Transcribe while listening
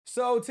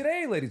So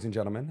today, ladies and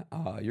gentlemen,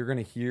 you're going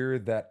to hear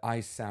that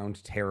I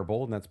sound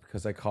terrible, and that's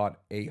because I caught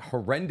a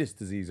horrendous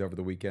disease over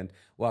the weekend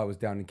while I was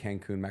down in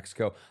Cancun,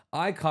 Mexico.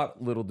 I caught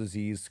a little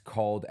disease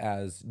called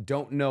as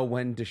 "don't know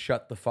when to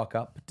shut the fuck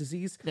up"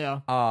 disease.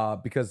 Yeah.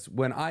 Because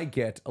when I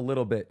get a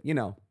little bit,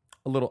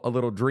 a little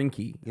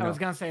drinky. I was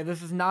gonna say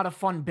this is not a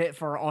fun bit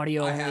for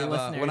audio only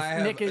listeners. when I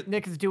have-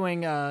 Nick is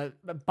doing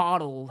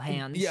bottle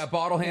hands. Yeah,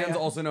 bottle hands,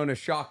 also known as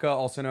shaka,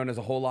 also known as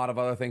a whole lot of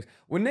other things.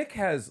 When Nick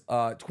has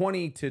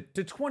 20 to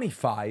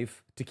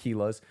 25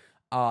 tequilas,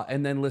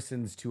 and then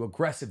listens to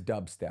aggressive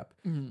dubstep,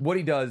 what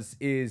he does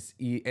is,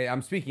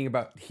 I'm speaking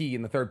about he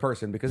in the third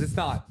person because it's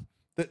not,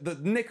 the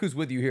Nick who's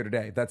with you here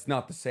today, that's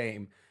not the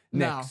same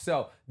Nick. No.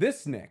 So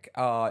this Nick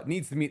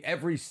needs to meet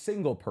every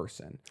single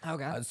person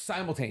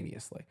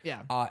simultaneously.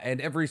 Yeah. And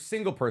every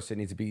single person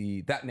needs to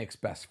be that Nick's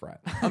best friend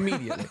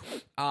immediately.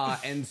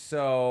 And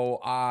so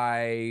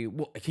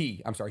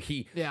he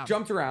Yeah.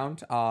 jumped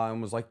around and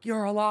was like,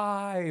 "You're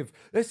alive.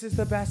 This is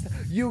the best.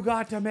 You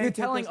got to make You're it."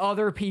 telling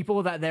other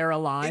people that they're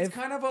alive. It's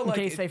kind of a in like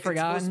case they it's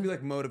forgot. supposed to be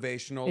like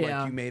motivational,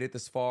 Yeah. like you made it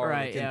this far,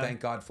 Right, and yeah. thank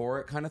God for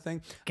it, kind of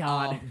thing.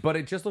 God. But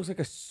it just looks like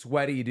a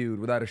sweaty dude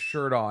without a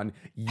shirt on,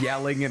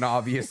 yelling an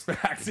obvious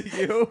fact at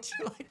you.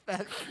 like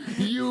that.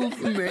 You've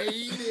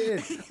made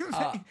it.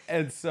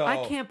 And so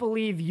I can't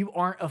believe you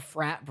aren't a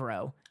frat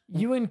bro.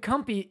 You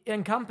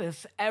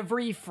encompass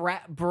every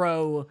frat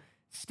bro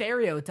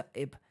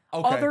stereotype,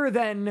 other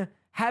than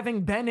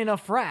having been in a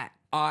frat.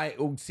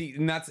 See,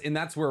 and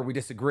that's where we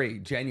disagree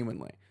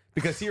genuinely.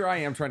 Because here I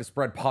am trying to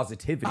spread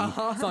positivity. It's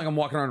not like I'm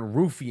walking around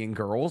roofing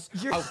girls.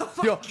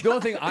 The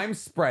only thing I'm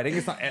spreading,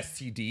 it's not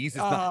STDs, it's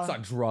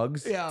not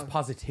drugs. Yeah. It's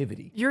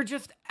positivity. You're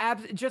just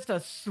just a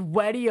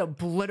sweaty,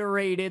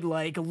 obliterated,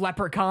 like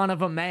leprechaun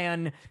of a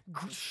man,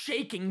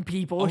 shaking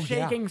people,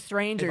 shaking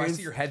strangers. If I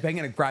see your head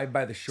banging and grab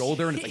by the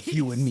shoulder, and it's like,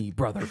 you and me,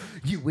 brother,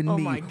 you and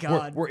me. my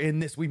God. We're in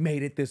this. We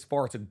made it this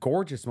far. It's a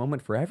gorgeous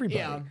moment for everybody.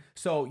 Yeah.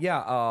 So yeah,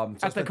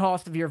 At the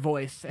cost of your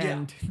voice,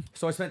 and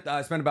So I spent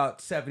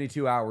about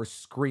 72 hours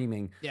screaming.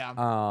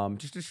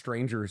 Just to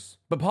strangers,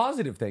 but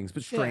positive things,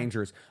 but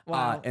strangers.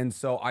 Wow. And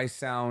so I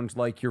sound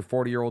like your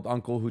 40-year-old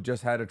uncle who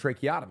just had a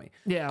tracheotomy.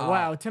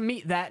 wow, to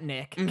meet that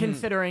Nick,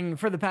 considering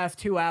for the past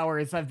 2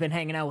 hours I've been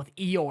hanging out with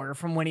Eeyore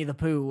from Winnie the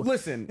Pooh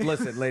Listen,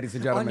 ladies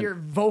and gentlemen. on your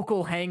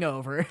vocal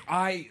hangover.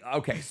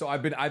 So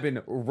I've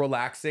been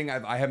relaxing.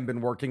 I haven't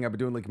been working. I've been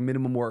doing like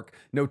minimum work,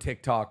 no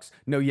TikToks,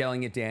 no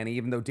yelling at Danny,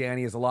 even though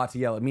Danny has a lot to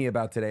yell at me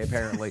about today,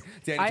 apparently.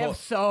 I have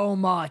so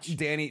much.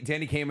 Danny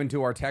came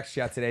into our text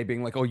chat today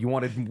being like, "Oh, you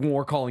wanted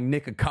more calling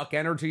Nick a cuck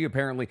energy,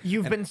 apparently."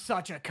 You've been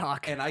such a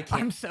cuck, and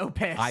I'm so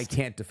pissed. I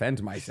can't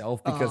defend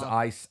myself because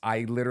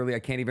I literally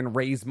can't even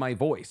raise my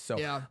voice. So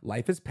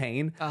life is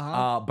pain.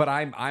 But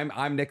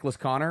I'm Nicholas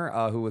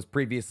Connor, who was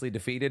previously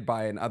defeated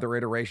by another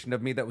iteration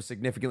of me that was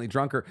significantly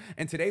drunker.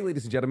 And today,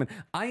 ladies and gentlemen,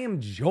 I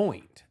am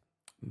joined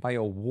by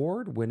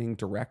award-winning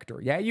director.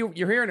 Yeah, you're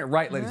hearing it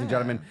right, ladies and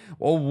gentlemen.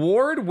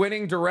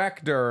 Award-winning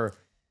director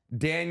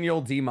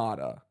Daniel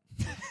DiMatta.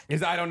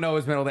 Because I don't know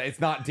his middle name.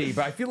 It's not D,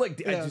 but I feel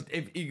like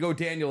if you go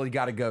Daniel, you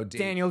got to go D.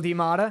 Daniel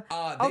DiMatta.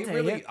 I'm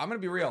going to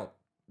be real.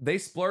 They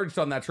splurged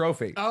on that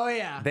trophy. Oh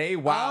yeah.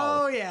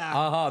 Wow. Oh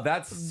yeah.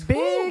 That's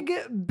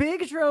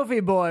big trophy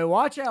boy.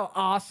 Watch out,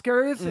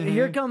 Oscars.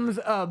 Here comes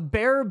a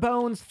Bare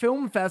Bones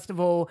Film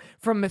Festival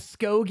from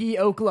Muskogee,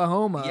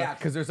 Oklahoma. Yeah,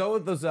 because there's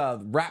always those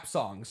rap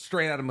songs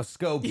straight out of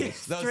Muskogee.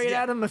 Straight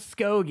out of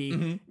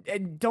Muskogee.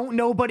 Don't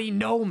nobody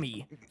know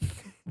me.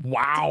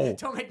 Wow.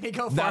 Don't make me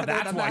go farther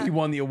That's than why that. you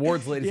won the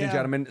awards, ladies and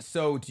gentlemen.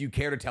 So do you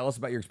care to tell us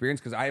about your experience?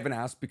 Because I haven't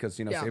asked because,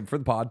 save it for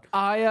the pod.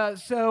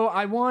 So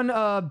I won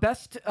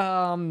best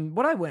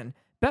what'd I win?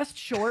 Best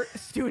short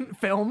student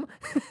film.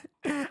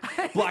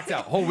 Blacked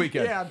out whole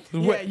weekend.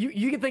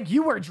 You could think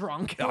you were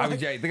drunk.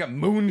 They got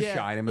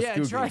moonshine in Muskogee.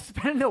 Yeah, try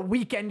spending a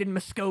weekend in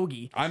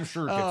Muskogee. I'm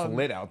sure it gets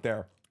lit out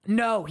there.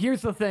 No,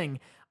 here's the thing.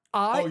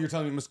 You're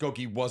telling me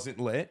Muskogee wasn't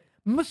lit?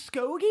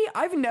 Muskogee,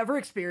 I've never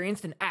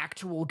experienced an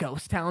actual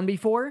ghost town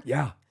before.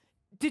 Yeah.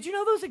 Did you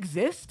know those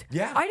exist?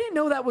 Yeah. I didn't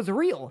know that was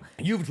real.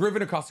 You've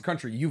driven across the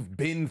country. You've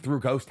been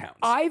through ghost towns.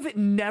 I've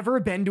never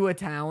been to a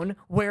town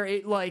where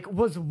it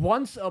was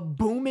once a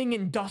booming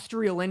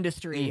industrial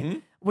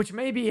industry, which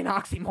may be an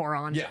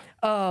oxymoron.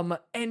 Yeah.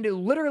 And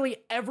literally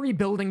every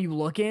building you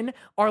look in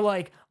are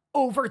like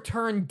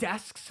overturned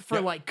desks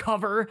for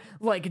cover,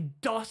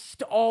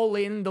 dust all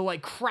in the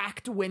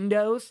cracked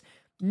windows.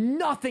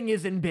 Nothing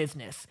is in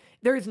business.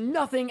 There's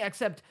nothing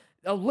except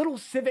a little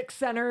civic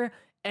center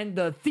and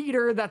the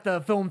theater that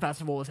the film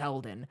festival was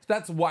held in.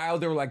 That's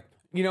wild. They were like,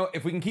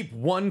 if we can keep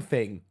one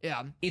thing,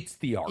 Yeah. it's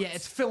the arts. Yeah,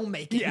 it's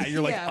filmmaking. Yeah,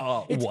 you're like,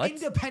 it's what?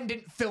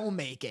 independent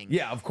filmmaking.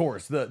 Yeah, of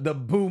course. The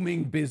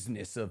booming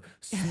business of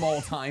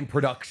small-time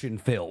production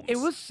films. It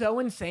was so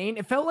insane.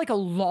 It felt like a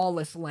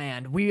lawless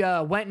land. We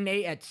went and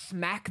ate at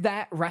Smack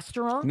That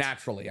restaurant.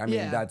 Naturally. I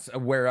mean, that's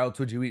where else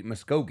would you eat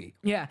Muskogee?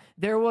 Yeah,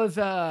 there was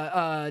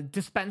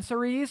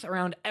dispensaries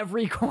around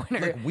every corner.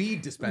 Like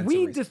weed dispensaries.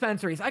 Weed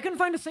dispensaries. I couldn't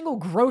find a single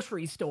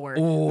grocery store.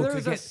 Oh, there to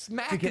was get, a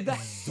Smack to get That.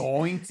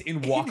 zoinked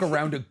and walk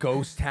around a ghost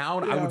ghost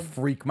town, I would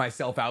freak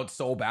myself out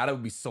so bad. It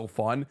would be so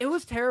fun. It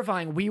was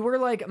terrifying. We were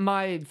like,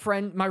 my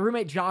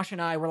roommate Josh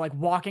and I were like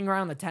walking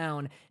around the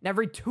town, and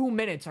every 2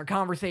 minutes our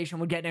conversation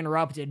would get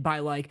interrupted by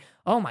like,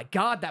 oh my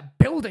God, that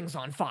building's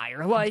on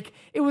fire. Like,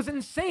 it was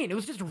insane. It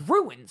was just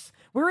ruins.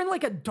 We're in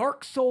like a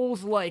Dark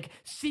Souls like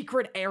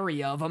secret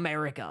area of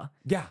America.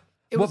 Yeah.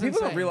 What people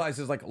don't realize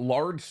is like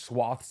large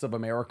swaths of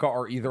America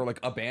are either like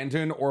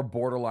abandoned or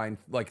borderline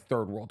like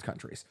third world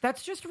countries.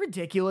 That's just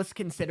ridiculous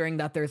considering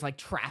that there's like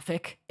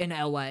traffic in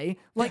LA.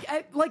 Like,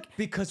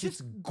 because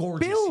it's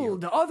gorgeous.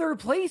 Build here. Other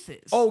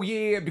places. Oh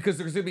yeah, because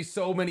there's gonna be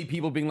so many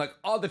people being like,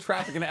 oh, the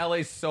traffic in LA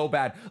is so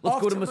bad.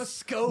 Let's go to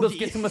Muskogee. Let's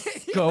get to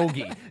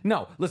Muskogee.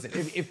 No, listen,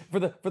 if for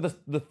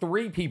the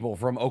 3 people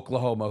from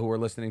Oklahoma who are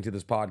listening to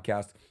this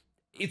podcast,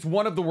 it's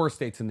one of the worst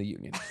states in the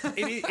union.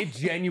 It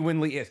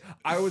genuinely is.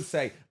 I would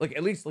say, like,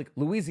 at least like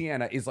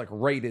Louisiana is like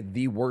rated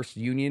the worst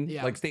union,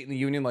 like state in the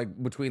union,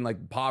 like between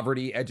like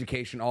poverty,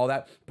 education, all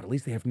that. But at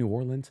least they have New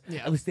Orleans.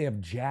 Yeah. At least they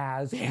have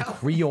jazz and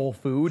Creole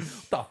food.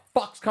 What the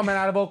fuck's coming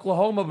out of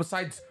Oklahoma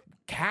besides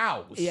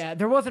cows? Yeah,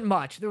 there wasn't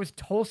much. There was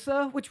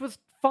Tulsa, which was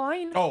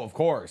fine. Oh, of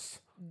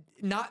course.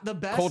 Not the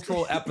best.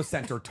 Cultural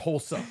epicenter,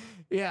 Tulsa.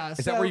 Yeah.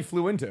 Is that where you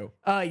flew into?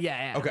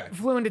 Yeah. Okay.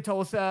 Flew into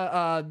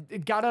Tulsa,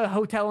 got a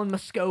hotel in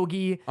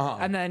Muskogee,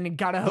 and then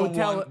got a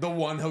hotel. The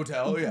one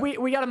hotel, yeah.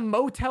 We got a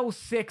Motel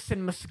 6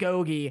 in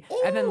Muskogee,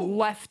 and then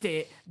left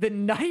it the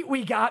night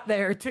we got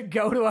there to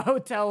go to a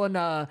hotel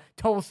in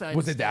Tulsa.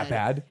 Was it that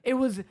bad? It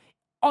was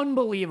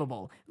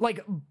unbelievable. Like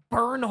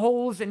burn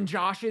holes in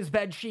Josh's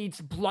bed sheets,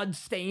 blood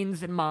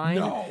stains in mine.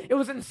 No. It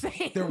was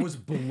insane. There was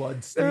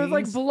blood stains? There was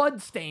like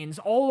blood stains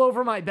all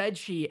over my bed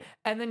sheet.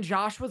 And then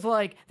Josh was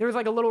like, there was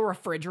like a little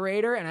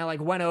refrigerator, and I like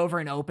went over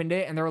and opened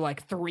it, and there were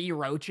like 3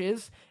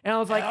 roaches. And I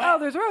was like, oh,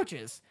 there's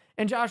roaches.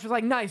 And Josh was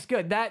like, nice,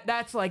 good.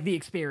 That's like the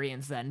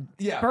experience then.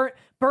 Yeah.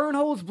 Burn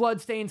holes,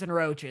 blood stains, and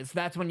roaches.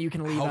 That's when you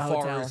can leave a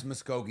hotel. How far is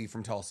Muskogee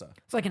from Tulsa?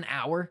 It's like an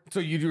hour. So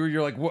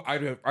you're like, well,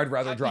 I'd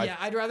rather drive. Yeah,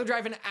 I'd rather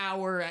drive an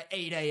hour at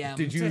 8 a.m.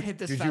 to hit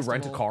this festival. Did you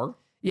rent a car?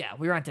 Yeah,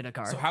 we rented a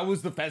car. So how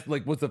was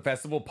the was the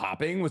festival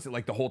popping? Was it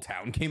like the whole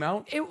town came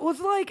out? It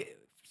was like,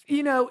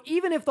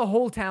 even if the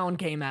whole town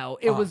came out,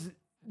 it was...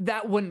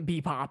 that wouldn't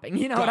be popping.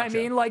 You know what I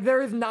mean? Like,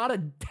 there is not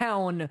a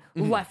town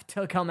left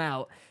to come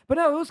out. But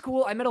no, it was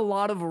cool. I met a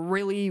lot of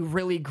really,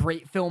 really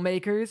great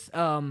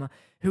filmmakers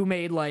who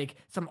made, like,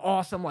 some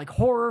awesome, like,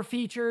 horror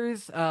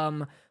features,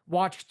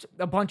 watched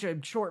a bunch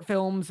of short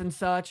films and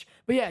such.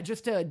 But yeah,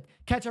 just to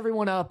catch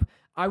everyone up,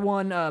 I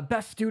won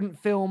Best Student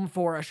Film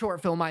for a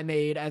short film I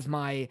made as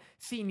my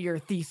senior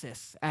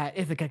thesis at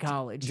Ithaca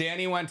College.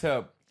 Danny went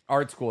to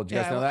art school. Did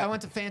you guys know that? I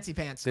went to Fancy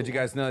Pants school. Did you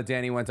guys know that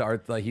Danny went to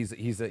art? Like he's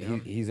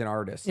an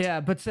artist.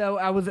 Yeah, but so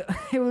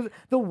it was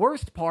the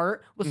worst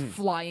part was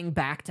flying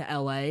back to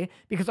LA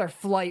because our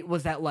flight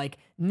was at like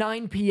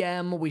 9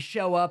 p.m. We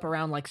show up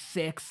around like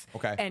 6.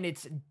 Okay. And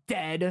it's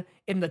dead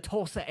in the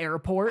Tulsa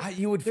airport.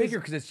 You would figure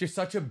because it's just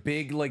such a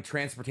big like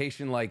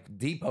transportation like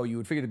depot. You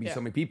would figure there'd be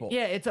so many people.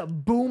 Yeah, it's a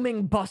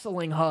booming,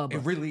 bustling hub. It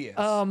really is.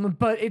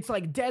 But it's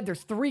like dead.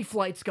 There's 3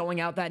 flights going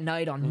out that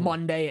night on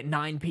Monday at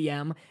 9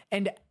 p.m.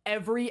 And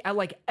every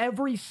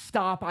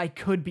stop I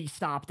could be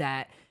stopped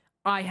at,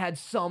 I had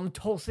some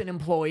Tulsan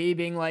employee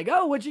being like,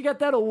 oh, what'd you get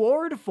that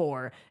award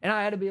for? And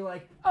I had to be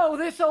like, oh,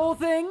 this whole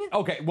thing?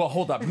 Okay, well,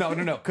 hold up. No.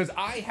 Because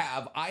I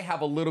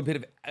have a little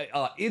bit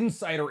of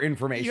insider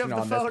information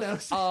on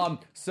this. Photos.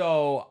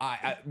 So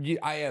he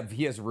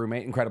has a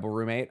roommate, incredible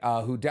roommate,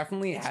 who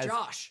definitely has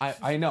Josh.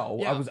 I know.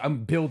 Yeah.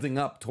 I'm building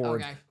up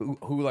towards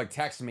who like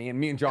texts me, and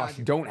me and Josh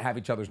don't have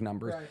each other's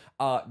numbers.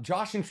 Right.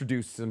 Josh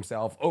introduced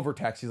himself over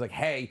text. He's like,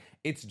 hey,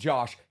 it's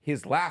Josh,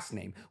 his last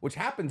name, which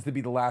happens to be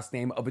the last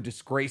name of a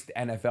disgraced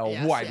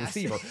NFL wide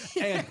receiver.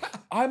 And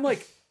I'm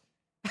like,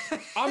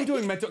 I'm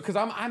doing mental because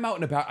I'm out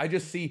and about. I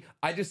just see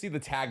the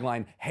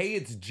tagline, hey,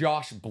 it's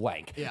Josh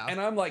blank. Yeah. And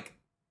I'm like,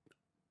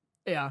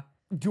 yeah.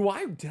 Did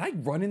I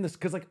run in this?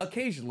 Because like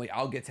occasionally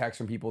I'll get texts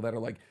from people that are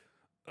like,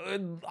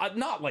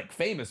 not like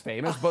famous,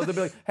 but they'll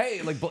be like,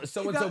 hey, like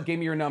so and so gave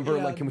me your number.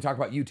 Like, can we talk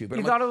about YouTube? And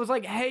you thought it was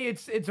like, hey,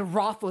 it's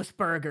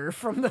Roethlisberger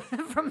from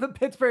the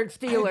Pittsburgh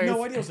Steelers. I had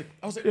no idea.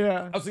 I was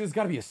like, it's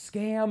got to be a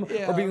scam,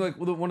 or being like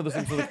one of those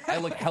things. Where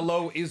like,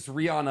 hello, is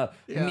Rihanna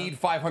need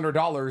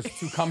 $500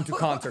 to come to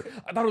concert?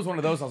 I thought it was one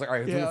of those. I was like, all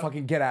right,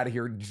 fucking get out of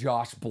here,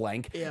 Josh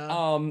blank.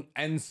 Yeah.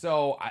 And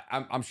so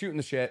I'm shooting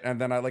the shit, and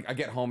then I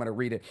get home and I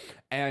read it,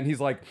 and he's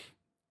like,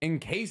 in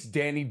case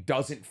Danny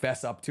doesn't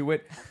fess up to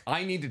it,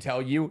 I need to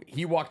tell you,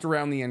 he walked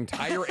around the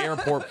entire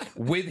airport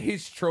with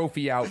his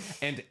trophy out,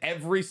 and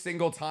every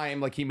single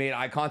time like he made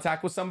eye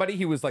contact with somebody,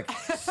 he was like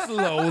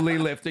slowly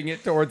lifting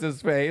it towards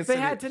his face. They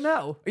had to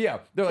know.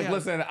 Yeah. They're like,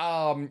 listen,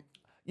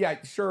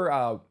 yeah, sure,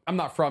 I'm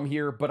not from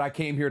here, but I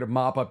came here to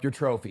mop up your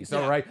trophies.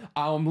 All right,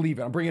 I'm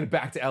leaving. I'm bringing it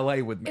back to LA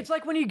with me. It's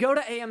like when you go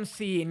to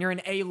AMC and you're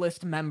an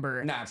A-list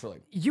member. Naturally.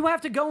 You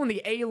have to go in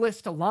the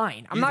A-list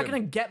line. I'm not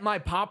going to get my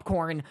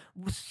popcorn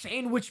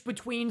sandwiched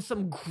between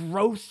some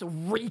gross,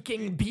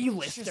 reeking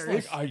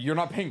B-listers. Like, you're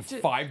not paying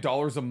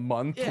 $5 a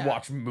month to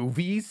watch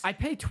movies? I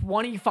pay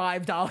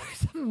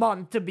 $25 a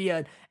month to be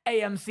an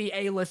AMC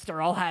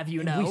A-lister, I'll have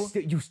you know.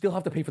 You still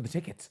have to pay for the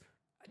tickets.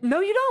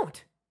 No, you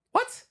don't.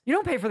 What? You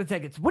don't pay for the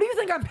tickets. What do you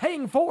think I'm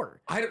paying for?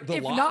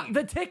 If not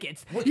the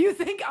tickets. What? You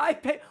think I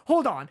pay...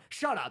 Hold on.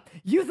 Shut up.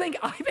 You think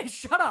I pay...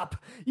 Shut up.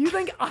 You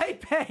think I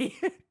pay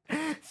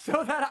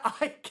so that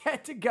I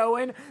get to go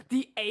in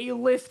the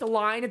A-list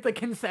line at the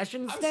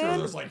concession stand? I'm sure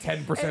there's like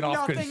 10%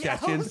 off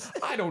concessions.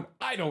 I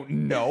don't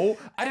know.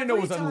 I didn't know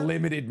it was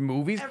unlimited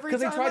movies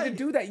because they tried to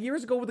do that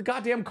years ago with the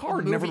goddamn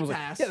card. And everyone was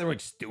like, yeah, they're like,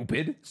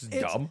 stupid. This is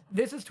dumb.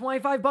 This is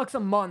 $25 a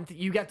month.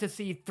 You get to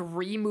see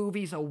 3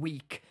 movies a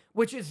week,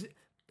 which is...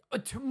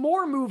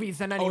 more movies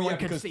than anyone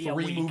could see a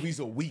week. 3 movies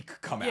a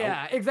week come out.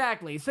 Yeah,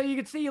 exactly. So you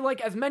could see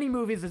like as many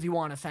movies as you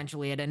want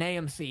essentially at an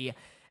AMC.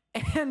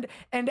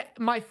 And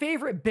my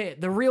favorite bit,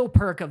 the real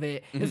perk of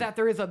it, is that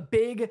there is a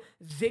big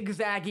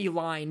zigzaggy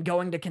line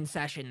going to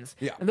concessions.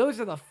 Yeah. And those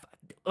are the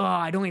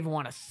I don't even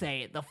want to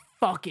say it. The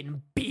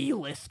fucking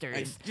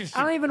B-listers.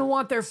 I don't even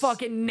want their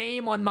fucking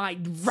name on my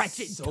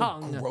wretched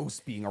tongue. So gross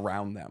being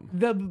around them.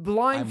 The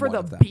line for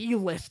the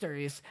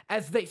B-listers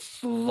as they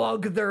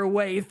slug their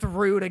way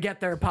through to get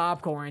their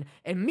popcorn.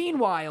 And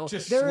meanwhile,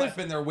 just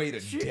schlepping their way to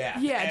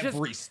death. Yeah,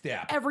 every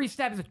step. Every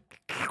step is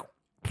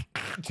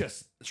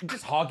just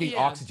hogging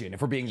oxygen,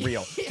 if we're being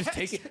real. Just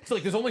take it. It's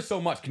like there's only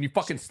so much. Can you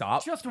fucking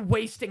stop? Just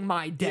wasting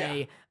my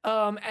day.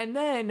 And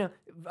then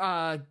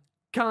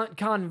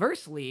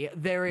conversely,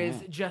 there is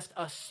just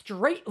a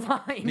straight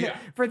line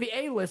for the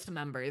A-list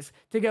members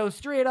to go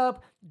straight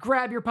up,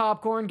 grab your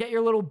popcorn, get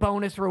your little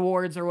bonus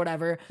rewards or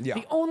whatever.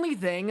 The only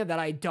thing that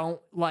I don't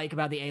like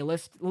about the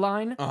A-list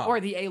line or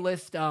the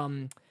A-list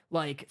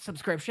like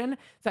subscription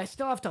is I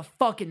still have to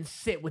fucking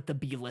sit with the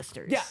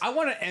B-listers. Yeah, I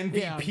want an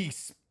MVP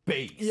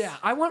space. Yeah,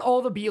 I want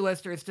all the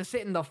B-listers to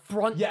sit in the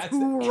front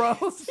 2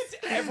 rows. It's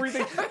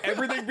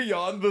everything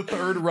beyond the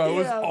 3rd row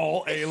is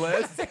all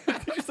A-list.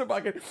 Just a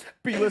fucking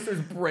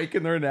B-listers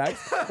breaking their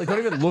necks. Like,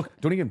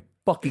 don't even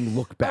fucking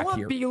look back here. I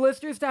want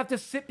B-listers to have to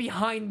sit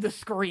behind the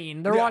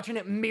screen. They're watching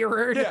it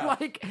mirrored.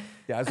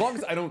 As long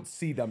as I don't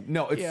see them.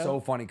 No, it's so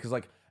funny because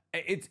like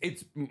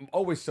it's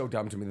always so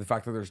dumb to me the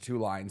fact that there's 2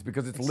 lines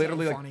because it's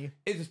literally so like funny.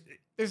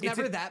 There's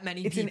never that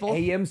many people.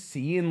 It's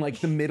an AMC in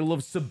like the middle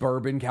of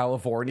suburban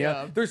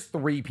California. There's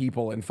 3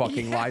 people in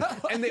fucking line,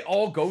 and they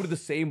all go to the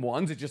same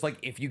ones. It's just like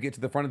if you get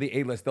to the front of the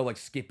A-list, they'll like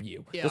skip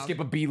you. They'll skip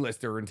a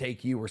B-lister and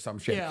take you or some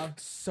shit.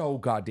 So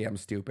goddamn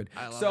stupid.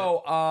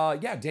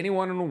 Danny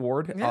won an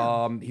award.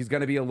 He's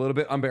gonna be a little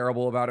bit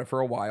unbearable about it for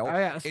a while.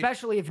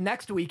 Especially if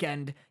next week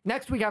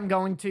I'm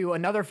going to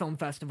another film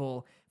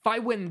festival. If I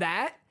win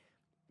that,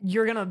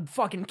 you're gonna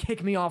fucking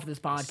kick me off this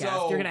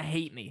podcast. You're gonna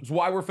hate me. It's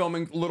why we're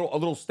filming a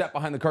little step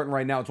behind the curtain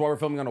right now. It's why we're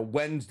filming on a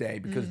Wednesday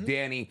because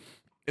Danny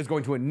is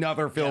going to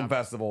another film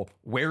festival.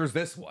 Where's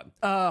this one?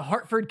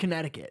 Hartford,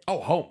 Connecticut. Oh,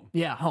 home.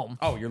 Yeah, home.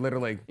 Oh, you're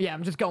literally. Yeah,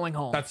 I'm just going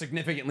home. That's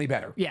significantly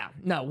better. Yeah,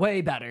 no,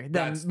 way better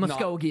than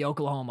Muskogee,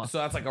 Oklahoma. So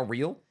that's like a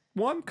real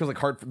one? Because like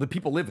Hartford, the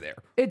people live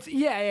there. It's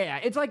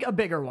it's like a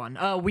bigger one.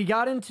 We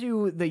got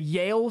into the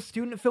Yale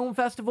Student Film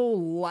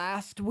Festival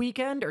last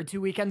weekend or 2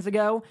 weekends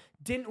ago.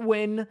 Didn't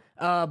win,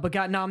 but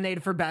got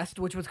nominated for best,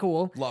 which was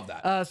cool. Love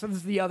that. So this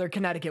is the other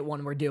Connecticut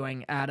one we're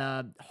doing at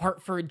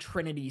Hartford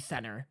Trinity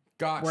Center.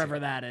 Gotcha. Wherever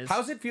that is.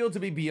 How's it feel to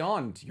be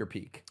beyond your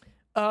peak?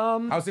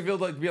 How's it feel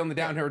like to be on the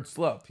downward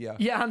slope? Yeah,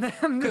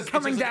 I'm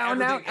coming down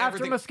now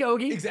after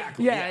Muskogee.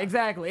 Exactly. Yeah,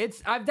 exactly.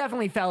 I've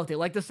definitely felt it.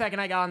 Like the second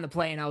I got on the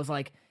plane, I was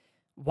like,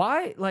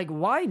 why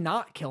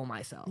not kill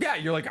myself? Yeah,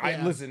 you're like,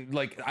 listen,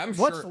 like I'm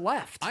sure what's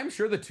left. I'm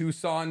sure the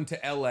Tucson to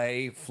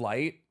LA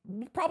flight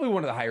probably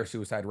one of the higher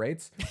suicide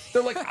rates.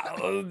 They're like,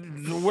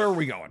 where are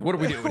we going? What are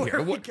we doing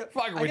here? What the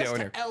fuck are we doing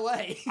here?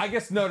 LA. I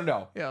guess no.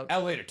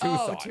 LA to Tucson.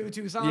 Oh, to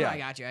Tucson. Yeah. I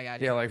got you.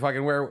 Yeah, like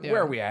fucking where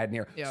are we at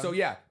here? Yeah. So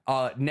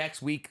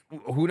next week,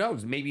 who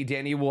knows? Maybe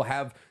Danny will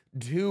have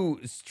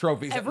 2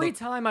 trophies. Every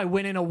time I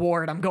win an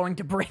award, I'm going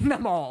to bring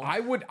them all. I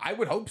would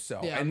hope so.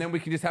 Yeah. And then we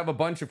can just have a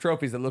bunch of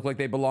trophies that look like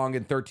they belong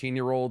in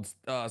 13-year-olds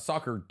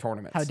soccer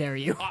tournaments. How dare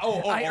you?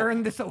 I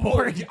earned this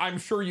award. I'm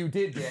sure you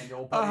did,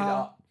 Daniel.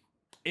 But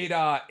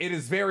it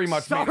is very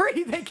much.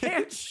 Sorry, they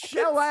can't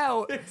shell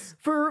out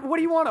for what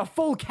do you want? A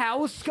full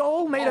cow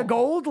skull made of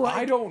gold? Like,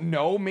 I don't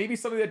know. Maybe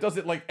something that does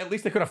it. Like at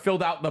least they could have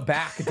filled out the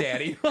back,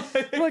 Daddy.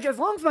 Look, as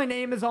long as my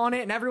name is on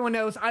it and everyone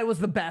knows I was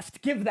the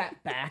best, give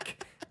that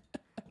back.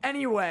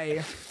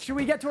 Anyway, should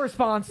we get to our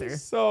sponsor?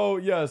 So,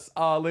 yes,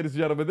 ladies and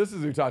gentlemen, this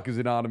is Otakus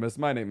Anonymous.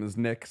 My name is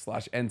Nick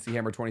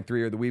 /NCHammer23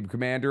 or the Weeb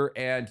Commander,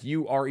 and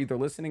you are either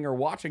listening or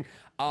watching.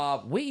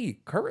 We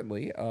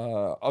currently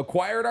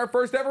acquired our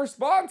first ever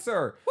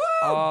sponsor.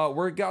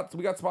 We got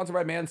sponsored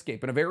by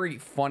Manscaped in a very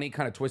funny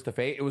kind of twist of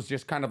fate. It was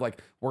just kind of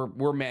like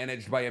we're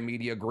managed by a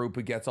media group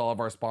who gets all of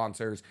our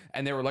sponsors,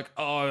 and they were like,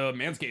 "Oh,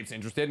 Manscaped's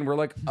interested," and we're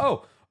like,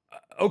 "Oh."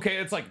 Okay,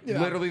 it's like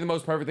literally the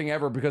most perfect thing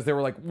ever because they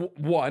were like,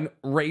 one,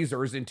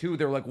 razors, and two,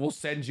 they were like, we'll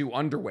send you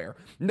underwear.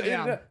 They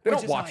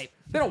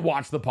don't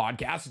watch the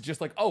podcast. It's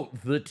just like, oh,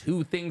 the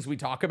two things we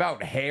talk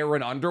about, hair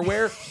and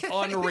underwear,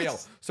 unreal.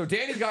 So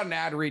Danny's got an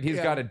ad read. He's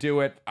got to do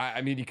it.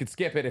 I mean, you could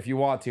skip it if you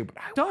want to, but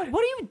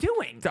what are you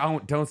doing?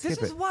 Don't skip it.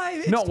 This is why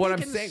it's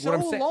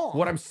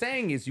what I'm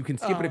saying is you can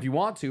skip it if you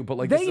want to, but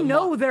like they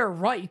know their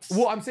rights.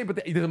 Well, I'm saying,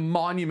 but the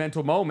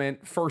monumental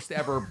moment, first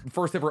ever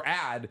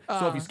ad.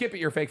 So if you skip it,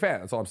 you're a fake fan.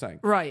 That's all I'm saying.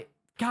 Right.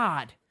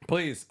 God.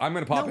 Please, I'm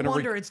gonna pop in. No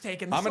wonder it's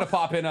taken. I'm gonna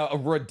pop in a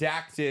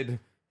redacted.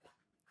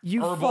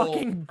 You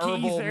fucking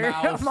geezer!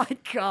 Oh my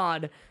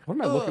God. What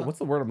am I looking? What's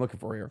the word I'm looking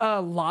for here?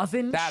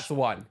 Lozenge. That's the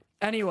one.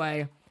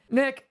 Anyway,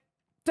 Nick,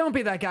 don't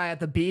be that guy at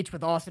the beach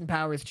with Austin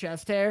Powers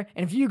chest hair.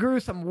 And if you grew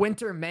some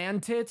winter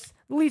man tits,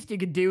 the least you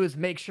could do is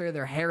make sure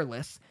they're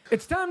hairless.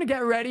 It's time to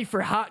get ready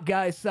for hot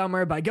guy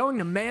summer by going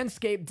to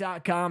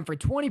manscaped.com for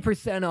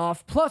 20%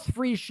 off plus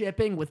free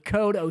shipping with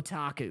code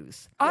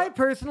Otakus. I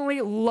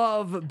personally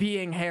love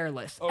being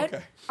hairless. Okay.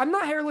 And I'm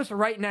not hairless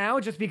right now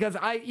just because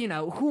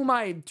who am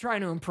I trying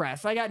to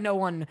impress? I got no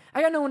one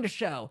to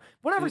show.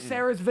 Whenever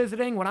Sarah's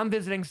visiting, when I'm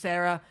visiting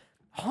Sarah,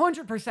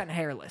 100%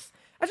 hairless.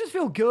 I just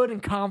feel good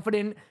and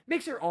confident.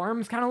 Makes your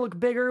arms kind of look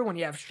bigger when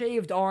you have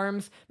shaved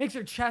arms. Makes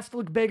your chest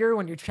look bigger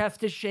when your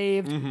chest is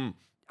shaved. Mm-hmm.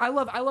 I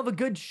love a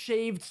good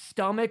shaved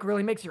stomach.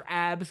 Really makes your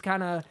abs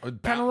kind of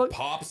look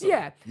pops.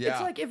 Yeah.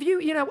 It's like if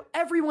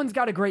everyone's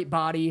got a great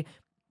body.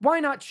 Why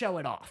not show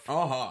it off?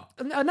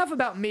 Enough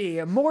about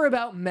me. More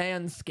about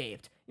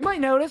Manscaped. You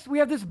might notice we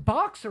have this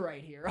box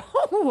right here.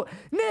 Oh,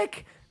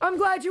 Nick, I'm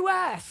glad you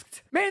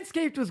asked.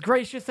 Manscaped was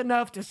gracious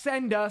enough to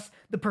send us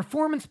the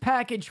Performance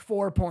Package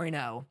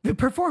 4.0. The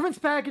Performance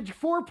Package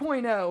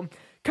 4.0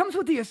 comes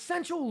with the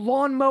Essential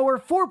Lawnmower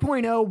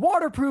 4.0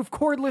 waterproof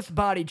cordless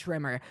body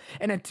trimmer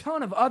and a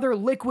ton of other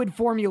liquid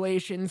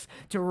formulations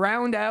to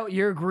round out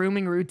your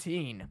grooming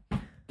routine.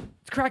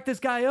 Let's crack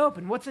this guy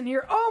open. What's in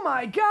here? Oh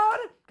my God!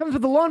 Comes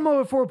with the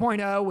Lawnmower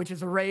 4.0, which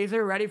is a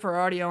razor ready for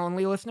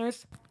audio-only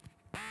listeners.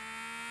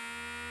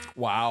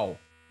 Wow.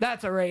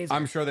 That's a razor.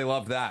 I'm sure they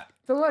love that.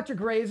 It's an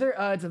electric razor.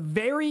 It's a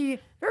very,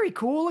 very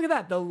cool. Look at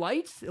that.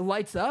 It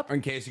lights up.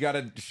 In case you got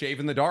to shave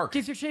in the dark.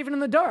 In case you're shaving in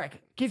the dark. In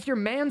case you're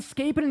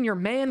manscaping in your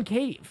man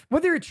cave.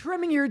 Whether you're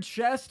trimming your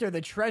chest or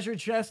the treasure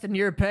chest in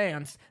your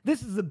pants,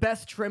 this is the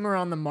best trimmer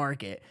on the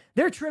market.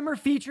 Their trimmer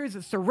features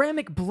a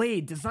ceramic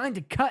blade designed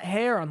to cut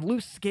hair on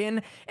loose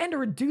skin and to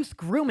reduce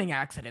grooming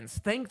accidents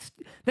thanks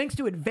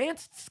to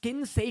advanced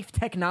skin-safe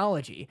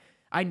technology.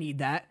 I need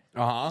that.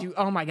 Dude,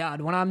 oh my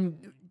God. When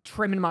I'm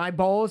trimming my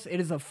balls, it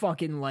is a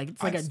fucking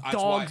it's like a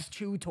dog's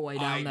chew toy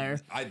down there.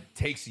 It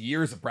takes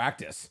years of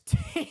practice.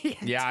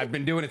 Yeah, I've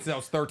been doing it since I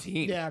was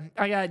 13.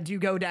 Yeah, do you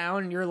go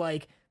down and you're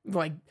like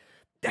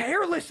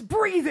hairless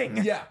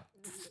breathing? Yeah.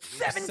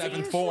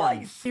 17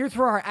 slice. Here's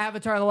for our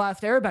Avatar The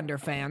Last Airbender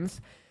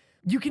fans.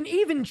 You can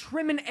even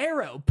trim an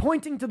arrow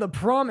pointing to the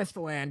promised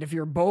land if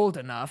you're bold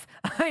enough.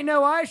 I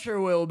know I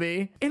sure will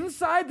be.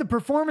 Inside the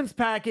performance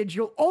package,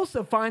 you'll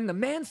also find the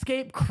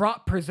Manscaped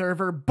Crop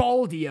Preserver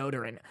Ball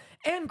Deodorant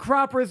and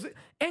Crop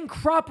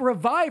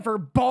Reviver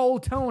Ball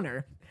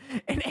Toner.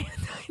 An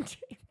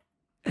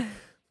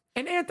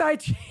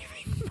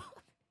anti-chafing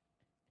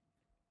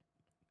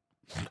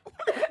Why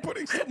are you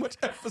putting so much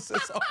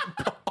emphasis on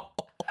ball?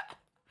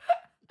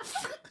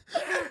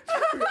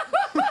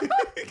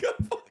 We got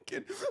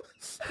fucking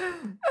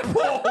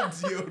ball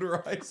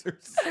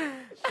deodorizers.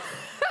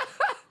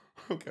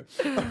 Okay.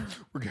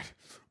 We're good.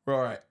 We're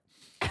all right.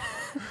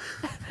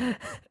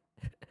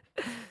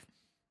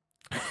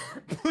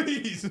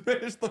 Please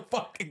finish the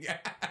fucking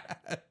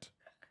ad.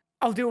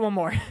 I'll do one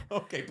more.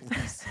 Okay,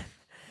 please.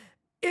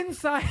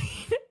 Inside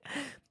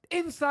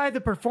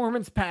the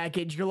performance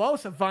package, you'll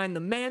also find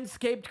the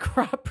Manscaped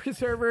Crop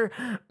Preserver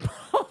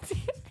Ball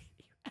Deodorant.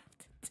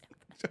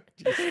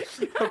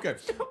 Okay.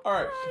 All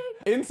right.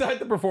 Inside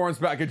the performance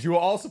package, you will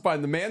also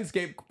find the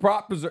Manscaped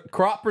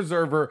Crop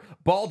Preserver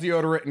Ball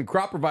Deodorant and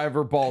Crop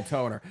Reviver Ball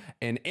Toner,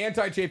 an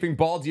anti-chafing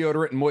ball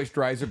deodorant and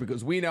moisturizer,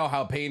 because we know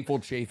how painful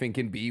chafing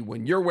can be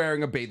when you're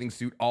wearing a bathing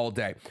suit all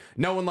day.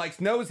 No one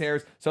likes nose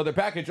hairs, so the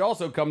package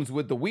also comes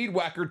with the Weed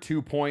Whacker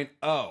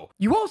 2.0.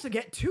 You also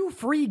get 2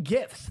 free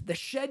gifts: the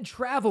Shed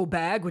Travel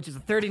Bag, which is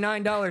a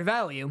 $39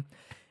 value,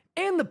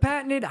 and the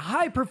patented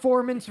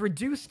high-performance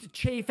reduced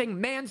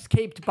chafing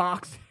Manscaped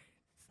box.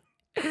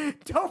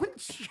 Don't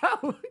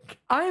choke.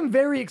 I am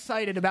very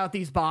excited about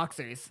these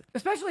boxers.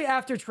 Especially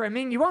after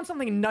trimming, you want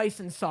something nice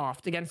and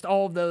soft against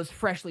all of those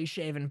freshly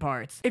shaven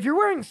parts. If you're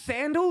wearing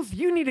sandals,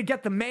 you need to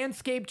get the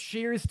Manscaped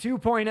Shears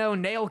 2.0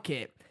 nail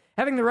kit.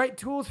 Having the right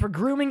tools for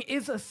grooming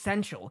is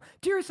essential.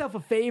 Do yourself a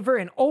favor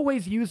and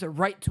always use the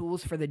right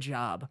tools for the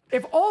job.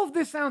 If all of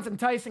this sounds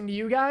enticing to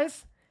you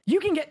guys, you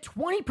can get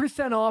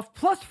 20% off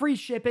plus free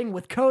shipping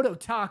with code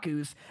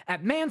Otakus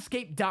at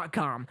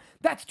manscaped.com.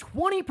 That's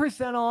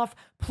 20% off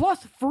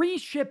plus free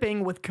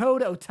shipping with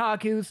code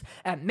Otakus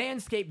at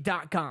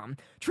manscaped.com.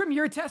 Trim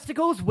your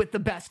testicles with the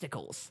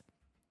besticles.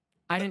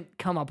 I didn't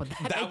come up with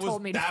that. They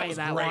told me to say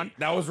that great. one.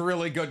 That was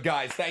really good,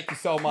 guys. Thank you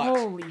so much.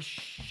 Holy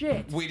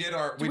shit. We did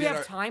our... Do we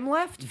have time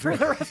left for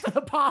the rest of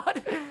the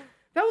pod?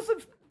 That was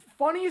the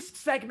funniest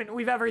segment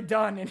we've ever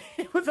done, and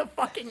it was a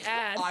fucking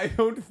ad. I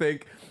don't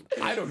think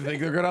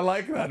they're gonna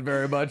like that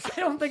very much. I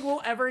don't think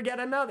we'll ever get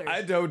another.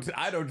 I don't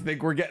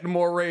think we're getting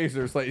more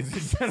razors, ladies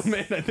and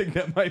gentlemen. I think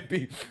that might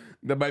be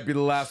the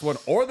last one.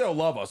 Or they'll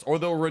love us, or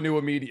they'll renew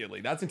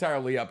immediately. That's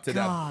entirely up to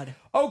them.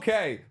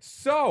 Okay,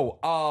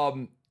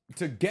 so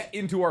to get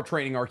into our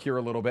training arc here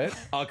a little bit,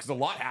 because a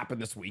lot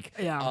happened this week.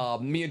 Yeah.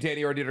 Me and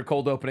Danny already did a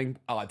cold opening.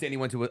 Danny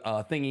went to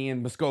a thingy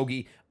in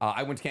Muskogee.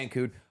 I went to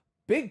Cancun.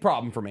 Big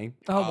problem for me.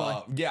 Oh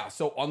boy. Yeah.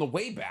 So on the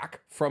way back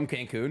from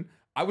Cancun,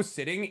 I was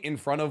sitting in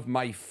front of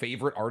my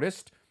favorite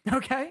artist.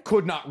 Okay.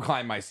 Could not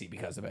recline my seat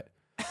because of it.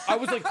 I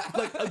was like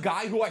a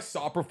guy who I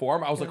saw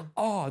perform. I was like,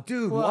 oh,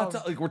 dude, what's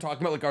up? Like, we're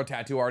talking about like our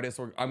tattoo artist.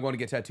 I'm going to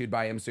get tattooed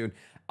by him soon.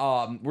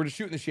 We're just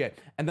shooting the shit.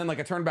 And then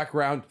like I turned back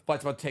around,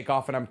 flight's about to take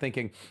off, and I'm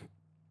thinking,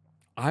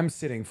 I'm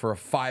sitting for a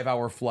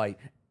 5-hour flight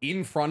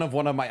in front of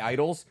one of my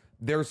idols.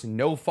 There's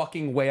no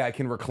fucking way I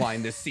can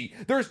recline this seat.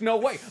 There's no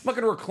way. I'm not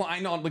going to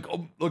recline on like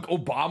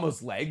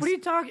Obama's legs. What are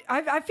you talking?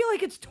 I feel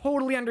like it's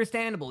totally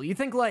understandable. You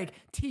think like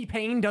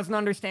T-Pain doesn't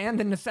understand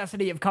the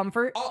necessity of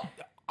comfort?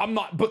 I'm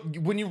not, but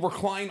when you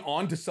recline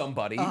onto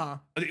somebody,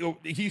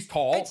 he's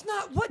tall. It's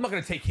not what. I'm not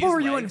going to take his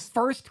Or legs. you in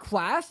first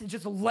class? It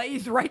just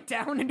lays right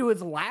down into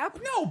his lap?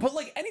 No, but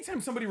like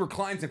anytime somebody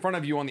reclines in front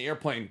of you on the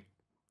airplane,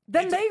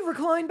 then they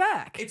recline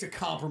back. It's a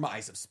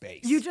compromise of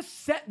space. You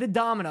just set the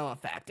domino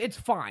effect. It's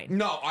fine.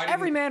 No,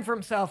 every man for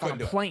himself on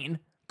a plane.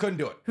 Couldn't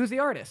do it. Who's the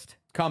artist?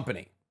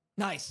 Company.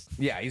 Nice.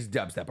 Yeah, he's a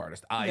dubstep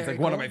artist. He's like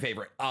one of my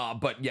favorite.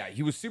 But yeah,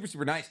 he was super,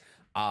 super nice.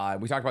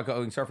 We talked about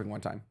going surfing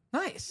one time.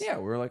 Nice. Yeah,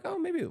 we were like, oh,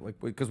 maybe like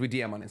because we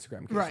DM on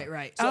Instagram.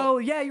 Right. So,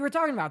 yeah, you were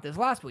talking about this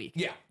last week.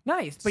 Yeah.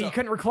 Nice, but you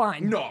couldn't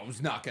recline. No, I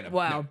was not gonna.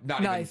 Wow. No,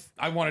 not nice.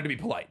 Even, I wanted to be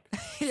polite.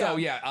 So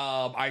yeah,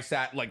 I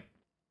sat like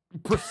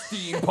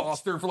pristine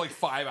posture for like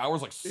 5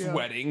 hours, like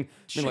sweating.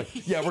 And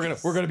like, yeah,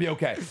 we're gonna be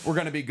okay. We're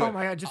gonna be good. Oh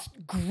my god, just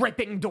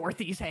gripping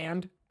Dorothy's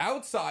hand.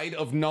 Outside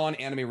of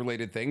non-anime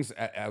related things,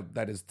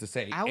 that is to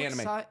say,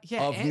 anime.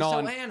 Yeah, of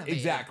anime.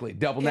 Exactly,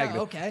 double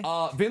negative. Okay.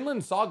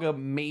 Vinland Saga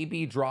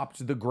maybe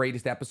dropped the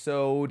greatest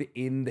episode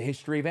in the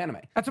history of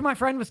anime. That's what my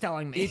friend was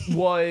telling me. It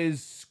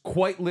was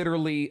quite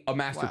literally a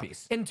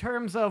masterpiece. Wow. In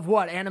terms of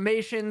what?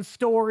 Animation,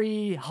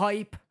 story,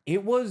 hype?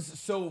 It was,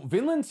 so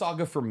Vinland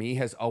Saga for me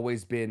has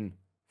always been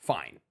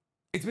fine.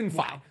 It's been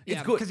fine. Wow.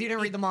 It's good. Because you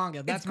didn't read the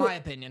manga. That's my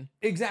opinion.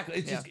 Exactly.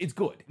 It's just, it's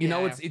good. You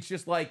know, it's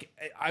just like,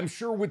 I'm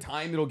sure with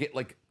time it'll get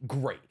like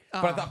great.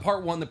 But I thought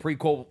part one, the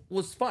prequel,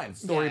 was fine.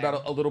 It's a story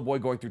about a little boy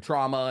going through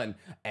trauma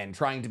and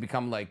trying to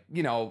become like,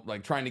 you know,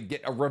 like trying to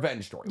get a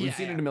revenge story. We've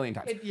seen it a million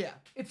times.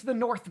 It's the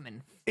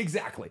Northman.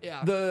 Exactly.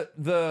 Yeah.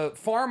 The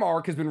farm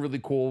arc has been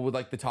really cool with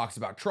like the talks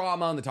about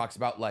trauma and the talks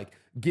about like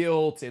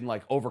guilt and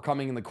like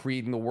overcoming and the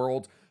creating the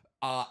world.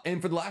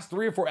 And for the last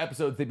 3 or 4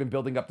 episodes, they've been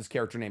building up this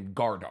character named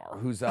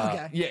Gardar, who's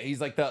he's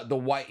like the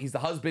white, he's the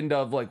husband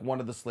of like one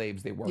of the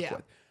slaves they work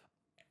with.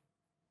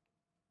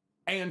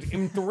 And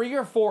in 3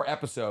 or 4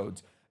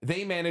 episodes,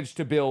 they managed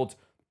to build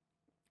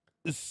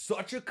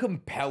such a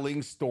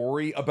compelling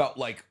story about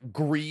like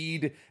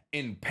greed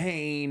and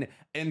pain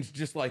and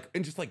just like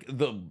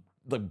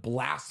the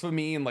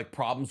blasphemy and like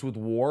problems with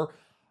war.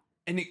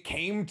 And it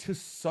came to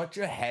such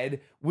a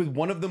head with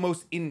one of the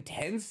most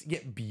intense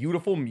yet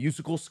beautiful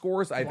musical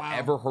scores I've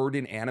ever heard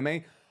in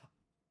anime.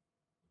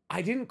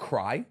 I didn't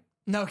cry.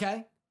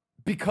 Okay.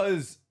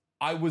 Because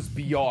I was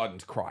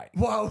beyond crying.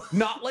 Whoa.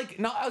 Not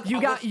you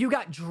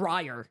got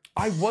drier.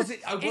 I wasn't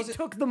It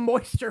took the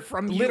moisture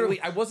from you. Literally,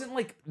 I wasn't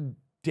like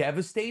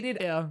devastated.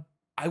 Yeah.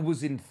 I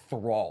was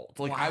enthralled.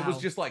 Like I was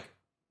just like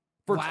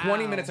for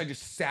 20 minutes I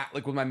just sat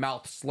like with my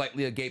mouth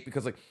slightly agape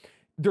because like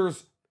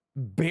there's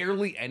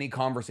barely any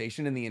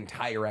conversation in the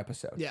entire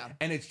episode. Yeah.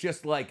 And it's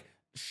just like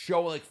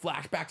show like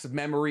flashbacks of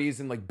memories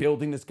and like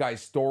building this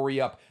guy's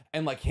story up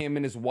and like him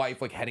and his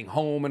wife like heading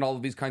home and all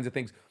of these kinds of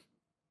things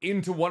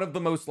into one of the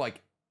most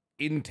like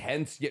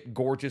intense yet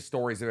gorgeous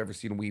stories I've ever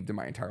seen weaved in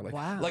my entire life.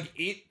 Wow. Like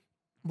it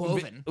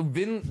woven.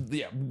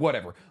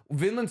 Whatever.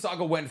 Vinland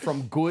Saga went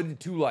from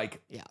good to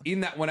like in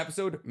that one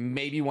episode,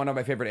 maybe one of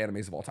my favorite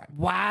animes of all time.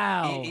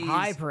 Wow.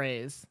 High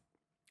praise.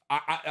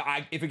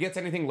 I if it gets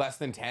anything less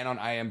than 10 on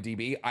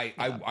IMDb,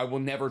 I will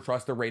never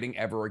trust a rating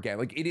ever again.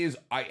 Like it is,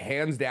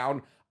 hands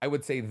down, I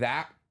would say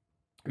that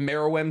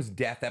Meruem's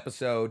death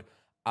episode.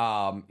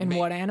 In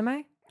what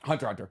anime?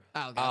 Hunter x Hunter.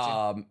 Oh,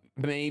 gotcha.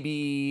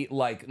 Maybe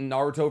like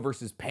Naruto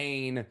versus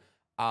Pain.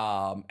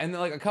 And then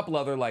like a couple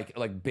other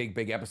like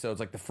big episodes,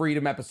 like the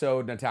Freedom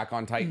episode and Attack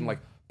on Titan, like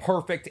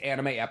perfect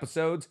anime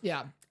episodes.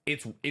 Yeah.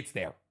 it's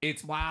there.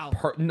 It's wow.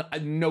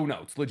 No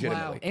notes,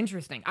 legitimately. Wow,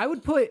 interesting. I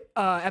would put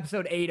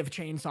episode 8 of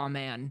Chainsaw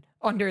Man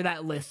under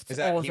that list. Is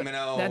that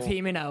Himeno? That's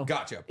Himeno.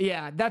 Gotcha.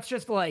 Yeah, that's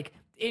just like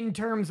in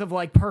terms of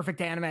like perfect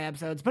anime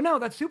episodes. But no,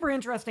 that's super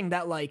interesting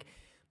that like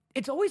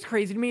it's always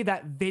crazy to me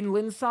that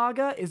Vinland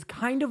Saga is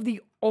kind of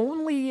the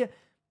only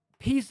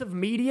piece of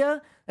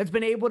media that's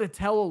been able to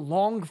tell a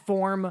long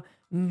form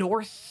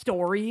Norse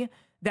story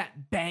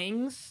that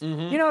bangs.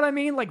 You know what I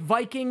mean? Like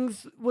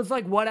Vikings was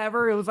like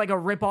whatever. It was like a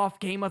ripoff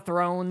Game of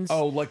Thrones.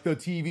 Oh, like the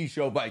TV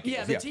show Vikings.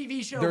 Yeah, the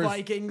TV show There's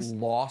Vikings.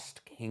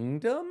 Lost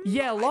Kingdom?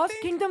 Yeah, Lost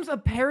Kingdom's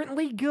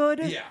apparently good.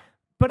 Yeah.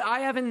 But I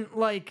haven't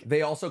like.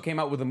 They also came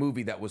out with a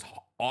movie that was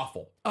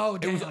awful. Oh,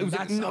 damn, it was like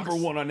that number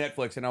sucks. 1 on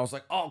Netflix, and I was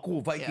like, oh,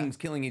 cool, Vikings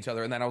killing each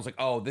other. And then I was like,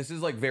 oh, this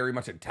is like very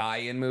much a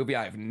tie-in movie.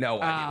 I have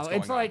no idea what's going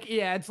it's like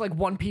on. it's like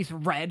One Piece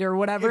Red or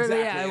whatever.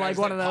 Exactly. Yeah, And like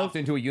one of those. Popped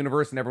into a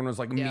universe, and everyone was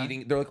like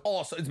meeting. They're like,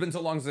 oh, so it's been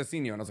so long since I've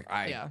seen you, and I was like,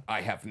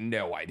 I have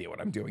no idea what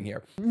I'm doing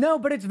here. No,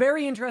 but it's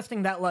very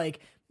interesting that like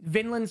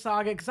Vinland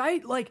Saga, because I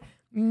like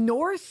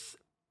Norse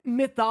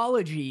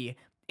mythology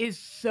is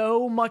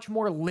so much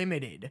more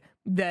limited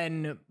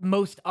than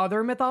most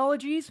other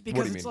mythologies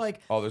because it's like,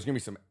 oh, there's gonna be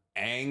some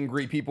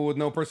angry people with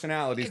no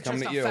personalities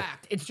coming at you.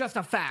 Fact. It's just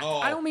a fact. Oh,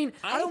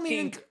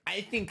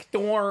 I think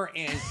Thor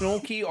and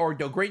Loki are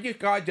the greatest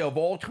gods of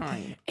all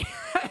time.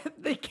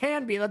 They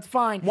can be. That's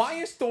fine. Why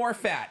is Thor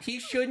fat? He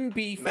shouldn't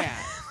be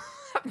fat.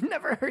 I've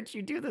never heard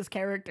you do this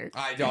character.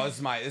 I know this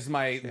is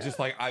my just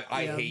like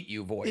I hate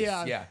you voice.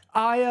 Yeah.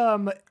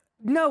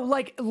 No,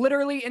 like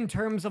literally in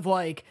terms of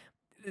like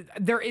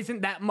there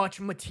isn't that much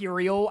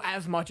material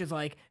as much as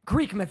like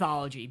Greek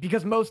mythology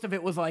because most of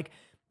it was like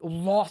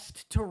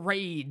lost to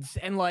raids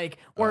and like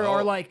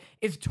or like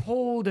is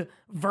told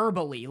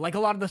verbally. Like a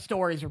lot of the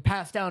stories are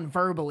passed down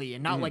verbally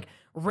and not like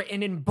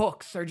written in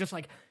books or just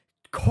like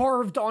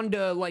carved onto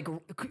like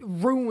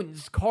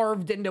runes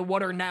carved into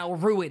what are now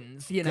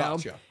ruins, you know?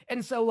 Gotcha.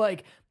 And so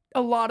like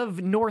a lot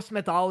of Norse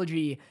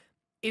mythology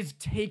is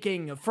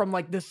taking from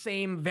like the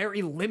same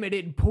very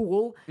limited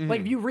pool.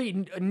 Like if you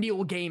read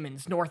Neil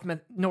Gaiman's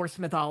Norse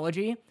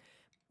mythology,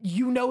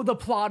 you know the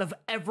plot of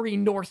every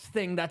Norse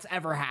thing that's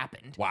ever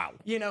happened. Wow.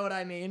 You know what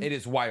I mean? It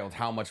is wild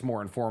how much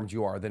more informed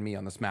you are than me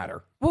on this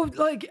matter. Well,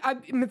 like,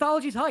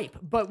 mythology's hype,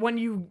 but when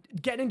you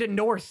get into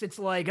Norse, it's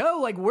like, oh,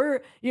 like,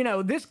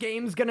 this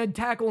game's gonna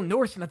tackle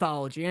Norse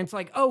mythology, and it's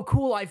like, oh,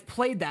 cool, I've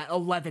played that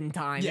 11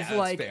 times. Yeah,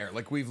 like, that's fair.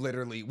 Like,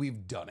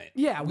 we've done it.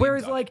 Yeah,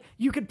 whereas, like,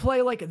 you could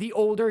play, like, the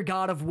older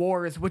God of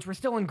Wars, which were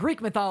still in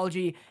Greek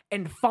mythology,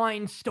 and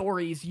find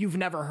stories you've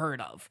never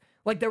heard of.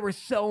 Like, there were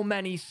so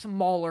many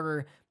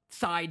smaller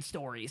side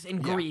stories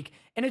in Greek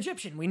and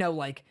Egyptian we know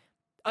like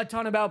a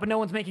ton about, but no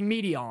one's making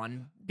media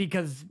on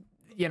because,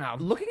 you know.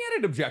 Looking at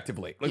it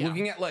objectively, like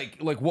looking at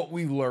like what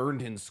we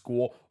learned in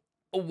school,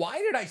 why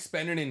did I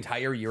spend an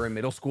entire year in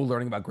middle school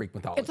learning about Greek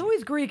mythology? It's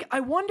always Greek.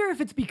 I wonder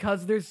if it's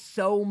because there's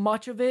so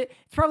much of it.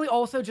 It's probably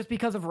also just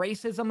because of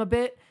racism a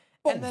bit.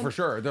 Oh, for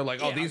sure. They're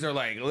like, oh, these are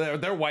like,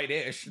 they're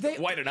white-ish.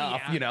 White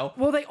enough, you know?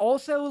 Well, they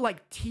also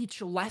like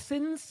teach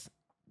lessons.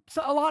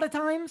 So a lot of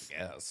times,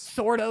 yes,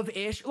 sort of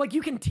ish. Like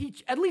you can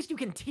teach, at least you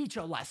can teach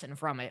a lesson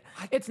from it.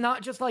 It's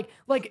not just like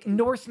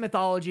Norse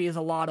mythology is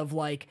a lot of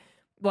like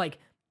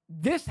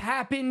this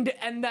happened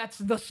and that's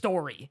the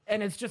story,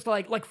 and it's just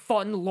like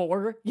fun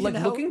lore. You know?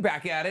 Looking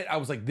back at it, I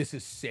was like, this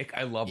is sick.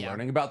 I love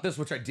learning about this,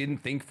 which I didn't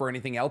think for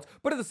anything else.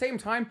 But at the same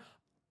time,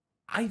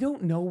 I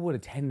don't know what a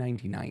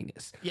 1099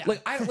 is. Yeah.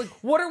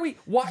 What are we?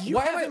 Why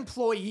have am I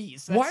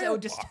employees? That's so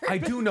disturbing. I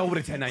do know what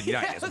a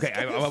 1099 is. Okay,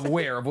 I'm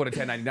aware of what a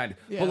 1099 is.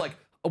 Yeah. But like,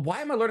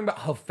 why am I learning about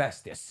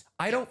Hephaestus?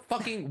 I don't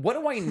fucking. What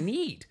do I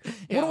need?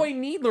 What do I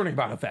need learning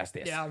about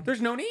Hephaestus? Yeah. There's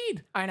no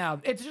need. I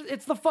know.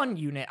 It's the fun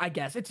unit, I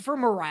guess. It's for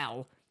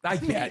morale. I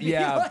get,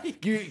 yeah,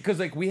 because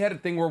like we had a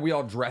thing where we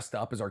all dressed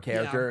up as our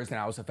characters, and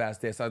I was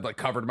Hephaestus. I like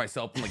covered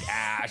myself in like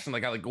ash, and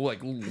like I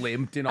like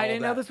limped and all. I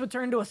didn't that. know this would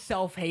turn into a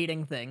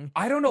self-hating thing.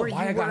 I don't know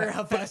why I got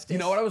Hephaestus. You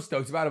know what I was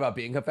stoked about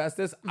being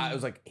Hephaestus? I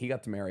was like, he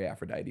got to marry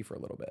Aphrodite for a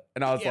little bit,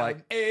 and I was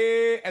like,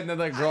 eh. And then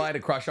the girl I had a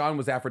crush on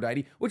was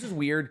Aphrodite, which is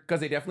weird because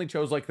they definitely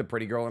chose like the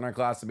pretty girl in our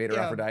class and made her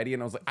Aphrodite,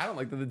 and I was like, I don't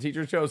like that the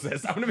teacher chose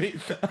this. I'm gonna be.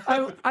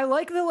 I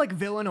like the like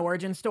villain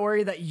origin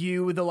story that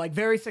you, the like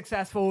very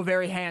successful,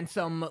 very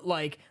handsome,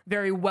 like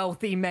very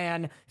wealthy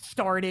man,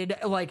 started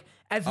like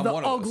as the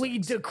ugly,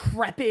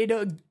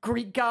 decrepit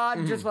Greek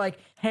god, just like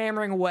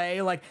hammering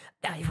away, like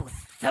I will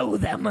throw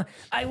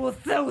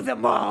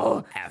them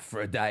all.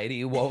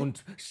 Aphrodite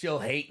won't. She'll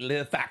hate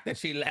the fact that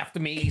she left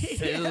me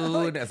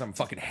soon. As I'm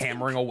fucking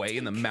hammering away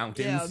in the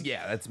mountains.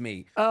 Yeah, that's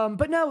me.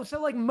 But no,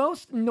 so like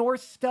most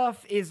Norse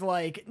stuff is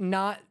like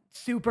not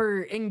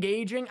super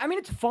engaging. I mean,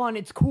 it's fun,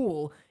 it's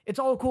cool, it's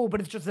all cool, but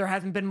it's just there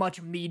hasn't been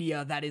much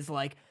media that is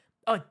like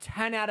a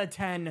 10 out of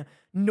 10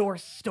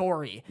 Norse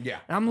story. Yeah.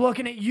 And I'm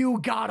looking at you,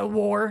 God of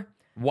War.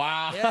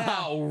 Wow.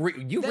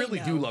 Yeah. You really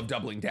do love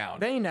doubling down.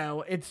 They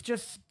know. It's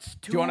just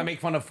too... Do you want to make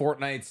fun of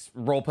Fortnite's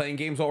role-playing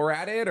games while we're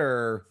at it,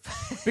 or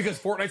because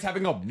Fortnite's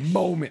having a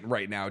moment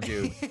right now,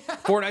 dude?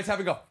 Fortnite's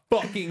having a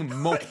fucking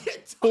moment.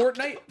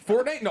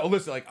 Fortnite. No,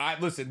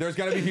 listen. There's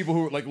gonna be people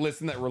who like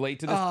listen that relate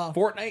to this.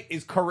 Fortnite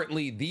is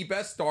currently the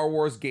best Star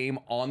Wars game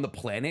on the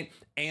planet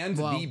and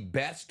the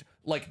best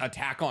like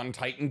Attack on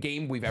Titan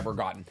game we've ever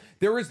gotten.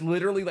 There is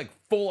literally like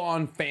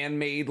full-on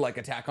fan-made like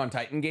Attack on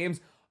Titan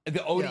games. The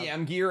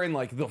ODM gear and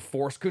like the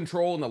force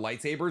control and the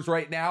lightsabers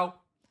right now,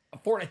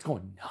 Fortnite's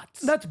going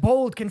nuts. That's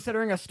bold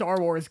considering a Star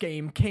Wars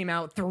game came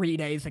out 3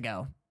 days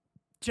ago.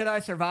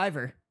 Jedi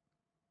Survivor.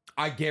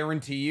 I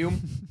guarantee you,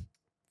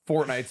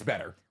 Fortnite's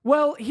better.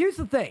 Well, here's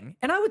the thing,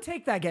 and I would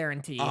take that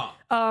guarantee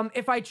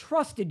if I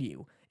trusted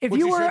you. If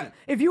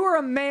you were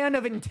a man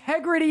of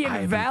integrity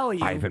and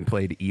value. I haven't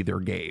played either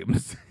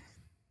games.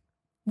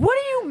 What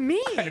do you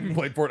mean? I haven't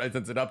played Fortnite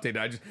since it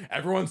updated.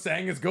 Everyone's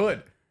saying it's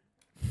good.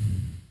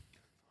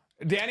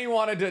 Danny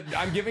wanted to.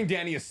 I'm giving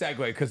Danny a segue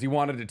because he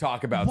wanted to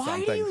talk about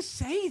something. Why do you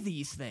say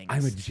these things?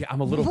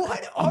 I'm a little.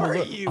 What are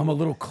you? I'm a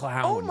little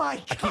clown. Oh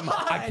my god!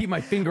 I keep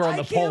my finger on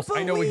the pulse.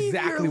 I know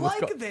exactly what's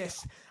going on.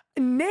 This,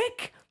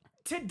 Nick.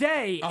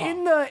 Today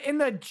in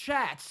the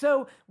chat,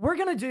 so we're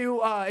gonna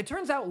do. It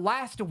turns out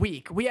last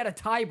week we had a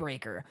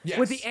tiebreaker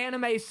with the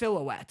anime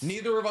silhouettes.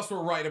 Neither of us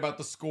were right about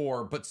the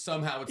score, but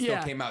somehow it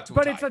still came out to a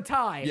tie. But it's a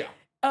tie.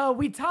 Yeah.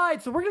 We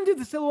tied, so we're gonna do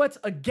the silhouettes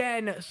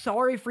again.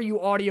 Sorry for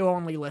you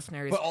audio-only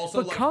listeners. But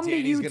also, come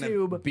Danny's to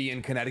YouTube. Gonna be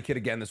in Connecticut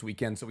again this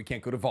weekend, so we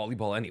can't go to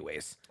volleyball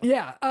anyways.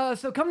 Yeah.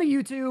 So come to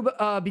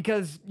YouTube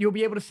because you'll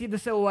be able to see the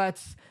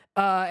silhouettes,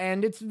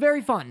 and it's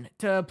very fun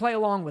to play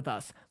along with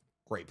us.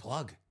 Great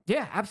plug.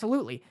 Yeah,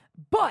 absolutely.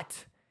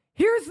 But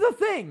here's the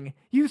thing,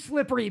 you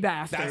slippery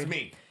bastard. That's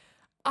me.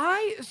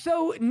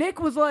 So Nick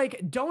was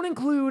like, don't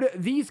include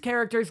these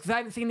characters because I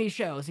haven't seen these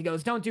shows. He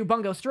goes, don't do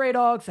Bungo Stray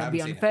Dogs, that'd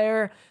be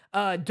unfair.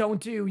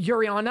 Don't do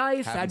Yuri on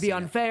Ice, that'd be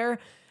unfair.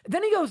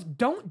 Then he goes,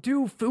 don't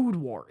do Food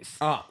Wars.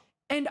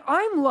 And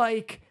I'm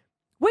like,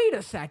 wait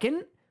a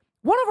second.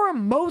 One of our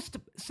most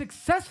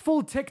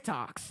successful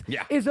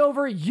TikToks is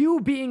over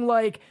you being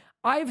like,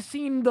 I've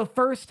seen the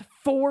first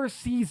 4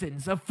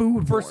 seasons of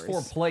Food Wars. First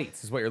 4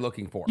 plates is what you're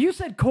looking for. You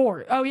said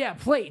core. Oh yeah,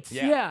 plates.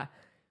 Yeah.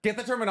 Get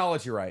the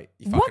terminology right,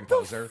 you fucking what the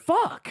poser.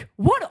 Fuck?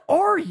 What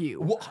are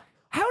you? What?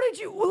 How did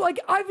you, like,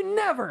 I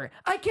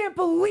can't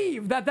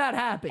believe that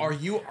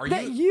happened. You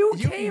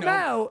came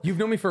out. You've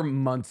known me for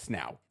months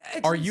now.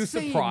 It's Are insane. you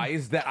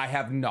surprised that I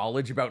have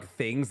knowledge about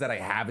things that I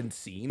haven't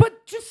seen?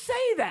 But just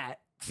say that.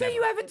 Say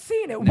you haven't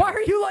seen it. Why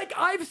are you like,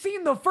 I've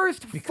seen the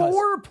first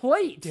 4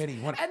 plates,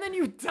 Danny, and then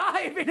you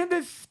dive into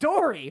this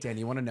story? Danny,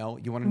 you want to know?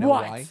 You want to know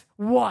why?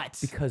 What?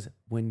 Because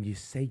when you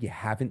say you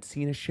haven't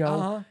seen a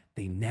show,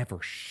 they never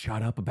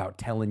shut up about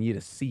telling you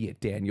to see it,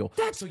 Daniel.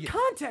 That's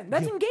content.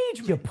 That's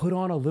engagement. You put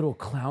on a little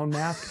clown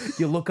mask,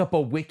 you look up a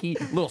wiki,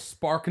 little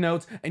spark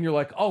notes, and you're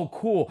like, oh,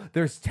 cool,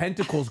 there's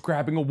tentacles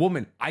grabbing a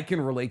woman. I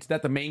can relate to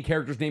that. The main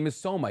character's name is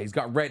Soma. He's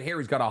got red hair.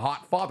 He's got a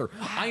hot father.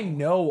 I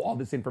know all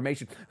this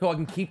information so I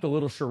can keep the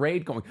little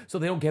charade going so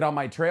they don't get on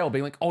my trail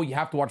being like, oh, you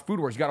have to watch Food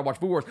Wars. You got to watch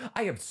Food Wars.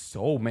 I have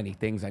so many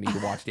things I need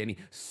to watch, Danny.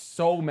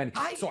 So many.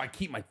 So I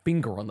keep my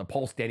finger on the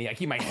pulse, Danny. I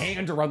keep my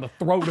hand around the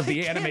throat of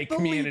the anime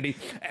community,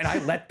 and I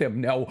let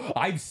them know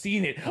I've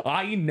seen it.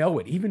 I know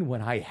it, even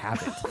when I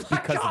haven't,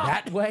 because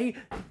that way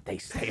they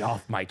stay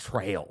off my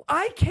trail.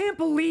 I can't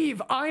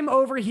believe I'm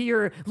over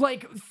here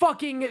like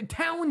fucking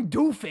town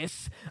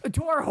doofus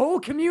to our whole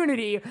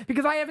community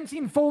because I haven't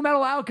seen Full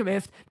Metal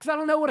Alchemist because I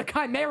don't know what a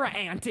chimera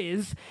ant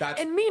is.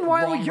 And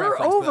meanwhile,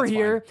 you're over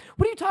here.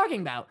 What are you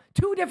talking about?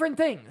 2 different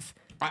things.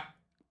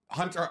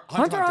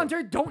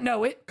 Hunter, don't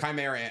know it.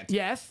 Chimera ant.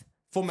 Yes.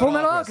 Full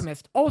Metal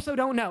Alchemist. Also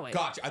don't know it.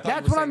 Gotcha. I thought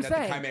That's you were what I'm saying that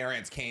saying. the chimera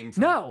ants came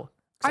from... No.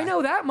 I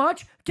know that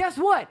much. Guess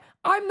what?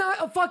 I'm not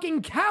a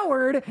fucking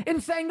coward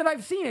in saying that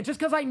I've seen it just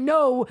because I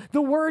know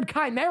the word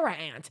chimera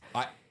ant.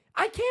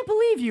 I can't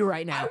believe you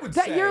right now.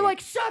 You're like,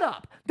 shut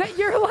up. That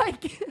you're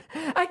like,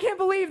 I can't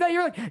believe that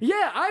you're like,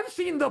 yeah, I've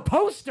seen the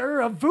poster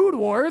of Food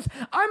Wars.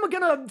 I'm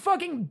gonna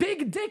fucking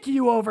big dick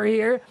you over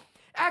here.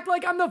 Act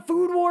like I'm the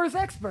Food Wars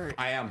expert.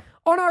 I am.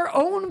 On our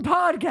own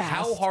podcast.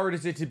 How hard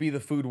is it to be the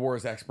Food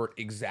Wars expert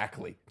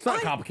exactly? It's not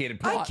a complicated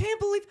plot. I can't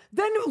believe...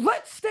 Then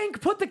let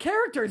Stink put the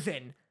characters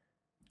in.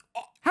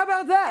 How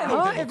about that,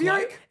 huh? If you're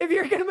gonna... You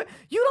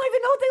don't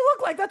even know what they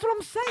look like. That's what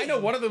I'm saying. I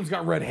know one of them's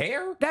got red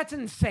hair. That's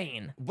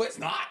insane. But it's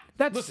not.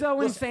 That's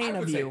so insane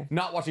of you.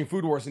 Not watching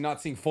Food Wars and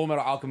not seeing Full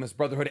Metal Alchemist,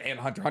 Brotherhood, and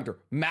Hunter x Hunter.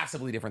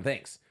 Massively different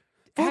things.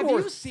 Food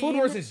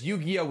Wars is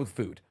Yu-Gi-Oh! With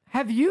food.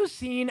 Have you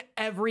seen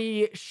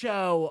every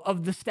show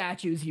of the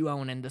statues you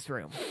own in this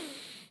room?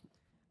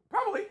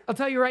 Probably. I'll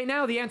tell you right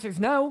now, the answer is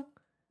no.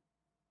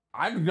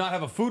 I do not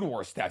have a Food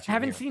Wars statue.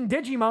 Haven't seen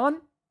Digimon.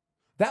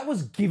 That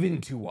was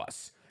given to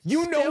us.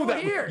 You know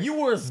that. Here. You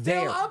were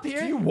Still there. up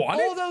here. Do you want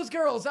all those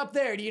girls up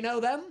there, do you know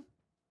them?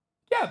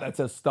 Yeah, that's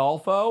a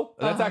Stalfo.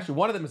 That's actually,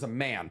 one of them is a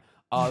man.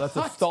 That's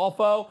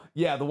Astolfo.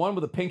 Yeah, the one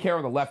with the pink hair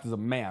on the left is a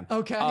man.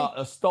 Okay.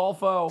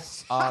 Astolfo.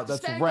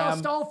 That's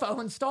Rem. Astolfo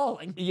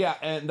installing. Yeah,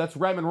 and that's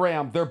Rem and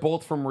Ram. They're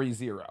both from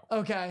ReZero.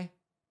 Okay.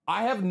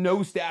 I have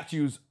no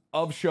statues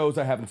of shows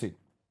I haven't seen.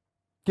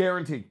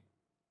 Guaranteed.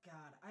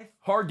 God,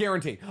 Hard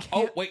guarantee.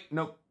 Oh, wait,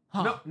 no.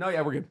 Huh. No,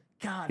 yeah, we're good.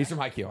 God. He's from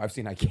Haikyuu. I've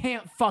seen Haikyuu.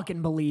 Can't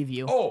fucking believe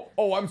you.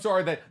 Oh, I'm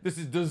sorry that this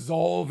is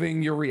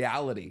dissolving your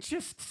reality.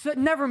 Just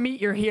never meet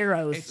your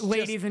heroes,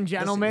 ladies and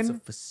gentlemen. Listen,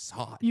 it's a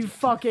facade. You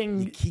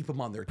fucking keep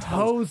them on their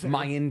toes. Poser.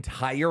 My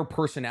entire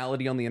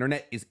personality on the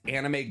internet is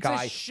anime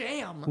guy. It's a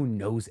sham. Who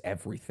knows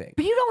everything.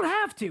 But you don't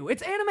have to.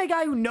 It's anime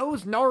guy who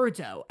knows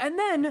Naruto. And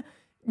then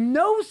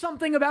knows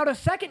something about a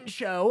second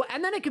show,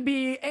 and then it could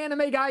be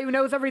anime guy who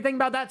knows everything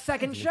about that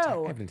second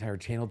show. I have an entire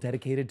channel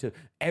dedicated to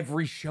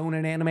every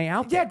shonen anime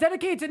out there. Yeah,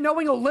 dedicated to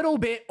knowing a little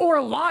bit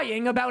or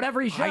lying about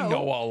every show. I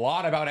know a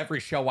lot about every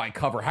show I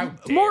cover. How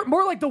dare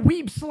more like the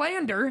weeb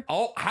slander.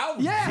 Oh, how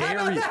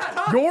dare you?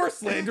 You're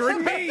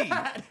slandering me,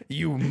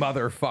 you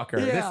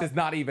motherfucker. Yeah. This is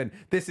not even.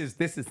 This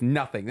is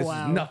nothing. This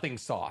is nothing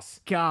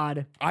sauce.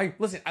 God.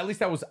 Listen. At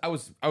least I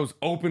was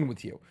open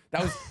with you.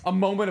 That was a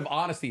moment of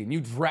honesty, and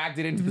you dragged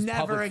it into this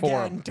public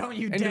forum. Don't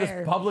you into dare.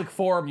 This public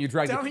forum, you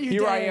dragged it.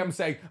 Here I am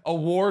saying,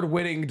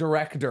 award-winning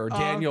director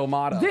Daniel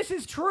Mata. This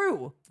is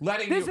true.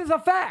 This is a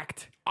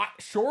fact.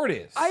 Sure it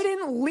is. I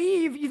didn't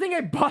leave. You think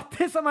I bought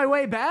this on my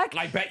way back?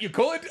 I bet you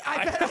could.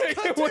 I bet I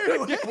could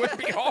too. It would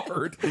be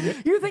hard.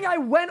 You think I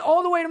went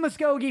all the way to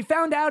Muskogee,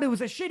 found out it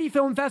was a shitty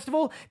film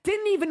festival,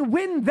 didn't even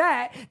win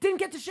that, didn't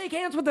get to shake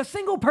hands with a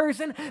single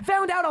person,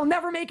 found out I'll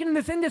never make it in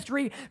this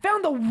industry,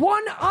 found the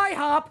one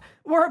IHOP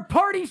or a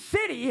Party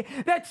City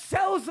that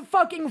sells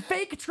fucking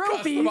fake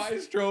trophies.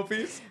 Customized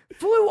trophies.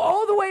 Flew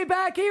all the way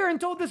back here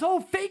and told this whole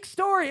fake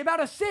story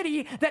about a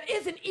city that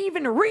isn't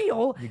even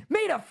real,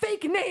 made a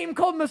fake name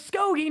called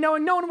Muskogee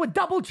knowing no one would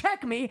double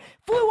check me,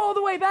 flew all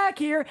the way back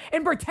here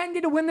and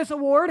pretended to win this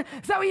award.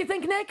 Is that what you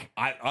think, Nick?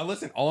 I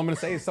listen, all I'm going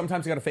to say is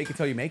sometimes you got to fake it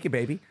till you make it,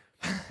 baby.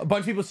 A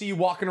bunch of people see you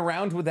walking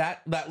around with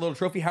that little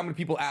trophy. How many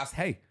people ask,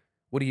 hey,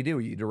 what do you do?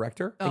 Are you a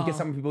director? And guess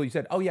how many people you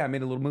said, oh yeah, I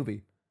made a little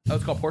movie. Oh,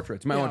 it's called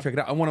Portraits. You might want to check it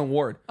out. I won an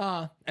award.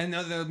 And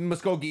the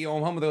Muskogee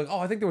home, they're like, oh,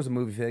 I think there was a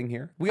movie thing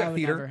here. We got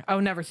theater. I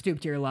would never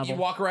stoop to your level.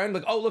 You walk around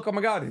like, oh, look, oh my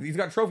God, he's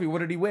got a trophy. What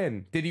did he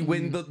win? Did he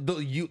win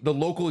the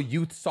local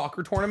youth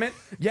soccer tournament?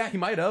 Yeah, he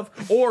might have.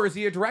 Or is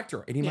he a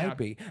director? And he might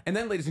be. And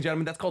then, ladies and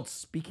gentlemen, that's called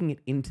speaking it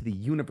into the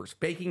universe.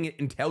 Faking it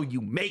until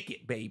you make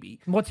it, baby.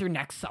 What's your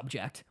next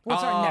subject?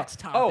 What's our next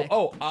topic?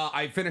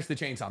 I finished the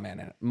Chainsaw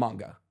Man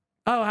manga.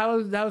 Oh, how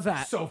was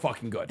that? So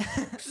fucking good.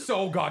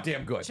 So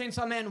goddamn good.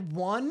 Chainsaw Man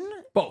 1?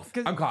 Both.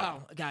 I'm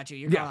caught. Oh, got you.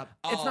 You're caught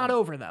up. It's not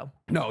over, though.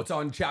 No, it's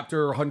on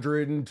chapter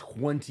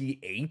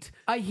 128.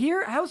 I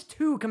hear, how's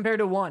 2 compared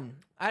to 1?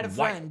 I had a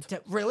friend.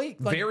 Really?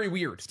 Like, very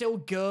weird. Still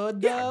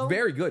good, though? Yeah,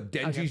 very good.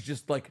 Denji's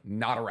just, like,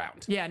 not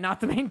around. Yeah, not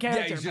the main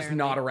character, Yeah, he's just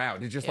not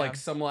around. It's just, like,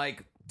 some,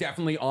 like,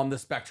 definitely on the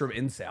spectrum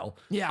incel.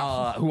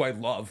 Yeah. Who I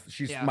love.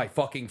 She's my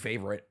fucking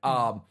favorite.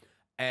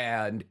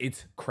 And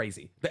it's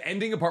crazy. The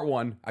ending of part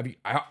 1,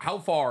 how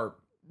far?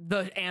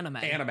 The anime.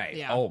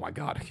 Yeah. Oh my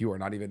God, you are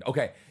not even.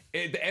 Okay.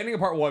 The ending of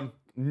part 1,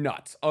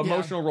 nuts.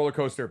 Emotional roller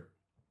coaster.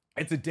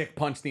 It's a dick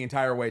punch the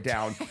entire way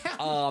down.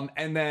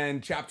 And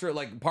then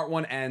part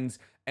 1 ends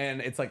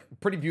and it's like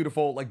pretty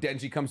beautiful. Like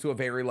Denji comes to a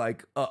very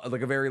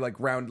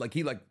round, like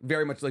he like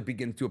very much like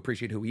begins to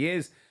appreciate who he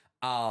is.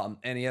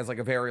 And he has like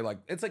a very like,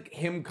 it's like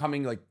him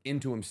coming like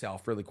into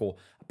himself. Really cool.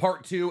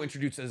 Part 2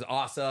 introduces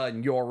Asa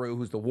and Yoru,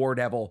 who's the war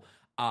devil.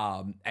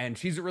 And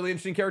she's a really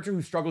interesting character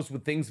who struggles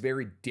with things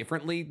very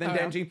differently than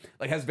Denji.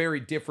 Like has very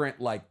different,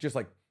 like just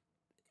like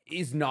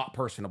is not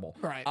personable.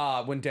 Right.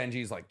 When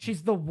Denji's like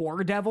she's the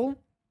war devil.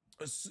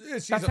 That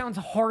sounds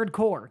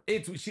hardcore.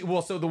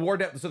 So the war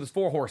devil. So there's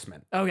 4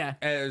 horsemen. Okay.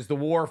 As the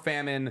war,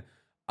 famine,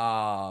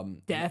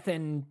 death,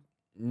 and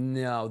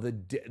no the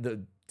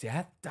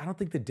death. I don't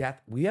think the death.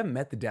 We haven't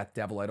met the death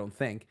devil. I don't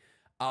think.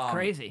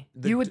 Crazy.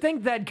 You would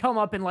think that'd come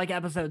up in like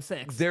episode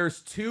 6. There's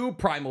 2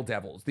 primal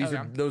devils.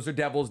 Those are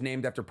devils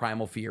named after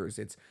primal fears.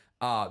 It's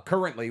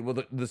currently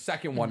the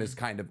second one is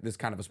kind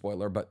of a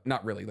spoiler, but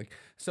not really. Like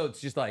so, it's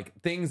just like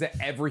things that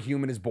every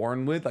human is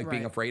born with, like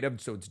being afraid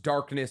of. So it's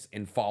darkness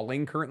and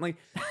falling currently.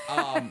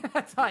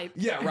 That's hype.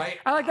 Yeah, right.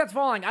 I like that's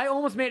falling. I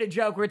almost made a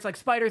joke where it's like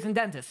spiders and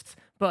dentists,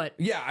 but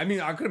yeah, I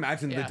mean, I could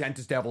imagine the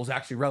dentist devil is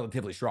actually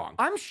relatively strong.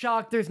 I'm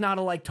shocked there's not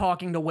a like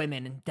talking to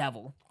women and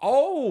devil.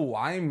 Oh,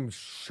 I'm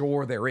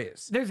sure there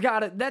is.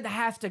 That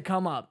has to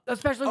come up,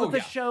 especially with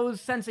the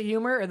show's sense of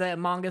humor or the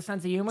manga's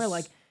sense of humor.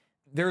 Like,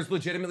 there's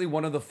legitimately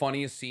one of the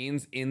funniest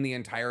scenes in the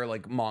entire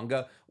like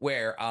manga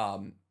where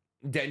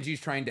Denji's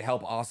trying to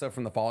help Asa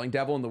from the falling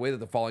devil, and the way that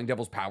the falling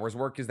devil's powers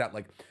work is that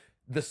like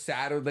the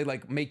sadder they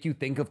like make you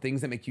think of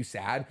things that make you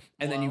sad,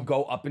 and then you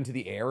go up into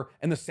the air,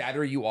 and the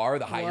sadder you are,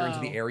 the higher into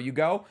the air you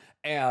go,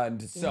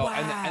 and so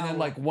and then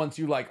like once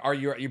you like are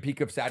you at your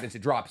peak of sadness,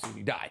 it drops and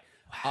you die.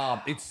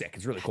 Wow. It's sick.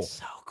 It's really cool.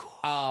 So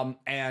cool.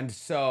 And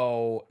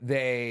so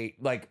they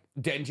like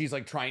Denji's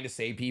like trying to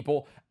save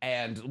people,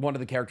 and one of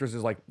the characters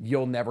is like,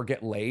 "You'll never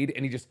get laid,"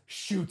 and he just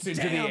shoots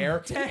into the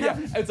air. Damn. Yeah,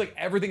 it's like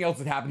everything else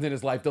that happens in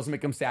his life doesn't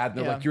make him sad. And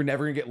they're like, "You're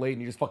never gonna get laid,"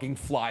 and he just fucking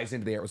flies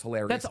into the air. It was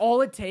hilarious. That's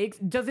all it takes.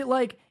 Does it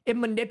like it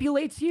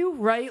manipulates you,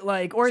 right?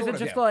 Like, or is it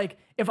just like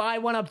if I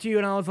went up to you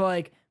and I was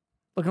like,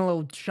 looking a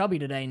little chubby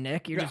today,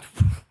 Nick? You're just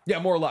yeah,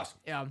 more or less.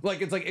 Yeah.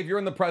 Like it's like if you're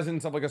in the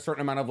presence of like a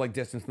certain amount of like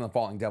distance from the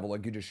falling devil,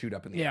 like you just shoot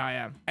up in the air.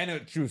 Yeah. And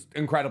it was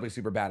incredibly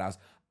super badass.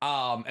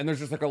 And there's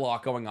just like a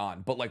lot going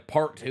on. But like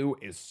part 2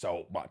 is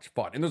so much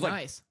fun. And there's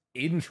like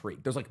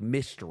intrigue. There's like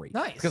mystery.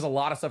 Nice. Because a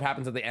lot of stuff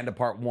happens at the end of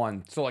part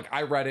 1. So like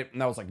I read it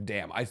and I was like,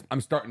 damn, I'm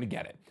starting to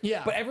get it.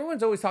 Yeah. But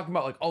everyone's always talking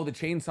about like, oh, the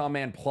Chainsaw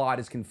Man plot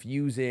is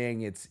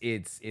confusing.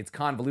 It's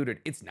convoluted.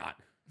 It's not.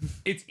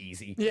 It's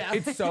easy. Yeah.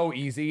 It's so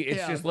easy.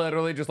 It's just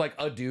literally just like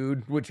a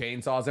dude with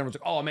chainsaws. Everyone's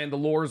like, oh man, the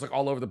lore is like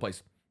all over the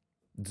place.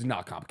 It's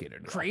not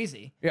complicated.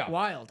 Crazy. Yeah.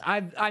 Wild.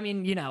 I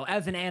mean, you know,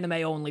 as an anime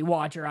only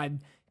watcher,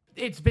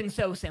 it's been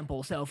so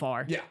simple so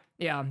far. Yeah.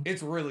 Yeah.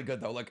 It's really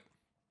good though. Like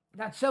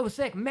that's so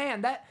sick.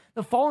 Man,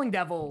 the Falling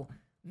Devil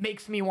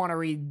makes me want to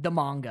read the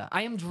manga.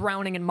 I am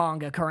drowning in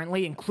manga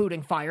currently,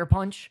 including Fire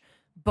Punch.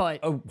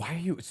 But why are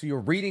you? So you're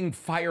reading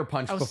Fire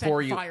Punch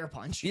before you Fire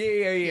Punch.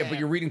 Yeah. But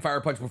you're reading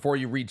Fire Punch before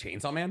you read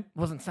Chainsaw Man.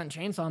 Wasn't sent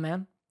Chainsaw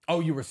Man.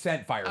 Oh, you were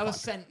sent Fire Punch. I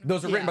was sent.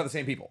 Those are written by the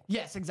same people.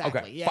 Yes,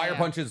 exactly. Okay. Yeah, Fire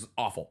Punch is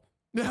awful.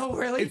 No,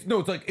 really? It's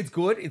like it's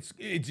good.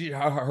 It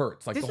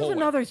hurts. Like this the whole is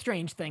another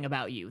strange thing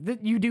about you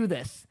that you do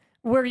this.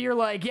 Where you're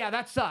like, yeah,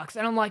 that sucks.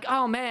 And I'm like,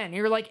 oh man. And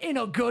you're like, in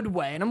a good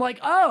way. And I'm like,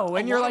 oh.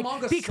 And you're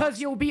like,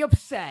 because you'll be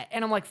upset.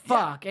 And I'm like,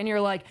 fuck. Yeah. And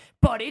you're like,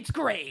 but it's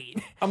great.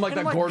 I'm like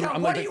that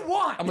Gordon. What do you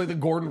want? I'm like the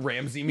Gordon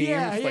Ramsay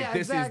meme. Like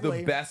this is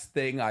the best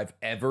thing I've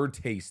ever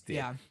tasted.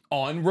 Yeah.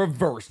 On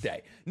Reverse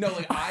Day. No,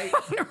 like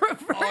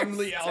on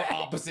the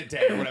opposite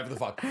day or whatever the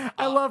fuck.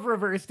 I love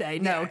Reverse Day.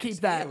 No, keep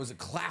that. Yeah, it was a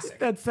classic.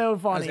 That's so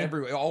funny.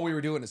 All we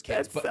were doing as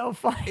kids. That's so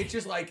funny. It's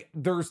just like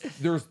there's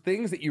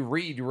things that you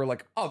read. You were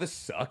like, oh, this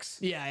sucks.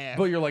 Yeah.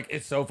 But you're like,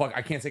 it's so fuck.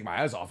 I can't take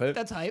my eyes off it.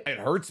 That's hype. It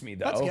hurts me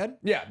though. That's good.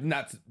 Yeah, and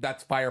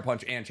that's Fire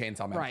Punch and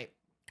Chainsaw Man. Right.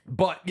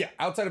 But yeah,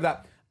 outside of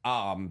that,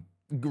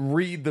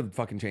 read the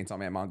fucking Chainsaw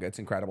Man manga. It's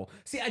incredible.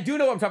 See, I do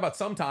know what I'm talking about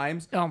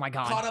sometimes. Oh my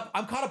god.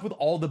 I'm caught up with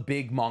all the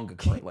big manga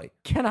currently.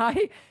 Can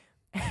I?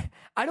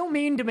 I don't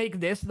mean to make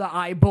this the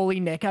I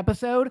Bully Nick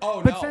episode.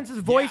 Oh, but no. since his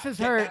voice is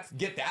hurt.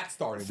 Get that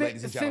started,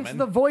 ladies and gentlemen. Since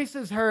the voice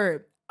is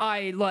hurt,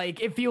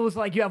 it feels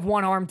like you have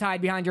one arm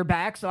tied behind your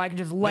back, so I can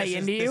just lay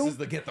into you. This is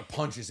the get the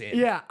punches in.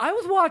 Yeah. I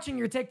was watching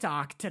your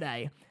TikTok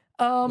today.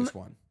 Which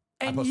one?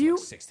 And I posted like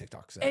 6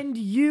 TikToks.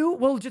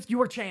 And just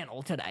your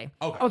channel today.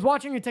 Okay. I was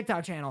watching your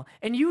TikTok channel,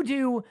 and you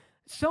do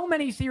so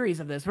many series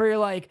of this where you're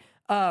like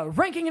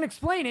ranking and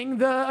explaining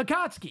the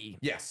Akatsuki.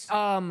 Yes.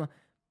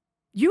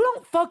 You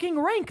don't fucking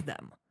rank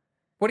them.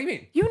 What do you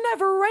mean? You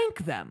never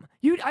rank them.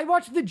 I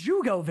watched the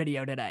Jugo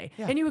video today,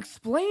 and you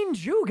explain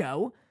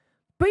Jugo,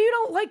 but you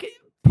don't like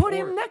put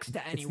him next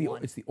to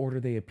anyone. It's the order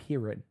they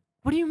appear in.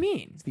 What do you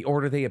mean? It's the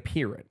order they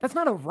appear in. That's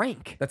not a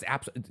rank. That's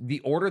absolutely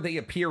the order they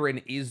appear in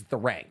is the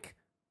rank.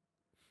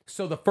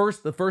 So the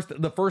first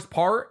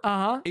part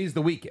is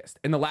the weakest,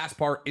 and the last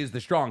part is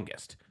the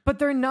strongest. But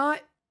they're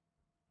not.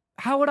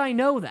 How would I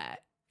know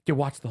that? You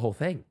watch the whole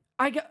thing.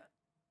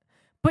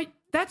 But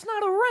that's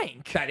not a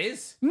rank. That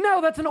is?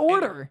 No, that's an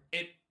order.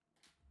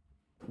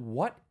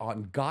 What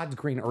on God's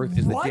green earth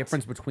is the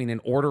difference between an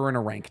order and a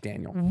rank,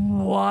 Daniel?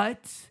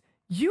 What?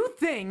 You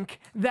think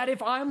that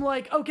if I'm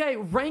like, okay,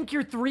 rank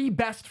your 3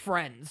 best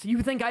friends,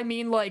 you think I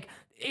mean like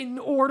in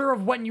order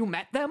of when you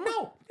met them?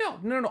 No.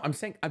 I'm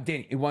saying,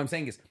 Danny, what I'm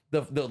saying is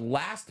the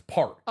last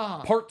part,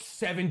 part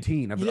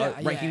 17 of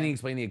ranking and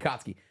explaining the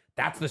Akatsuki,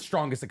 that's the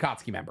strongest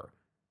Akatsuki member.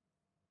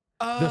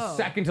 The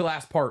second to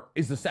last part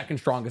is the second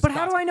strongest. But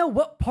how do I know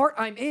what part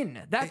I'm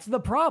in? That's the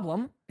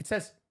problem. It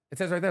says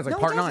right there. It's like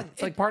part 9.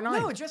 It's like part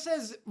 9. No, it just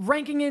says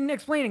ranking and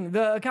explaining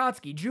the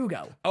Akatsuki,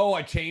 Jugo. Oh,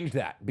 I changed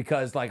that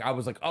because like I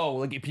was like, oh,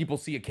 like if people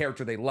see a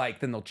character they like,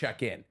 then they'll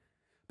check in.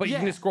 But you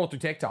can just scroll through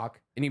TikTok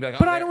and you'd be like, oh,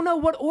 but I don't know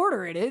what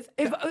order it is.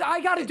 If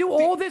I got to do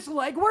all this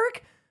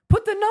legwork,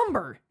 put the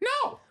number.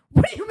 No.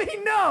 What do you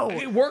mean no?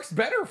 It works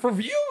better for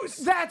views.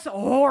 That's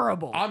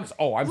horrible. I'm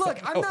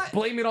not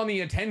blame it on the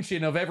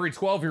attention of every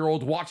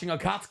 12-year-old watching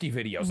Akatsuki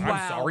videos. Wow.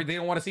 I'm sorry, they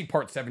don't want to see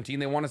part 17.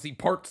 They want to see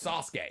part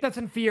Sasuke. That's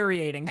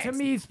infuriating to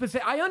me.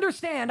 I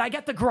understand. I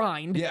get the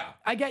grind. Yeah.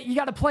 I get you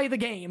got to play the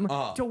game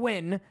to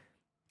win.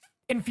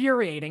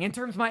 Infuriating in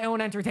terms of my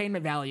own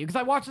entertainment value because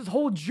I watched this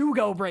whole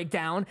Jugo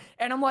breakdown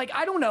and I'm like,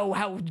 I don't know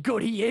how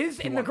good he is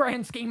in the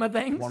grand scheme of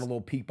things. Want a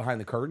little peek behind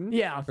the curtain?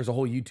 Yeah. There's a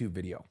whole YouTube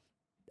video.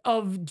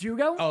 Of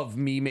Jugo? Of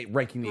me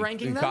ranking the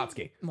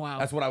Ukatsuki. Wow.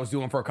 That's what I was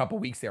doing for a couple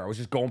weeks there. I was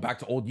just going back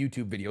to old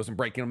YouTube videos and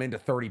breaking them into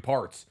 30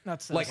 parts.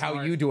 That's so like smart.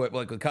 how you do it,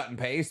 like a cut and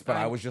paste. But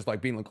I was just like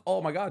being like,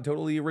 oh my God,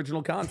 totally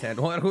original content.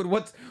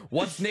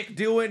 What's Nick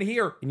doing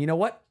here? And you know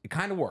what? It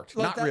kind of worked.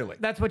 Not really.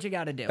 That's what you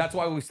got to do. That's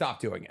why we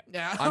stopped doing it.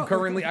 Yeah.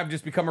 I've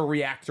just become a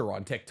reactor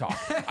on TikTok.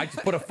 I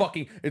just put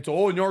it's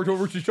Naruto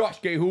versus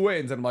Sasuke, who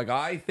wins? And I'm like,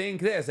 I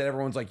think this. And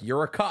everyone's like,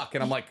 you're a cuck.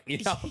 And I'm like,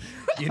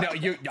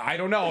 I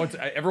don't know.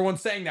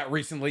 Everyone's saying that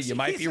recently. You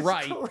might be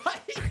right.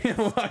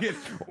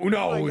 Who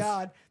knows? Oh my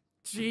God.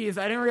 Jeez,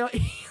 I didn't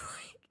realize.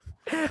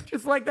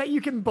 Just like that,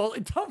 you can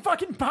bullet. Don't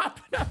fucking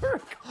pop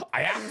whenever.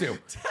 I have to.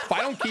 If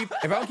I don't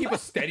keep a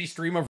steady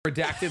stream of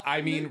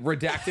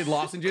redacted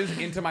lozenges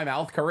into my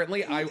mouth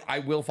currently, I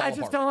will fall apart. I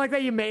just don't like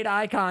that you made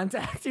eye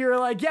contact. You were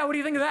like, yeah, what do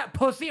you think of that,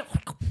 pussy?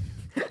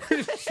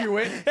 Just chew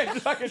it.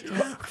 Is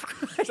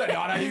that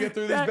not how you get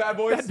through these bad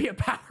boys? That'd be a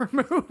power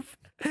move.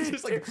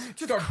 just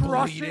start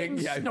crush bleeding.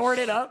 It and snort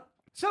it up.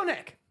 So,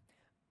 Nick,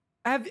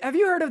 have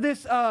you heard of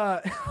this?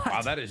 Wow,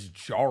 that is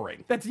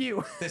jarring. That's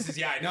you. This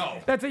is, I know.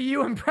 That's a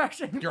you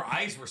impression. Your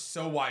eyes were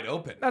so wide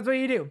open. That's what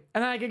you do.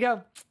 And then I could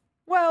go,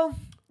 well,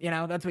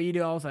 that's what you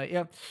do also.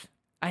 Yep.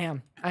 I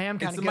am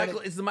kind of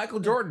good. It's the Michael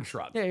Jordan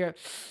shrug. Yeah.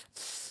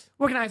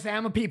 What can I say?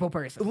 I'm a people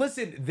person.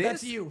 Listen,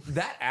 that's you.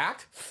 That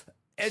act,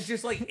 it's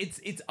just like,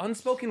 it's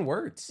unspoken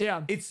words.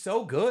 Yeah. It's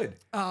so good.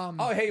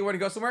 Oh, hey, you want to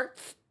go somewhere?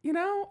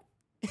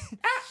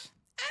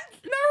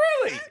 Not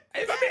really.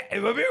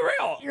 It would be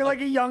real. You're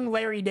like a young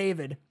Larry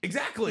David.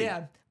 Exactly.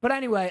 Yeah. But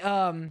anyway,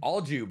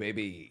 all Jew,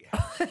 baby.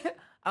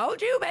 All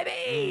Jew, baby.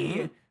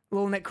 Mm-hmm.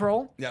 Little Nick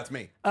Kroll. Yeah, it's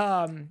me.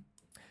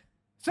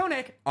 So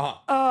Nick,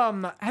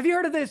 have you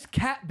heard of this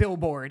cat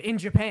billboard in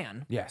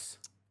Japan? Yes.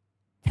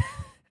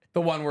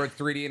 The one where it's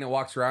 3D and it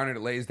walks around and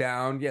it lays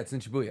down. Yeah, it's in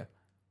Shibuya.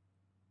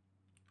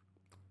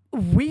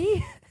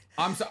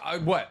 I'm sorry.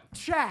 What?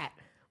 Chat.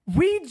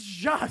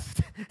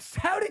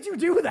 How did you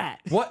do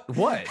that? What?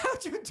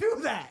 How'd you do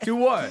that? Do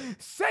what?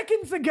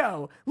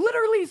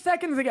 Literally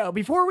seconds ago,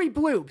 before we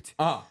blooped.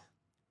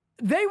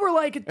 They were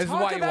like, this is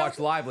why you watch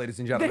live, ladies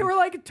and gentlemen. They were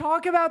like,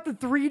 talk about the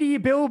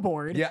 3D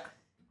billboard. Yeah.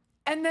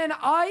 And then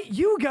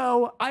you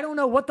go, I don't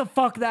know what the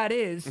fuck that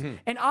is. Mm-hmm.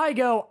 And I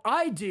go,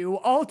 I do.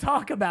 I'll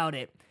talk about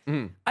it.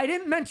 Mm-hmm. I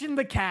didn't mention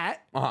the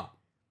cat.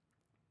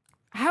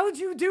 How'd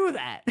you do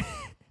that?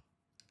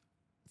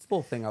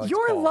 Full thing.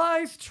 Your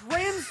lies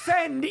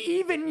transcend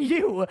even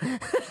you.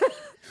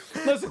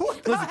 Listen.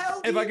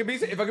 If I could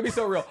be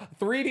so real,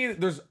 3D.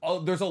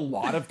 There's a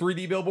lot of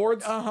 3D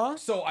billboards.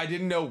 So I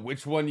didn't know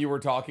which one you were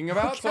talking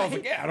about. Okay. So I was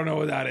like, yeah, I don't know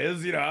what that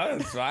is.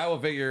 So I will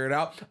figure it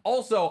out.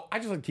 Also, I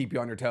just like to keep you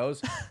on your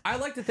toes. I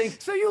like to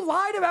think. So you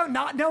lied about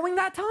not knowing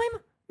that time?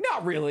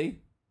 Not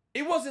really.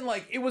 It wasn't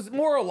like it was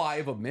more a lie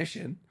of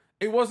omission.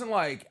 It wasn't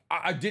like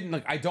I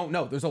don't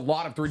know. There's a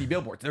lot of 3D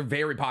billboards. They're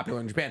very popular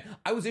in Japan.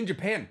 I was in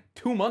Japan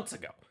 2 months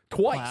ago,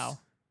 twice. Wow.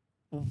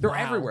 They're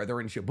everywhere. They're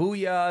in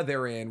Shibuya.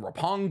 They're in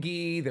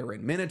Roppongi. They're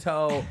in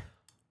Minato.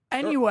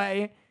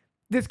 Anyway,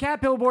 this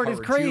cat billboard is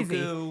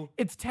crazy.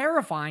 It's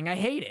terrifying. I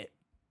hate it.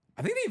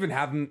 I think they even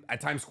have them at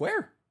Times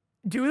Square.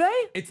 Do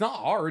they? It's not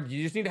hard.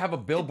 You just need to have a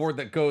billboard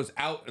that goes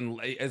out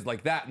and is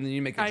like that, and then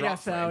you make a drop frame. I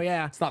guess so,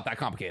 yeah. It's not that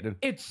complicated.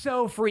 It's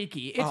so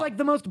freaky. It's like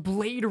the most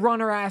Blade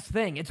Runner-ass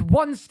thing. It's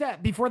one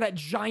step before that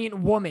giant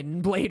woman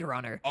in Blade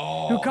Runner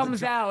who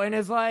comes out and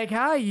is like,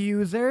 hi,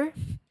 user.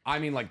 I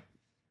mean, like,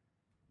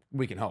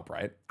 we can hope,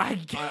 right? I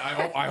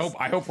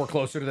hope we're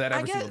closer to that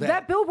every single day.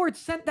 That billboard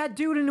sent that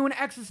dude into an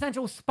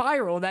existential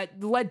spiral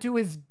that led to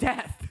his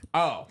death.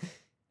 Oh.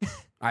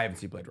 I haven't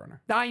seen Blade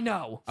Runner. I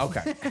know.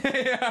 Okay.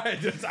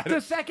 The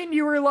second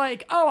you were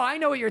like, oh, I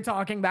know what you're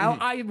talking about,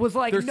 I was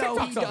like, no,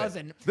 he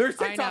doesn't. There's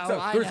TikToks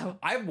of it.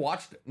 I've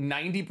watched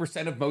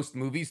 90% of most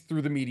movies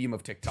through the medium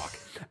of TikTok.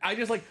 I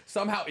just like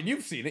somehow, and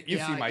you've seen it,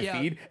 you've seen my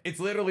feed. It's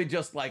literally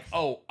just like,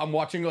 oh, I'm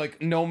watching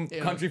like No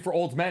Country for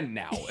Old Men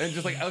now. And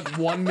just like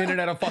 1 minute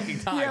at a fucking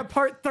time. Yeah,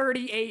 part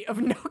 38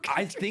 of No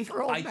Country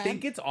for Old Men. I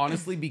think it's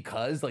honestly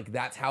because like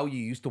that's how you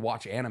used to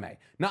watch anime.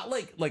 Not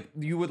like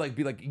you would like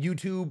be like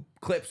YouTube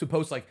clips who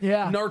post like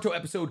Naruto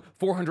episode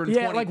 420.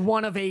 Yeah, like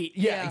 1 of 8.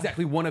 Yeah,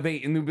 exactly, 1 of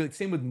 8. And they'd be like,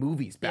 same with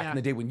movies back in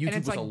the day when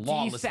YouTube was a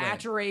lawless thing.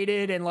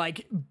 Desaturated and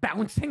like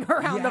bouncing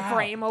around the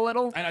frame a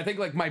little. And I think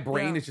like my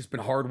brain has just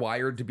been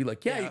hardwired to be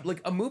like,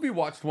 like a movie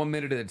watched 1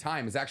 minute at a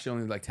time is actually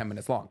only like 10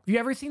 minutes long. Have you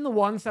ever seen the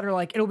ones that are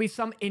like, it'll be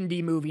some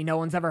indie movie no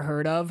one's ever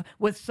heard of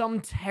with some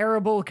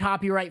terrible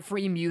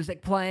copyright-free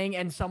music playing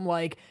and some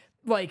like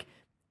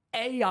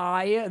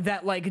AI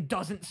that like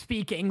doesn't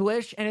speak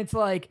English, and it's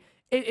like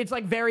it's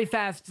like very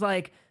fast. It's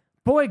like,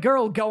 boy,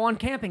 girl, go on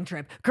camping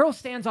trip. Girl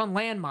stands on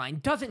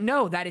landmine, doesn't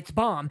know that it's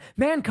bomb.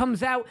 Man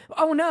comes out,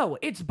 oh no,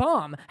 it's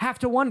bomb. Have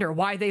to wonder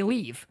why they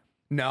leave.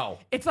 No.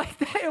 It's like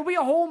that. It'll be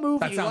a whole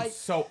movie. That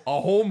sounds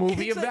a whole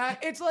movie of like,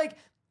 that? It's like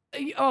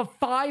a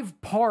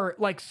 5-part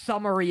like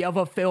summary of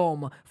a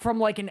film from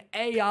like an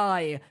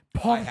AI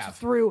pumped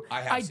through.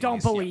 I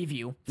don't believe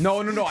you. No,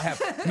 I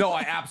have. No,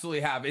 I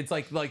absolutely have. It's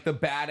like the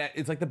bad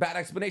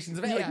explanations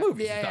of like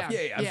movies and stuff.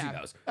 Yeah, I've seen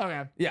those.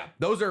 Okay. Yeah,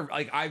 those are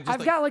like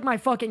I've got like my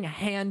fucking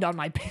hand on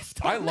my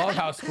pistol. I love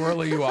how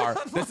squirrely you are.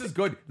 This is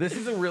good. This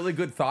is a really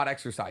good thought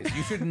exercise.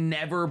 You should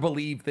never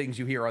believe things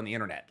you hear on the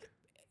internet.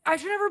 I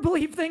should never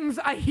believe things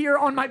I hear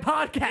on my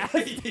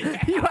podcast.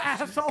 You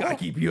asshole. Gotta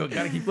keep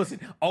listening.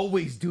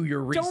 Always do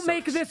your research. Don't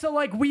make this a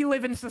like we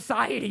live in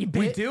society bit.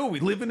 We do. We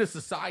live in a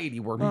society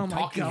where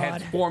talking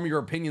heads form your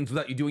opinions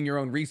without you doing your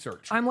own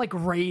research. I'm like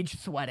rage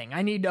sweating.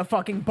 I need a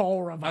fucking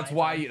ball revival.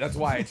 That's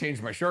why I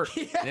changed my shirt.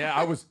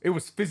 Yeah, it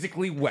was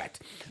physically wet.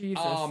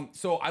 Jesus.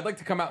 So I'd like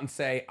to come out and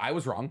say I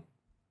was wrong.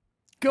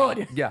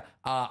 Good.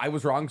 I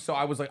was wrong. So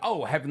I was like,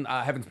 oh,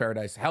 Heaven's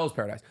Paradise, Hell's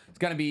Paradise. It's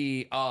going to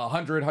be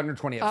 100,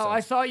 120 episodes. Oh,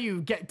 I saw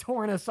you get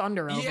torn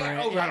asunder over it.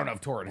 I don't know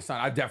if torn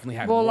asunder. I've definitely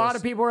had a lot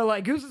of people are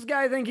like, who's this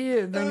guy think he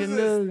is?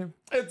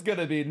 It's going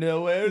to be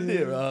nowhere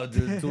near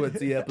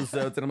 120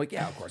 episodes. And I'm like,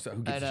 yeah, of course. Who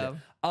gives a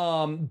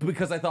shit?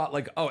 Because I thought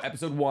like, oh,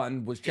 episode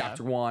 1 was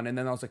chapter 1. And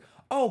then I was like,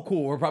 oh,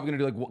 cool. We're probably going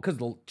to do like, because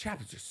the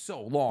chapters are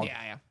so long.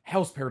 Yeah.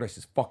 Hell's Paradise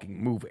is fucking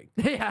moving.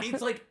 Yeah.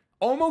 It's like,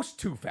 almost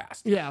too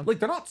fast. Yeah. Like,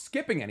 they're not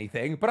skipping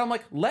anything, but I'm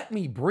like, let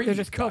me breathe. They're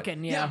just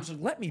cooking, I'm just like,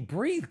 let me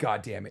breathe,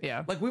 goddammit.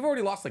 Yeah. Like, we've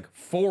already lost, like,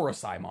 4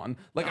 Simon.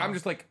 Like, I'm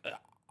just like,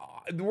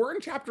 we're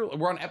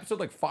on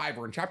episode, like, 5.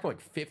 We're in chapter, like,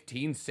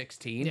 15,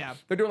 16. Yeah.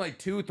 They're doing, like,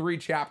 2-3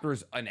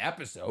 chapters an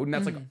episode, and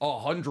that's, like,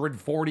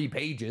 140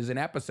 pages an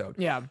episode.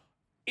 Yeah.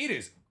 It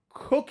is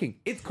cooking.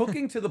 It's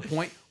cooking to the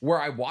point where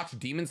I watched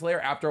Demon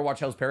Slayer after I watched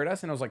Hell's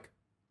Paradise, and I was like,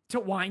 to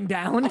wind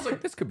down. I was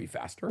like, this could be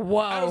faster. Whoa.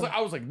 I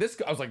was like,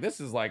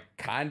 this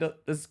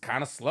is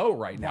kind of slow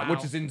right now,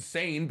 which is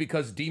insane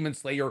because Demon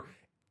Slayer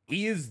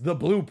is the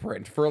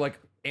blueprint for like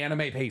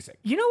anime pacing.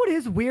 You know what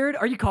is weird?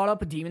 Are you caught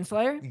up with Demon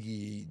Slayer?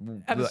 The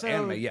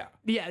anime, yeah.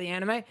 Yeah, the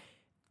anime.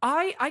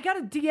 I got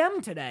a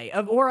DM today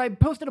or I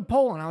posted a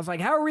poll and I was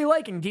like, how are we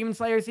liking Demon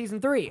Slayer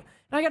season 3? And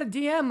I got a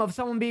DM of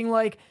someone being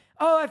like,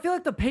 oh, I feel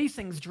like the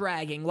pacing's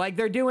dragging. Like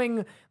they're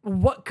doing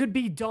what could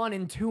be done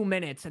in 2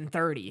 minutes and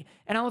 30.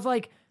 And I was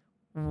like,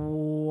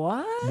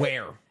 what?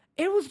 Where?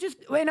 It was just,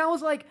 and I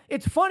was like,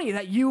 it's funny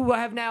that you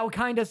have now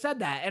kind of said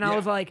that. And I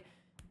was like,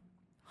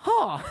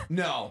 huh.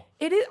 No.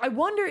 It is, I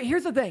wonder,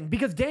 here's the thing,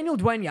 because Daniel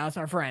Duenas,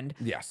 our friend,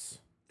 yes,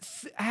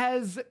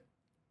 has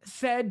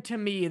said to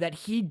me that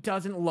he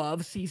doesn't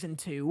love season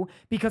 2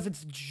 because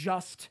it's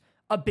just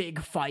a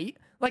big fight.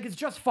 Like, it's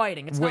just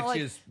fighting. It's Which not like,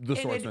 is the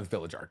Swordsmith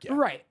Village arc, yeah.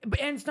 Right.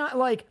 And it's not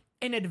like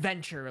an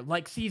adventure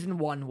like season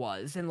 1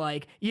 was, and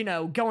like, you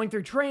know, going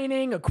through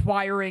training,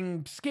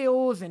 acquiring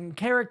skills and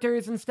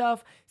characters and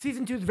stuff.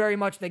 Season 2 is very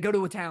much they go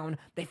to a town,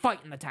 they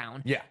fight in the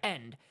town,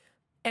 end.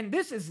 And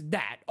this is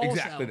that also.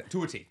 Exactly,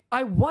 to a T.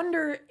 I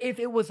wonder if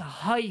it was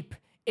hype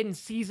in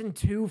season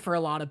 2 for a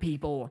lot of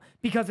people,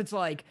 because it's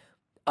like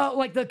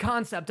the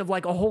concept of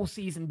like a whole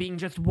season being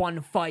just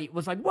one fight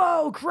was like,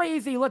 whoa,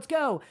 crazy, let's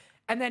go.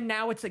 And then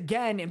now it's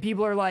again, and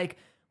people are like,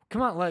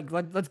 come on,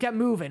 let's get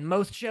moving.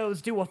 Most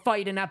shows do a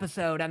fight an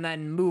episode and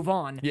then move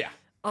on. Yeah.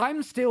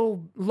 I'm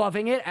still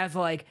loving it as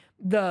like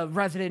the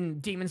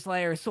resident Demon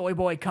Slayer soy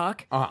boy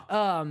cuck. I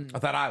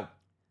thought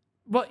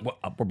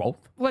we're both.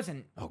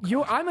 Listen,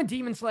 I'm a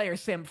Demon Slayer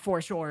simp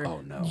for sure.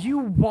 Oh no. You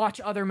watch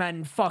other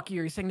men fuck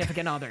your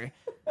significant other.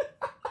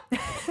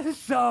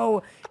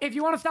 So if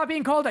you want to stop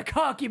being called a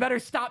cuck, you better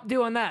stop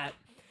doing that.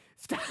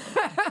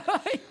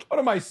 What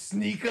am I,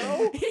 Sneeko?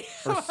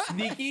 Or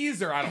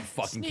Sneakies? Or I don't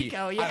fucking keep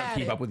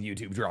up with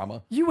YouTube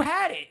drama. You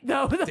had it,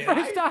 though, the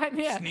first time,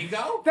 yeah.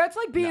 Sneeko? That's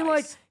like being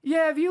like,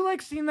 yeah, have you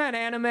like seen that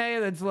anime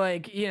that's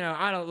like, you know,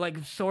 I don't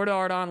like Sword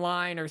Art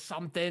Online or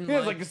something? Yeah,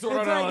 it's like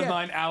Sword Art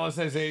Online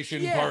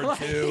Alicization Part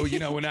 2, you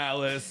know, when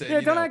Alice.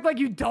 And, don't act like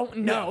you don't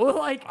know. No,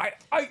 like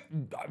I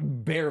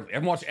barely, I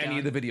haven't watched any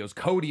of the videos.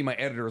 Cody, my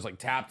editor, is like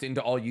tapped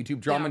into all YouTube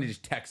drama and he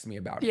just texts me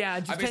about it.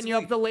 Yeah, just sending you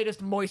up the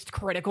latest moist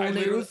critical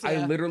news.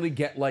 I literally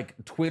get like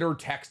Twitter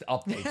text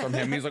updates from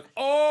him. He's like,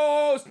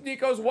 oh,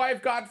 Sneeko's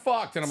wife got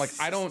fucked. And I'm like,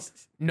 I don't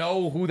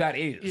know who that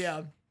is.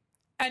 Yeah.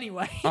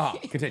 Anyway.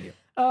 Continue.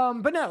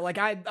 But no, like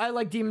I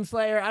like Demon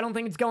Slayer. I don't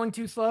think it's going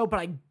too slow,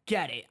 but I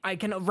get it. I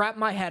can wrap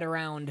my head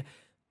around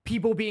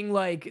people being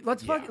like,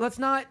 let's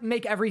not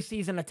make every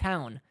season a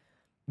town.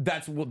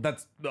 That's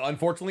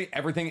unfortunately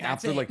everything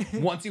after like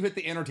once you hit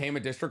the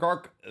entertainment district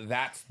arc,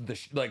 that's the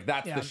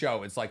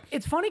show. It's like,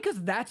 it's funny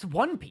because that's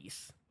One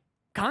Piece.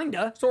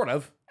 Kinda. Sort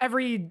of.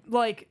 Every,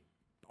 like,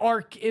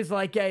 arc is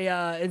like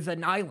is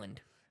an island.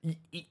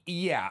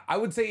 Yeah, I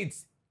would say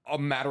it's a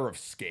matter of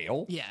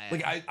scale. Yeah.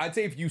 Like, I'd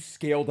say if you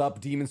scaled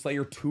up Demon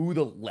Slayer to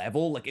the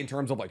level, like, in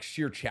terms of, like,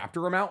 sheer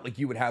chapter amount, like,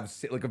 you would have,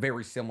 like, a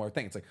very similar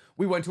thing. It's like,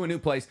 we went to a new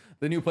place.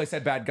 The new place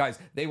had bad guys.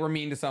 They were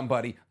mean to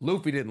somebody.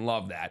 Luffy didn't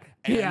love that.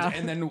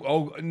 And then,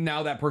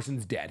 now that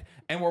person's dead.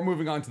 And we're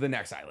moving on to the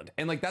next island.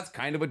 And, like, that's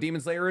kind of what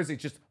Demon Slayer is.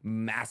 It's just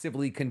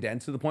massively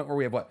condensed to the point where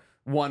we have,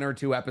 1 or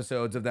 2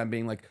 episodes of them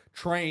being like,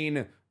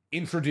 train,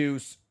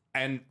 introduce,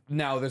 and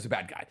now there's a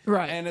bad guy.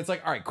 Right. And it's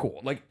like, all right, cool.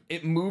 Like,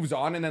 it moves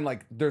on, and then,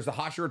 like, there's the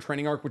Hashira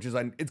training arc, which is,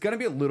 it's going to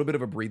be a little bit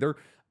of a breather.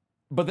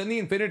 But then the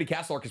Infinity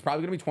Castle arc is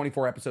probably going to be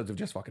 24 episodes of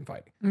just fucking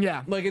fighting.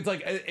 Yeah. Like, it's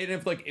like, and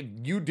if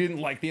you didn't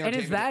like the entertainment.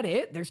 And is that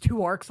it? There's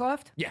 2 arcs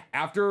left? Yeah.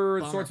 After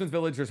Swordsman's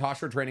Village, there's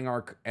Hashira training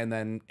arc, and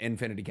then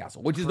Infinity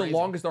Castle, which is the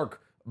longest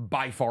arc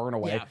by far and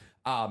away.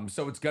 Yeah.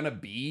 So it's going to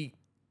be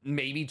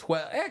maybe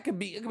 12. It could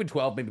be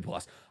 12, maybe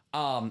plus.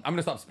 I'm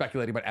gonna stop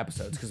speculating about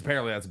episodes because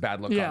apparently that's a bad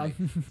look on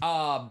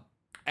me.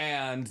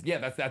 And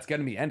yeah, that's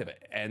gonna be the end of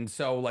it. And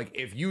so, like,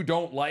 if you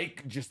don't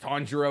like just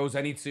Tanjiro,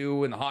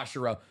 Zenitsu, and the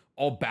Hashira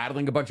all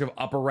battling a bunch of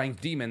upper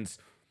ranked demons,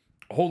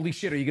 holy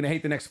shit, are you gonna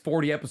hate the next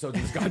 40 episodes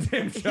of this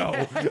goddamn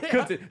show?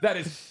 Because that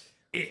is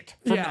it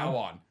from now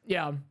on.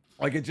 Yeah,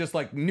 like, it's just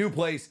like new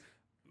place,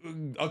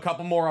 a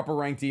couple more upper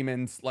ranked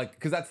demons, like,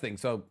 because that's the thing.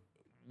 So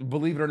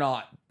believe it or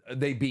not,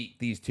 they beat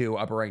these 2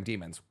 upper ranked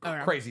demons.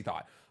 Crazy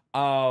thought.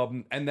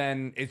 And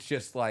then it's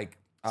just like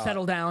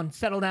settle down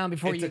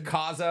before you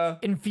Akaza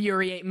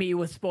infuriate me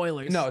with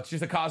spoilers. No, it's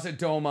just Akaza,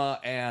 Doma,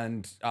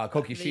 and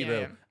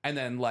Kokishibu, and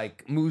then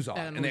like Muzan,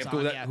 and they have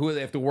to who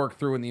they have to work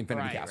through in the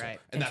Infinity Castle. Right.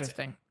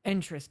 And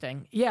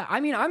Interesting. Yeah,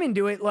 I mean, I'm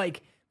into it.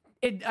 Like,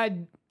 I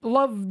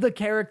love the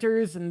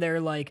characters and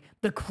their like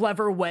the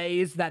clever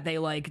ways that they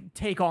like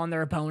take on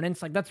their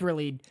opponents. Like, that's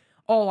really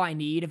all I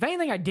need. If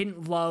anything, I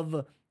didn't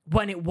love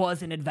when it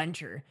was an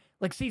adventure.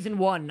 Like, season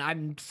 1,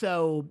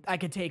 I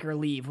could take or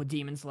leave with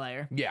Demon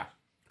Slayer. Yeah.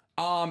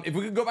 If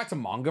we could go back to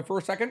manga for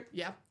a second.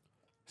 Yeah.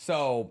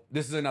 So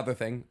this is another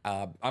thing.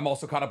 I'm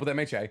also caught up with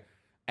MHA.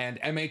 And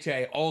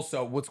MHA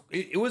also,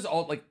 it was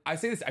all, like, I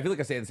say this, I feel like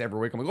I say this every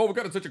week. I'm like, oh my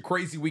God, it's such a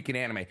crazy week in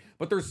anime.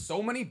 But there's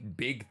so many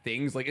big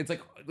things. Like, it's like,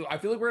 I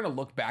feel like we're going to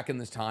look back in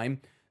this time.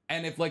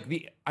 And if,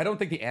 like, I don't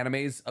think the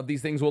animes of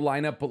these things will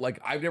line up, but,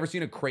 like, I've never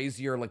seen a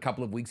crazier, like,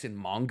 couple of weeks in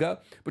manga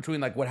between,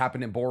 like, what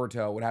happened in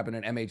Boruto, what happened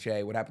in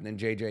MHA, what happened in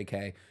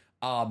JJK,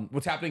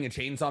 what's happening in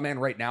Chainsaw Man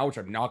right now, which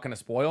I'm not going to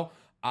spoil.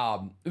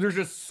 There's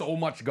just so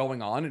much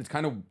going on, and it's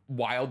kind of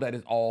wild that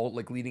it's all,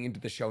 like, leading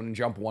into the Shonen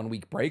Jump 1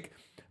 week break.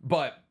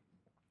 But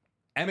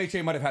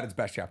MHA might have had its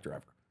best chapter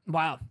ever.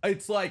 Wow.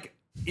 It's, like,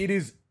 it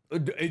is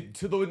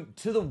to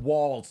the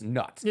walls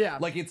nuts. Yeah.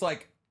 Like, it's,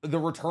 like, the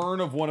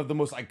return of one of the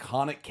most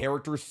iconic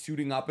characters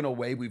suiting up in a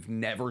way we've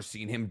never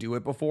seen him do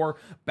it before,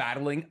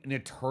 battling an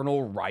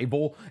eternal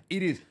rival.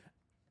 It is.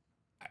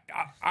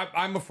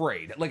 I'm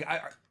afraid. Like,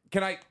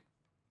 can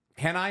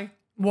I?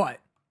 What?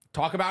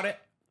 Talk about it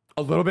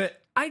a little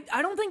bit?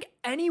 I don't think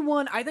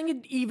anyone. I think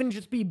it'd even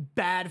just be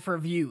bad for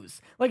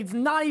views. Like, it's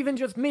not even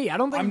just me. I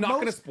don't think I'm not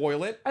going to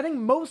spoil it. I think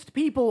most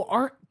people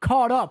aren't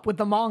caught up with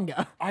the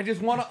manga. I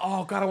just want to.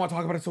 Oh God, I want to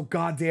talk about it so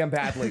goddamn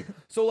badly.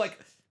 So, like,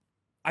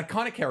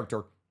 iconic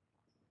character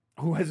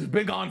who has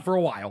been gone for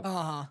a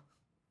while.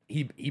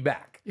 He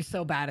back. You're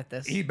so bad at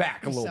this. He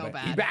back a little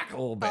bit. He back a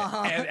little bit.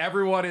 And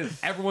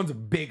everyone's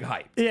big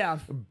hype. Yeah.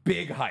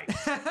 Big hype.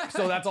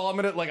 So that's all I'm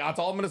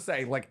gonna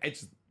say. Like,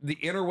 it's the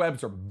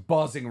interwebs are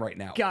buzzing right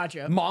now.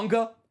 Gotcha.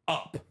 Manga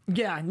up.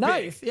 Yeah,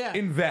 nice. Big. Yeah.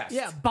 Invest.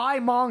 Yeah, buy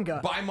manga.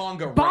 Buy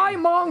manga. Buy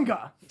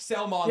manga.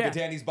 Sell manga. Yeah.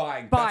 Danny's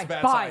buying. Buy, that's a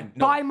bad buy, sign.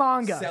 No. Buy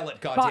manga. Sell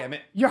it, goddammit.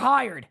 You're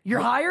hired.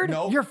 You're hired?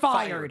 No. You're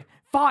fired.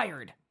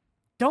 Fired.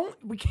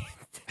 We can't.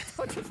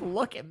 Don't just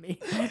look at me.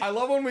 I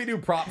love when we do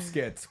prop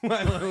skits.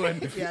 when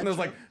there's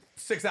like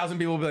 6,000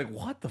 people will be like,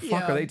 what the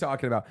fuck are they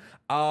talking about?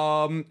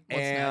 And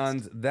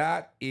next?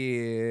 That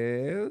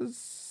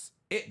is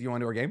it. Do you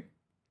want to do our game?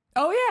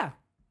 Oh, yeah.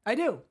 I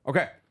do.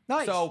 Okay.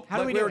 Nice. So, how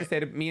do we already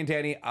stated, me and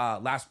Danny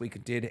last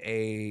week did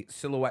a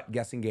silhouette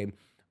guessing game,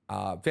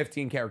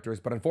 15 characters,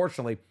 but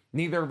unfortunately,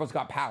 neither of us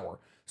got power.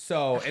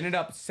 So, ended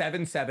up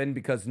 7-7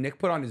 because Nick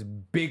put on his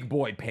big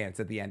boy pants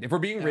at the end. If we're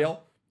being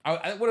real,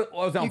 I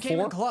was down 4. You came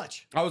in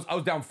clutch. I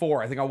was down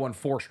 4. I think I won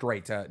 4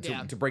 straight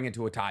to bring it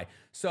to a tie.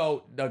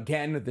 So,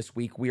 again, this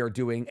week, we are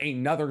doing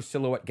another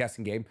silhouette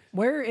guessing game.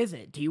 Where is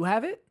it? Do you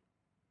have it?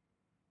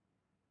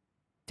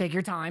 Take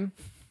your time.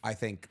 I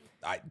think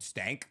I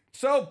stank.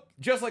 So,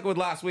 just like with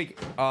last week,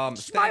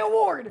 my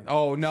award.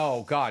 Oh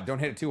no, God, don't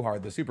hit it too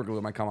hard. The super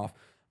glue might come off.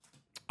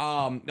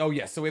 Oh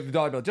yes, so we have the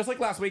dollar bill. Just like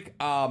last week.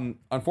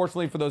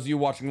 Unfortunately, for those of you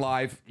watching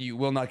live, you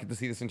will not get to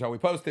see this until we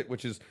post it,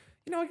 which is,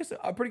 I guess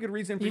a pretty good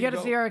reason for you get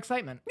to see our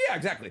excitement. Yeah,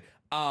 exactly.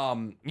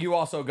 You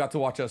also got to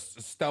watch us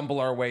stumble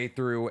our way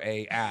through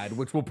a ad,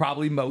 which will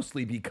probably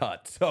mostly be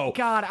cut. So,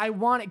 God, I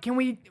want it. Can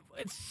we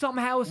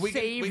somehow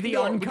save the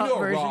uncut version?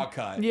 We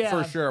can do a raw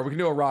cut, for sure. We can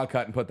do a raw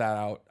cut and put that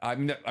out.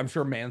 I'm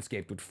sure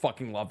Manscaped would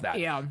fucking love that.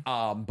 Yeah.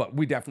 But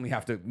we definitely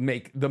have to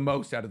make the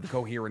most out of the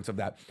coherence of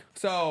that.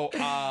 So,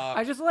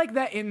 I just like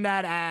that in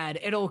that ad,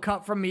 it'll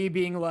cut from me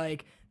being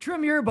like,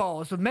 trim your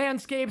balls with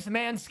Manscaped's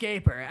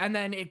Manscaper, and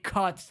then it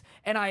cuts,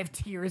 and I have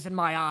tears in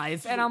my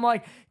eyes, and I'm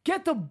like,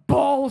 get the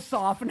ball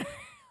softener.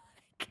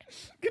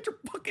 Get your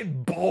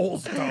fucking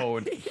balls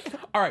toned.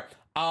 All right.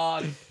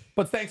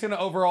 But thanks to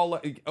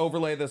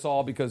overlay this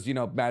all because,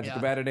 magic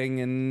of editing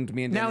and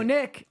me and Danny. Now,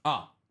 Nick,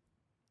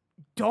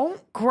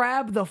 don't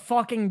grab the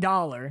fucking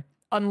dollar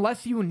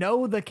unless you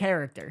know the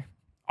character.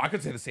 I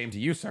could say the same to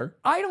you, sir.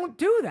 I don't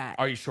do that.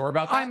 Are you sure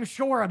about that? I'm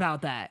sure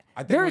about that.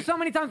 There are so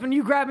many times when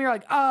you grab me, you're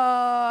like,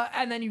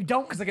 and then you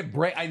don't. Because I get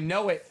I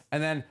know it,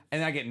 and then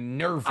I get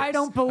nervous. I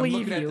don't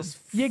believe you.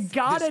 You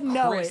gotta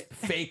know it.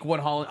 Fake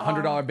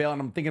 $100 bill, and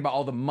I'm thinking about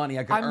all the money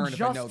I could earn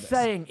if I know this. I'm just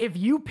saying, if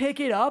you pick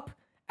it up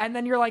and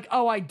then you're like,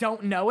 oh, I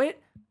don't know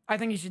it, I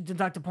think you should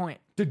deduct a point.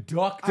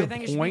 Deduct a point? I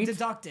think it should be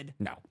deducted.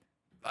 No.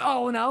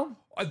 Oh, no?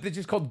 It's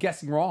just called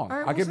guessing wrong.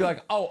 Right, I could be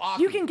like, oh,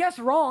 Aki. You can guess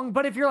wrong,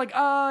 but if you're like,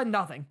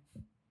 nothing.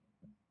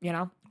 You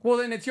know? Well,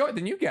 then it's yours.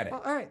 Then you get it.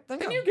 Well, all right,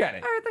 then you get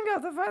it. All right, then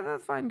go.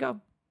 That's fine. Go.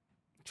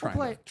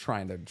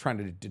 Trying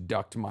to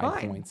deduct my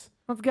points.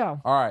 Let's go.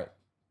 All right.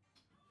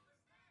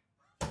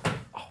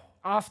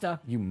 Asta.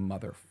 You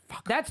motherfucker.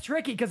 That's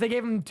tricky because they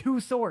gave him 2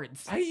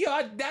 swords.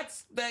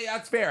 That's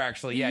fair,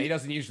 actually. Yeah, he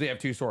doesn't usually have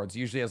 2 swords.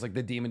 He usually has like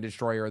the demon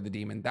destroyer or the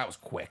demon. That was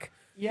quick.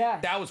 Yeah.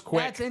 That was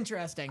quick. That's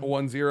interesting.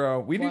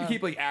 1-0. We need to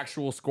keep like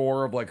actual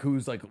score of like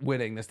who's like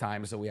winning this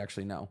time so we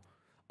actually know.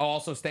 Oh,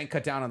 also, Stank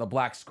cut down on the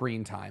black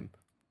screen time.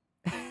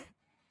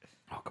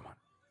 Oh, come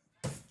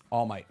on.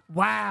 All Might.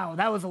 Wow,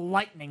 that was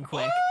lightning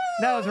quick.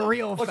 That was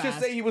real fast. Let's just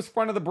say he was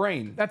front of the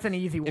brain. That's an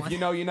easy one. If you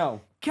know, you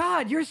know.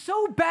 God, you're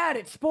so bad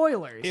at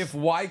spoilers. If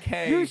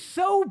YK... You're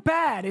so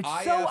bad.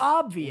 It's so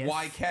obvious.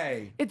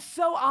 YK. It's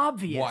so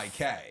obvious.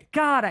 YK.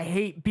 God, I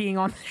hate being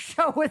on the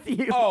show with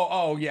you.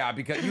 Oh, yeah,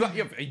 because you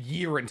have a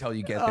year until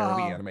you get there to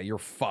the anime. You're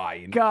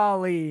fine.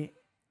 Golly.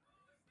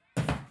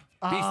 Beast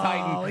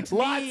Titan. It's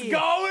Let's me.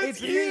 go.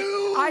 It's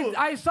you.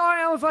 I saw it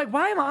and I was like,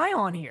 why am I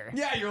on here?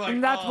 Yeah, you're like,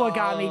 and that's what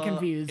got me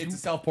confused. It's a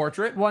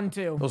self-portrait?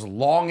 1-2. Those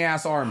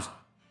long-ass arms.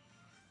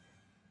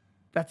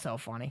 That's so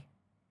funny.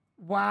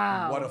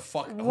 Wow. What a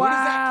fuck.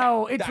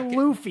 Wow. It's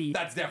Luffy.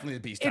 That's definitely the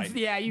Beast Titan.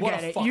 Yeah, you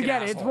get it. You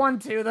get it. It's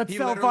 1-2. That's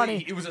so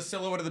funny. It was a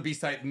silhouette of the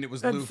Beast Titan. It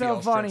was That's Luffy so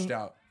all funny.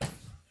 stretched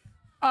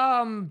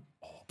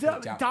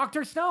out.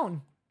 Dr.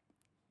 Stone.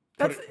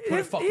 Put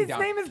it fucking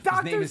down. His name is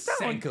Dr. His name is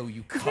Stone. Senko,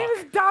 you cuck. His name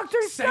is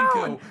Dr. Stone.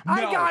 Senko.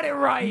 I got it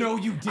right. No,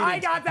 you didn't. I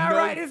got that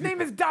right. His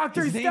name is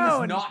Dr. Stone. His name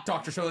is not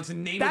Dr. Stone. That's the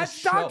name of the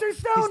show. That's Dr.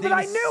 Stone, but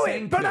I knew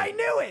it. But I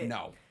knew it.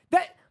 No.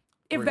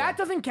 If that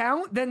doesn't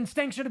count, then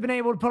Stank should have been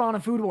able to put on a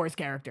Food Wars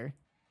character.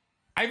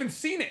 I haven't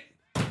seen it.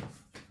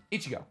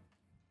 Ichigo.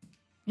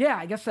 Yeah,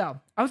 I guess so.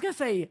 I was going to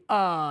say,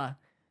 I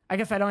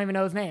guess I don't even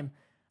know his name.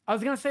 I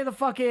was going to say the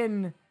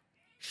fucking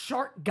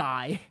shark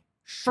guy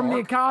from the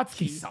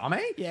Akatsuki.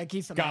 Kisame? Yeah,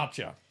 Kisame.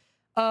 Gotcha.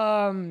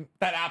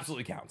 That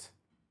absolutely counts.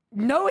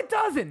 No, it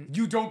doesn't.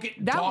 You don't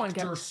get that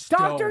Dr.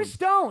 Stone. Dr.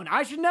 Stone.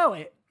 I should know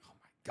it. Oh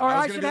my God. Or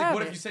I should have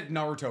What if you said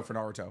Naruto for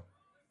Naruto?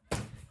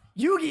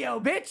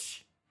 Yu-Gi-Oh,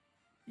 bitch.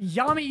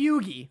 Yami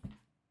Yugi.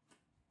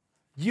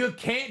 You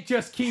can't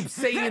just keep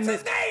saying That's that.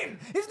 his name.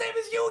 His name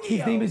is Yu-Gi-Oh.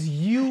 His name is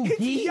Yugi.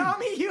 It's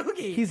Yami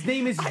Yugi. His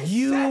name is I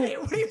Yugi. said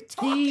it. What are you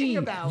talking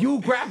about?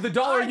 You grabbed the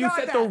dollar and you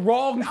said the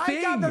wrong thing.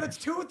 I got that. It's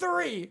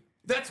 2-3.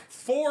 That's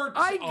 4.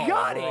 I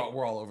got it.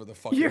 We're all over the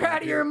fucking. You're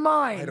out of your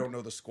mind. I don't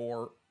know the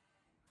score.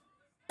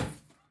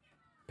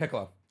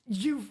 Piccolo.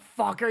 You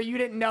fucker, you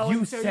didn't know.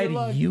 You said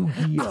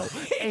Yu-Gi-Oh!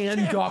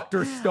 And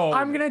Dr. Stone.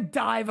 I'm gonna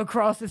dive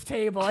across this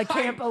table. I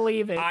can't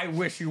believe it. I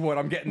wish you would.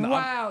 I'm getting.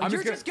 Wow, I'm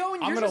you're just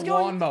going. I'm gonna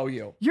lawn mow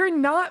you. You're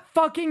not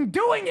fucking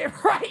doing it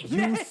right.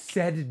 You Nick.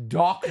 said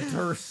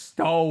Dr.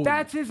 Stone.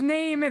 That's his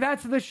name.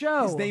 That's the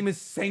show. His name is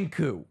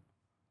Senku.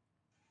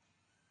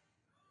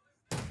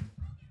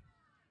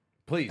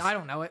 Please. I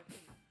don't know it.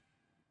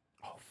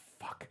 Oh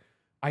fuck!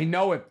 I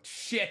know it.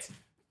 Shit.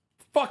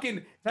 Fucking.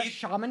 Is that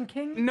Shaman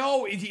King?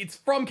 No, it's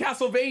from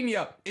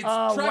Castlevania. It's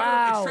Trevor.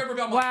 Wow. It's Trevor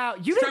Belmont. Wow.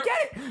 You didn't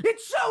get it. It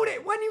showed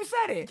it when you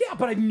said it. Yeah,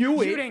 but I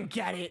knew it. You didn't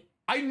get it.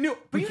 I knew.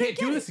 We can't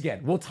do this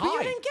again. We'll tie. But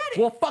you didn't get it.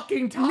 We'll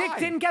fucking tie. Nick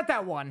didn't get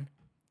that one.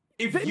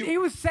 He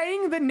was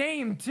saying the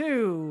name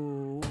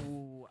too.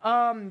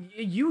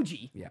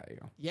 Yuji. Yeah, there you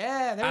go.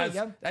 Yeah, there you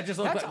go. That just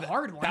looks That's like a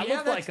hard one. That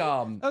Yeah, looks like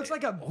that looks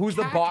like a who's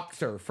the cat.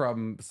 boxer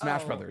from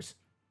Smash Brothers?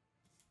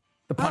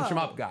 The punch him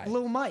up guy.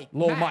 Lil Mike.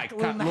 Lil Mike.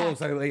 Lil Mac.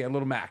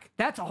 Little Mac.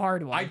 That's a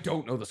hard one. I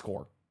don't know the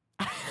score.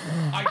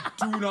 I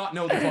do not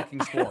know the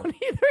fucking score. I don't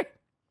either.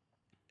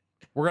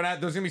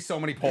 There's gonna be so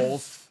many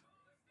polls.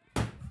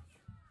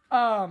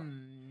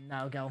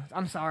 No, go.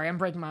 I'm sorry. I'm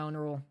breaking my own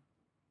rule.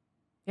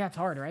 Yeah, it's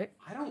hard, right?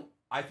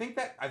 I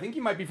think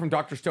you might be from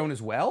Dr. Stone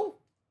as well.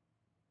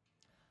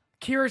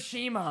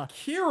 Kirishima.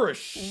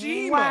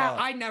 Wow,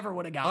 I never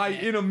would have gotten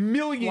it. In a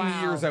million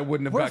years, I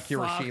wouldn't have got fucked.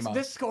 Kirishima.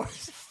 This score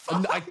is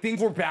fucked. I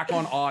think we're back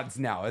on odds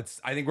now.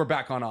 I think we're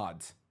back on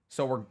odds,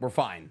 so we're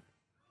fine.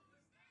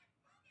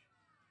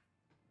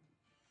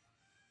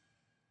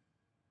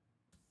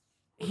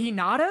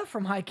 Hinata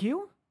from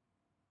Haikyuu?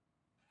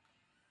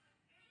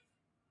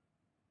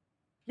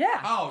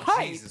 Yeah. Oh,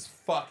 Hi. Jesus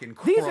fucking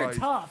Christ. These are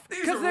tough.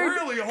 These are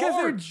really hard. Because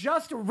they're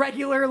just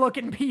regular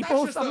looking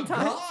people That's just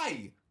sometimes. a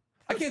guy.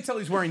 I can't tell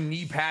he's wearing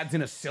knee pads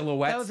and a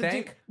silhouette. That was a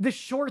dude. The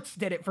shorts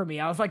did it for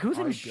me. I was like, who's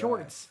in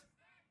shorts?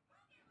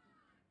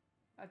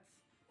 That's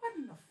what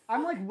in the fuck?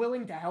 I'm like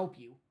willing to help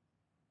you.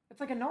 It's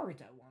like a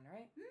Naruto one,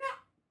 right?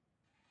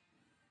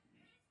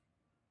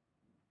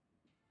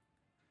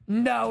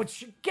 No,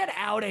 get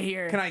out of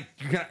here.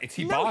 It's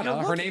Hibana. No,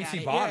 Her name's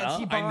Hibana.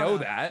 Yeah, it's Hibana. I know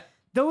that.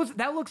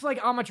 That looks like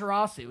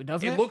Amaterasu,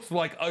 doesn't it? It looks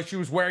like she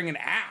was wearing an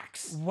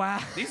axe. Wow.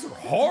 These are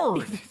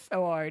hard. These are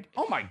so hard.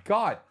 Oh my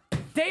god.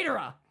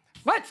 Datara.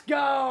 Let's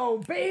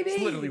go, baby.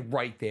 He's literally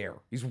right there.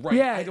 He's right.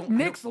 Yeah,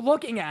 Nick's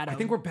looking at him. I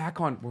think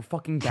we're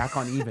fucking back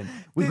on even.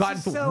 We've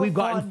This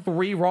gotten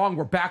 3 wrong.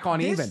 We're back on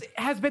even. This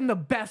has been the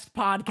best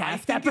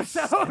podcast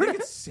episode. I think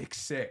it's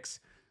 6-6.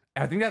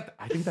 I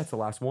think that's the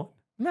last one.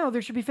 No,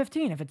 there should be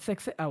 15 if it's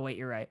 6. Oh wait,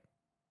 you're right.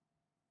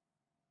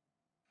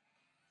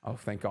 Oh,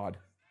 thank God.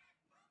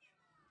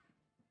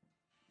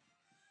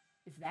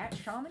 Is that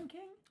Shaman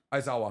King?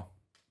 Aizawa.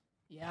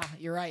 Yeah,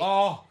 you're right.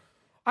 Oh.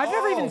 I've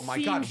never even my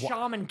seen God.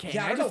 Shaman King.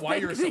 Yeah, I don't know why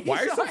you're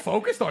so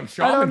focused on I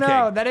Shaman don't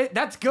know. King.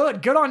 That's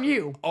good. Good on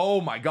you.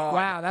 Oh my God.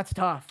 Wow, that's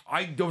tough.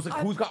 I was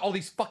like, who's got all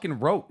these fucking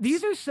ropes?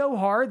 These are so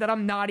hard that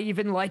I'm not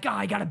even like,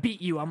 I gotta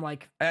beat you. I'm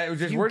like,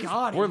 we're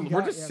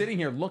just sitting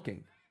here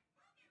looking.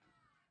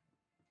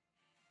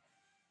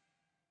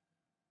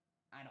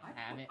 I don't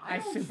have it. I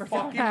don't super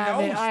fucking have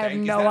know, it. I have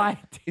Stank. no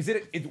idea. Is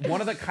it one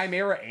of the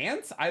Chimera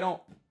ants? I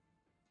don't.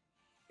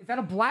 Is that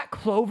a black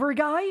clover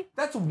guy?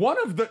 That's one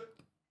of the.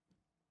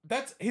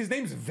 His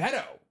name's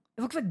Veto.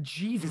 It looks like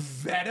Jesus.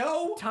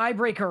 Veto?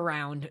 Tiebreaker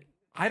round.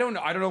 I don't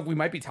know. I don't know if we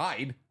might be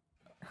tied.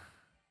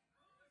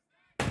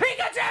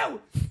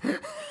 Pikachu!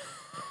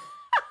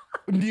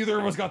 Neither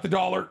of us got the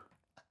dollar.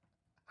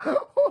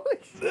 Holy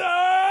shit.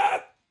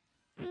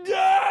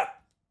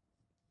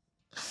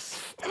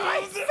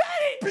 I said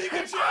it!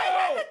 Pikachu! I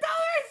had the dollar!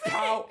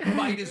 How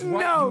might is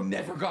right. No. You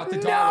never got the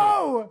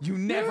dollar. No! You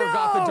never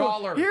got the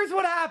dollar. Here's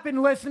what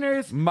happened,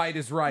 listeners. Might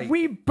is right.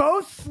 We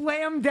both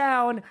slammed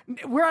down.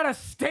 We're at a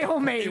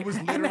stalemate. It was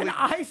and then literally-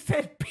 I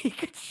said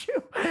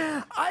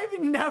Pikachu. I've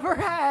never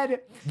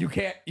had. You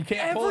can't pull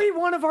Every it.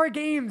 one of our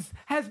games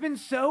has been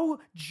so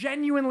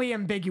genuinely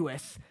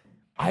ambiguous.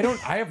 I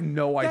have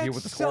no idea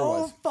what the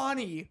score was. so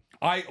funny.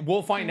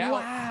 We'll find out.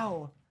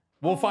 Wow.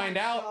 We'll find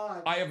out.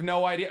 God. I have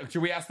no idea.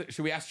 Should we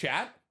ask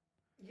chat?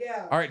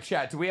 Yeah. All right,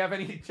 chat. Do we have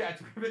any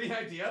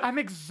idea? I'm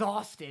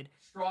exhausted.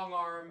 Strong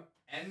arm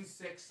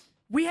N6.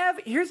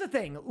 Here's the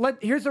thing.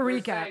 Here's a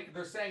recap.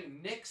 They're saying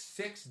Nick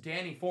 6,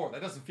 Danny 4.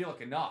 That doesn't feel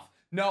like enough.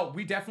 No,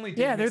 we definitely did.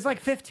 Yeah, there's like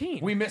 15.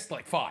 We missed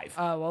like 5.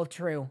 Oh, well,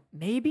 true.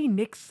 Maybe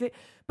Nick 6.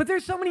 But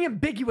there's so many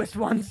ambiguous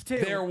ones too.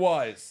 There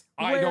was.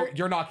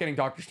 You're not getting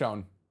Dr.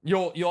 Stone.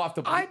 You'll have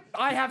to. I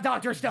have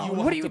Dr. Stone. will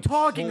What are have you to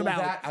talking pull about?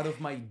 That out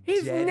of my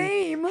His dead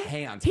name.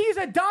 hands. He's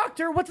a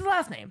doctor. What's his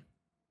last name?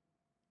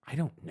 I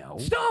don't know.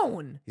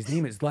 Stone.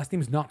 His last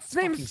name is not. His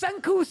name's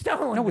Senku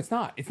Stone. No, it's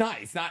not. It's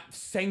not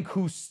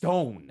Senku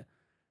Stone.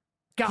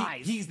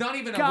 Guys. He's not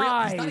even he's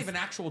not even an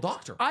actual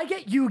doctor. I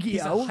get Yu-Gi-Oh.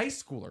 He's a high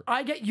schooler.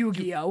 I get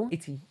Yu-Gi-Oh.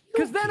 It's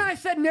Because then I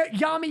said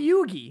Yami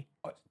Yugi.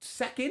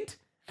 Second,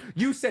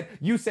 you said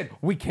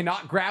we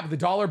cannot grab the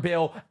dollar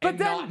bill. But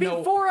then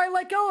before I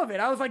let go of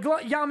it, I was like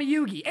Yami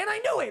Yugi, and I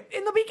knew it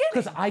in the beginning.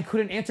 Because I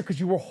couldn't answer because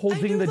you were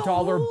holding knew the the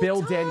dollar whole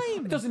bill, time. Danny.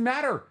 It doesn't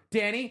matter,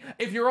 Danny.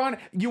 If you're on,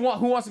 Who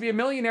Wants to Be a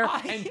Millionaire,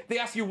 and they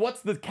ask you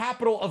what's the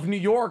capital of New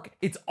York,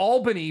 it's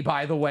Albany,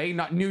 by the way,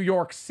 not New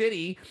York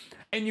City.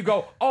 And you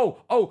go,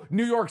 oh,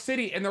 New York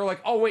City, and they're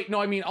like, oh wait, no,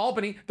 I mean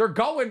Albany. They're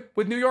going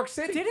with New York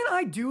City. Didn't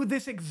I do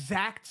this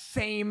exact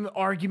same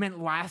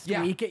argument last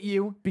week at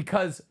you?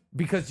 Because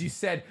you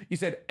said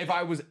if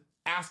I was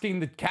asking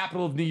the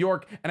capital of New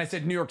York and I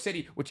said New York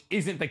City, which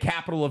isn't the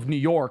capital of New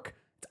York,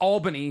 it's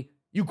Albany.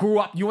 You grew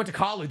up, you went to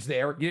college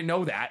there. You didn't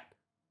know that.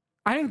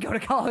 I didn't go to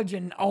college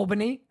in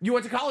Albany. You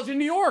went to college in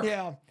New York.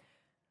 Yeah.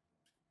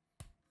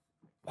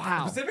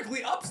 Wow.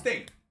 Specifically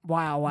upstate.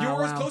 Wow. You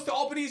were as close to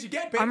Albany as you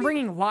get, baby. I'm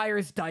bringing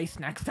liar's dice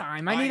next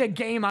time. I need a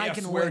game I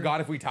can swear win. to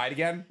God, if we tied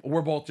again,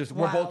 we're both just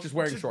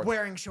wearing shorts.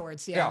 Wearing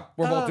shorts, yeah. Yeah,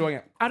 we're both doing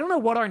it. I don't know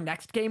what our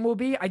next game will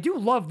be. I do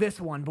love this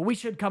one, but we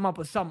should come up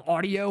with some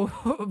audio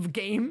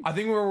game. I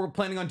think we were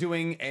planning on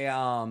doing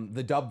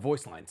the dub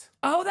voice lines.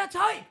 Oh, that's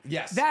hype.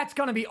 Yes. That's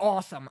gonna be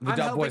awesome. The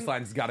dub voice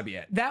lines has got to be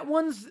it. That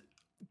one's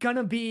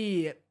gonna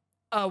be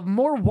a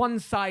more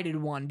one-sided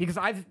one because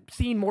I've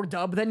seen more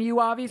dub than you,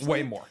 obviously.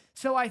 Way more.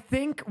 So I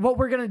think what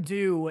we're gonna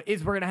do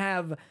is we're gonna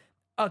have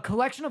a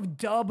collection of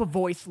dub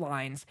voice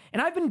lines,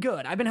 and I've been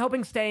good. I've been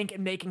helping Stank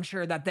and making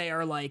sure that they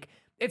are like,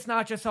 it's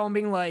not just someone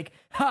being like,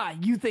 ha,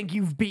 you think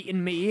you've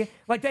beaten me.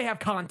 Like, they have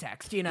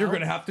context, you know? You're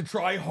gonna have to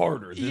try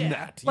harder than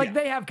that. Like,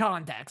 they have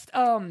context.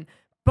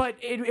 But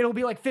it'll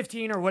be like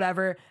 15 or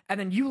whatever, and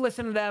then you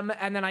listen to them,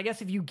 and then I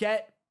guess if you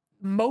get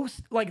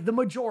most, like the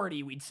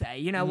majority, we'd say,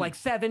 you know, like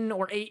 7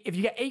 or 8, if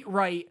you get 8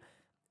 right,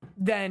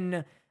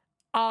 then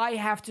I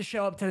have to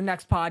show up to the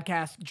next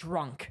podcast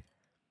drunk.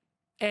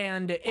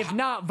 And if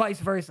not, vice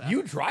versa.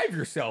 You drive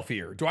yourself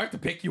here. Do I have to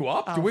pick you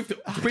up? Do we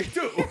have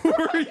to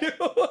Uber you?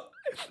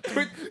 Do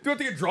we have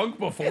to get drunk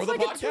before it's the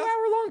like podcast? a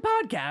 2-hour-long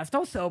podcast.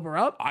 I'll sober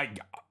up.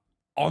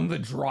 On the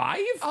drive?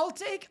 I'll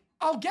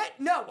get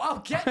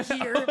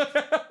here.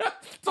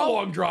 It's a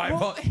long drive.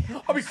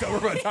 I'll be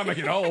sober by the time I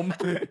get home.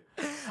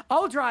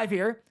 I'll drive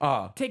here.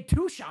 Take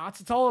 2 shots.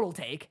 That's all it'll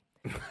take.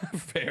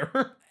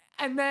 Fair.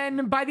 And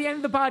then by the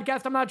end of the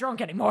podcast, I'm not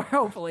drunk anymore,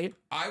 hopefully.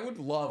 I would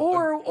love...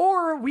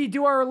 Or we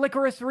do our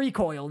licorice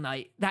recoil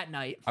night that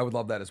night. I would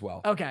love that as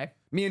well. Okay.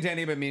 Me and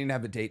Danny have been meaning to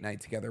have a date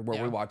night together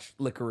where we watch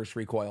Licorice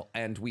Recoil,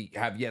 and we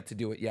have yet to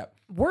do it yet.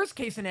 Worst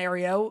case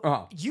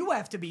scenario, you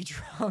have to be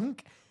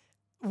drunk,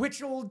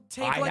 which will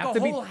take like a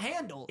whole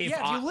handle. If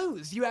you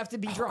lose, you have to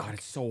be drunk. God,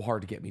 it's so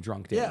hard to get me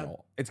drunk,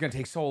 Daniel. It's going to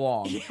take so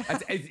long.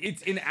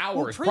 It's an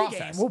hours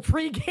process. We'll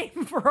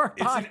pregame for our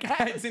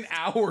podcast. It's an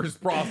hours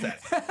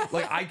process.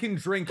 Like, I can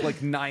drink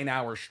like 9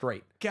 hours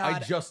straight. God, I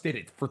just did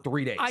it for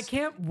 3 days. I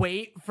can't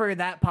wait for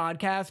that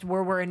podcast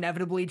where we're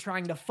inevitably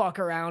trying to fuck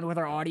around with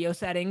our audio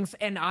settings,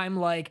 and I'm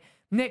like,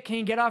 Nick, can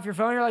you get off your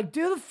phone? You're like,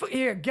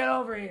 here, get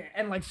over here,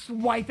 and like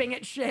swiping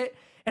at shit.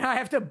 And I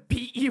have to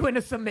beat you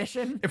into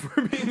submission. If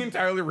we're being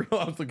entirely real,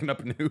 I was looking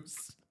up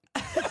news.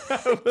 I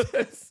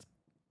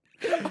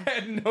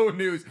had no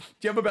news. Do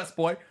you have a best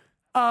boy?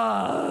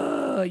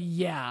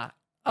 Yeah.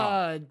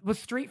 Was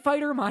Street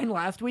Fighter mine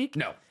last week?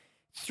 No.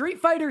 Street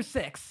Fighter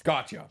 6.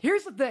 Gotcha.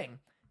 Here's the thing.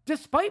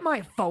 Despite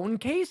my phone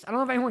case, I don't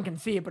know if anyone can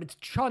see it, but it's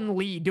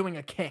Chun-Li doing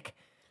a kick.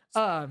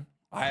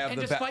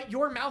 Despite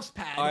your mouse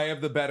pad. I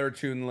have the better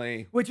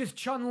Chun-Li. Which is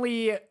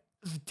Chun-Li...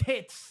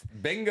 tits.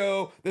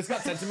 Bingo. This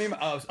got sent to me.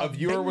 A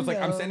viewer was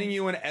like, I'm sending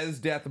you an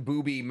Death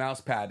booby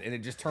mouse pad, and it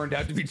just turned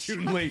out to be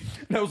Chun-Li.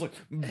 And I was like,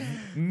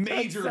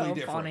 majorly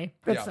different. Funny.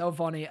 That's so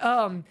funny.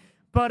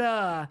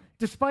 But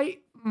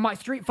despite my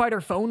Street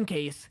Fighter phone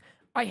case,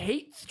 I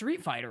hate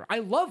Street Fighter. I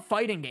love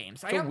fighting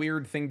games. It's a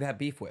weird thing to have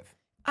beef with.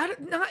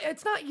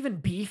 It's not even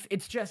beef.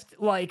 It's just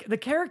like the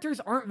characters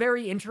aren't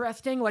very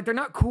interesting. Like they're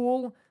not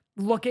cool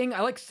looking.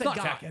 I like Sagat. It's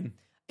not Tekken.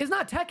 It's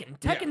not Tekken.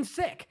 Tekken's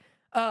sick.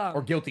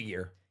 Or Guilty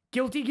Gear.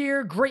 Guilty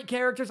Gear, great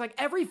characters. Like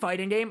every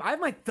fighting game, I have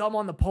my thumb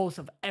on the pulse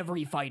of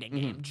every fighting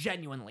game,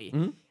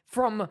 genuinely.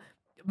 From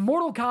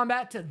Mortal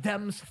Kombat to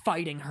them's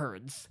fighting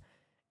herds.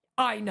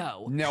 I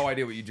know. No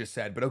idea what you just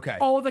said, but okay.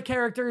 All the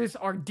characters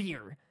are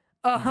deer.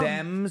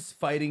 Them's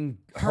fighting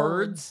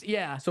herds?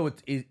 Yeah. So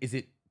is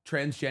it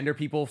transgender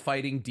people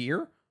fighting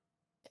deer?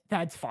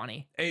 That's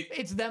funny.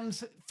 It's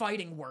them's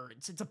fighting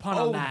words. It's a pun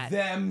on that. Oh,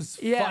 them's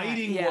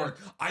fighting words.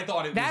 I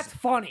thought it was... That's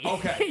funny.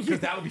 Okay,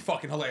 because that would be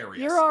fucking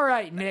hilarious. You're all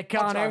right, Nick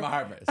Connor. I'll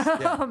try my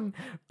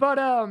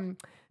hardest.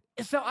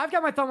 So I've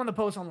got my thumb on the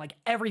pulse on like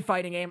every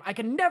fighting game. I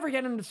can never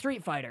get into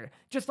Street Fighter.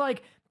 Just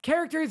like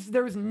characters,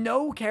 there was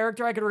no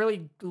character I could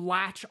really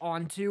latch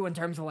onto in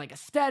terms of like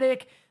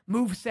aesthetic,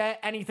 moveset,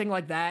 anything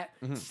like that.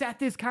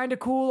 Seth is kind of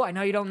cool. I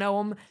know you don't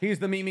know him. He's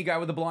the Mimi guy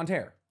with the blonde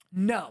hair.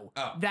 No,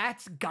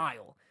 that's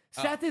Guile.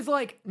 Seth is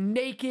like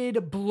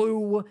naked,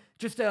 blue,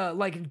 just a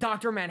like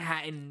Dr.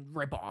 Manhattan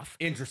ripoff.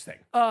 Interesting.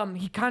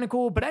 He kind of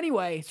cool. But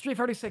anyway, Street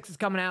Fighter 6 is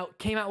coming out,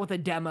 came out with a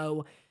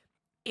demo.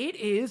 It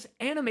is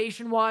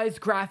animation-wise,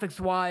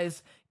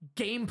 graphics-wise,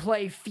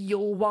 gameplay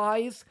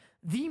feel-wise,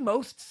 the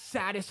most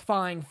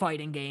satisfying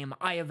fighting game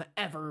I have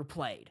ever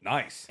played.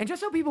 Nice. And just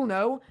so people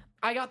know,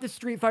 I got this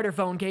Street Fighter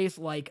phone case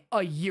like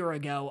a year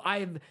ago.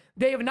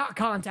 They have not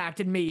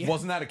contacted me.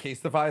 Wasn't that a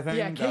Casetify thing?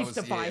 Yeah,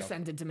 Casetify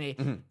sent it to me.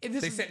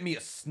 They sent me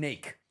a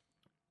snake.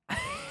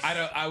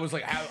 I was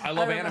like, I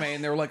love anime,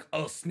 and they were like,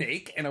 a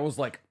snake? And I was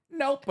like,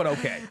 nope, but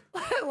okay.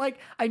 Like,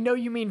 I know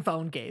you mean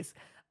phone case.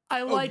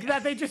 I like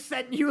that they just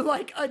sent you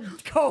like a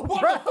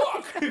Cobra.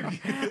 What the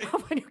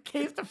fuck? When you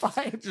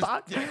Casetify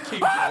box.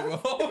 Yeah,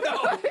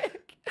 oh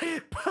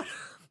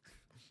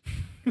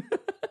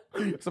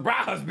no.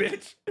 Surprise,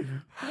 bitch.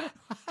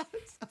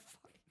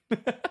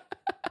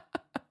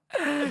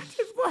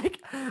 Just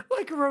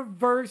like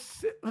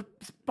reverse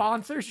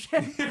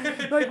sponsorship.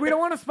 Like we don't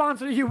want to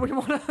sponsor you. We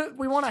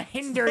want to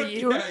hinder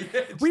you.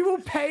 We will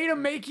pay to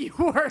make you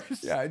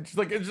worse. Yeah,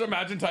 just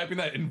imagine typing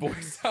that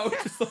invoice out.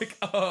 Just like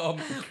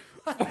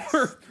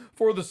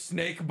for the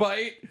snake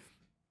bite,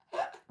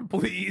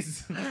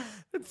 please.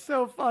 It's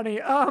so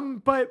funny.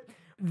 But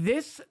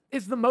this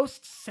is the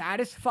most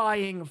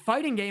satisfying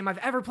fighting game I've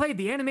ever played.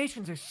 The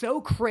animations are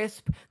so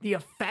crisp. The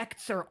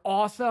effects are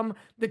awesome.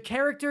 The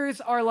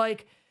characters are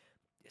like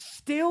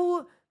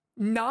still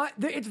not...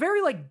 It's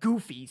very like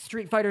goofy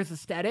Street Fighter's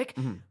aesthetic,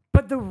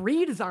 but the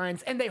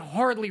redesigns, and they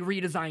hardly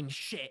redesign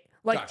shit.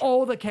 Like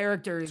all the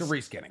characters... It's a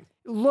reskinning.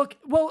 Look,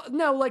 well,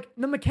 no, like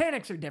the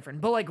mechanics are different,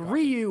 but like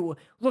Ryu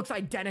looks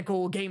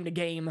identical game to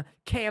game.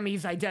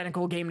 Cammy's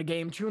identical game to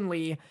game.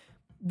 Chun-Li...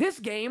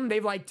 This game,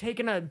 they've like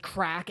taken a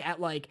crack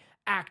at like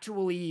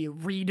actually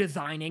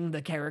redesigning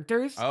the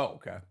characters. Oh,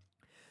 okay.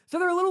 So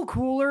they're a little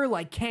cooler,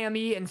 like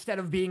Cammy, instead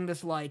of being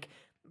this like,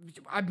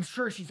 I'm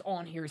sure she's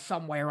on here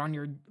somewhere on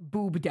your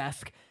boob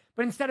desk,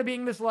 but instead of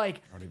being this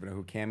like, I don't even know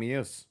who Cammy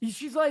is.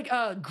 She's like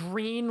a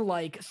green,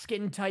 like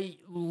skin tight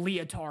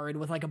leotard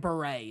with like a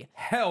beret.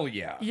 Hell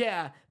yeah.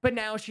 Yeah, but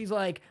now she's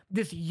like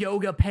this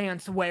yoga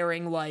pants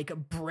wearing like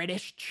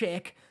British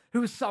chick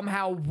who's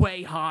somehow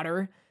way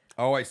hotter.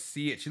 Oh, I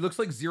see it. She looks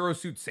like Zero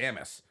Suit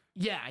Samus.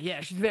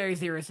 Yeah, she's very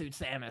Zero Suit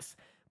Samus.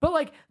 But,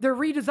 like, they're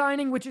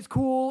redesigning, which is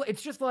cool.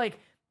 It's just, like,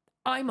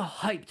 I'm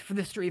hyped for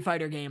the Street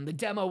Fighter game. The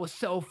demo was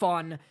so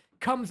fun.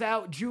 Comes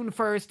out June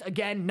 1st.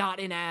 Again, not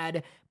an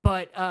ad,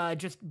 but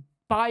just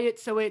buy it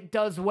so it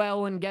does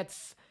well and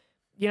gets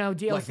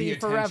DLC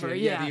forever.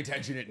 Yeah, the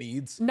attention it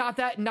needs. Not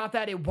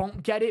that it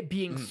won't get it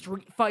being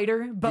Street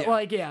Fighter, but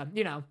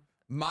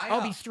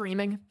I'll be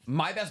streaming.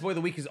 My best boy of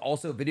the week is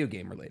also video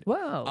game related.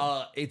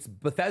 Whoa. It's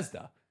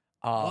Bethesda.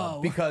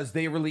 Because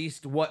they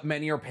released what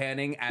many are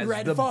panning as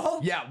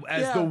Redfall?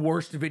 the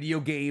worst video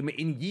game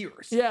in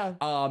years. Yeah.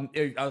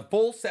 A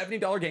full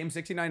 $70 game,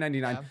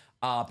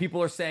 $69.99.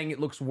 People are saying it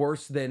looks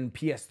worse than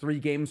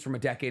PS3 games from a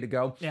decade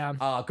ago.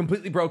 Yeah.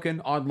 Completely broken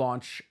on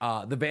launch.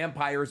 The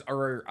vampires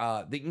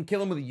are, they can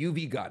kill them with a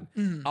UV gun,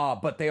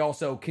 but they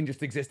also can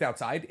just exist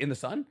outside in the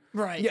sun.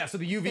 Right. Yeah, so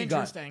the UV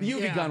gun. The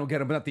UV gun will get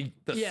them, but not the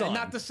sun.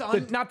 Not the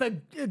sun, not the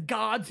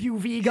God's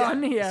UV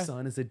gun. Yeah. The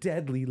sun is a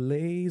deadly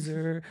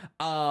laser.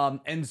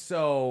 And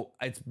so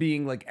it's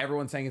being like,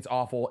 everyone's saying it's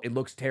awful. It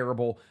looks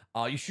terrible.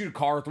 You shoot a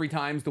car 3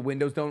 times, the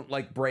windows don't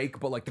like break,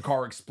 but like the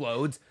car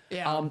explodes.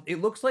 Yeah.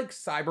 It looks like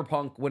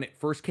Cyberpunk when it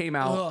first came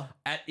out.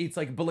 It's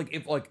like, but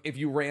if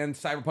you ran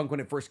Cyberpunk when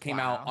it first came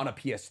out on a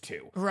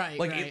PS2, right?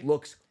 It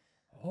looks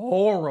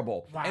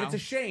horrible. Wow. And it's a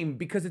shame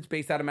because it's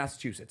based out of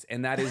Massachusetts,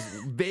 and that is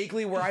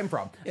vaguely where I'm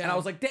from. And I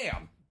was like,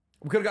 damn,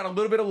 we could have got a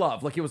little bit of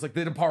love, like it was like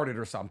The Departed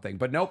or something.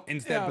 But nope.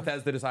 Instead,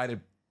 Bethesda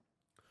decided,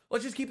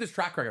 let's just keep this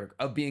track record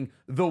of being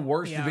the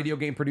worst video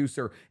game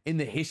producer in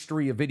the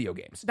history of video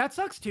games. That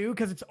sucks too,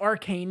 because it's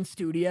Arcane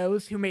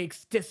Studios who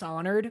makes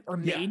Dishonored, or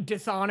made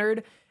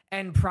Dishonored,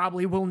 and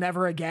probably will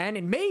never again,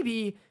 and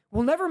maybe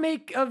will never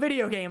make a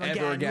video game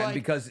ever again,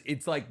 because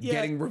it's like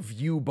getting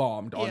review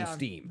bombed on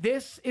Steam.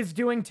 This is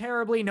doing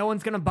terribly. No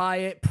one's gonna buy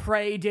it.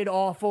 Prey did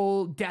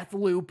awful.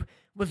 Deathloop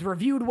was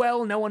reviewed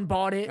well. No one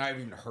bought it. I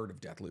haven't even heard of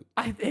Deathloop.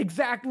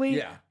 Exactly.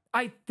 Yeah.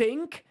 I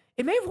think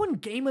it may have won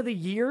Game of the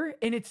Year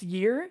in its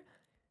year.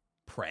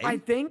 Prey? I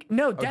think.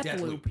 No,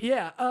 Deathloop.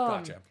 Yeah.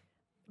 Gotcha.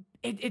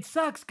 It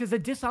sucks because the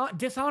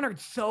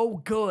Dishonored's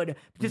so good.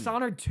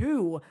 Dishonored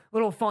 2,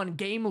 little fun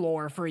game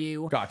lore for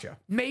you. Gotcha.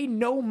 Made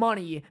no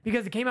money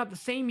because it came out the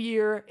same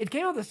year. It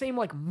came out the same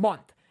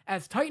month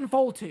as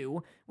Titanfall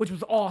 2, which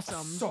was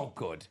awesome. So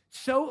good.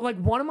 So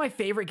one of my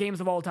favorite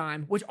games of all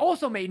time, which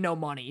also made no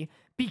money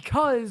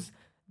because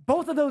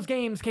both of those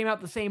games came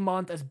out the same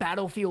month as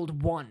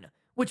Battlefield 1,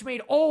 which made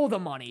all the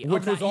money.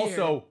 Which was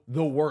also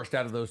the worst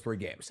out of those 3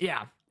 games.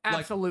 Yeah.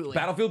 Absolutely.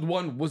 Battlefield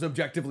 1 was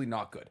objectively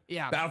not good.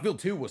 Yeah. Battlefield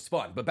 2 was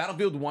fun, but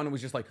Battlefield 1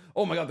 was just like,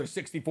 oh my god, there's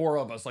 64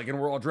 of us,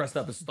 and we're all dressed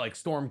up as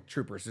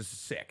stormtroopers. This is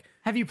sick.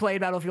 Have you played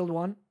Battlefield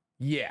 1?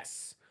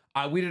 Yes.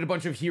 We did a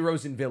bunch of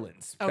heroes and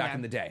villains back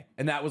in the day,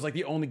 and that was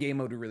the only game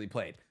mode we really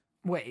played.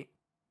 Wait.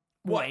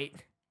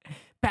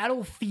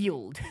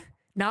 Battlefield,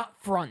 not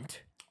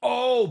Front.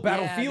 Oh,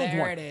 Battlefield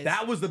 1. It is.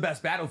 That was the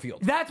best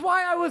Battlefield. That's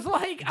why I was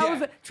I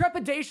was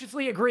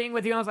trepidatiously agreeing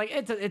with you. I was like,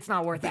 it's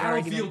not worth it.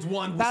 Battlefield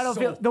 1 was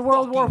so the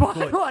World War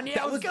good. one.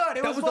 Yeah, it was good.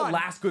 It was fun. the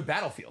last good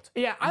Battlefield.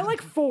 Yeah, I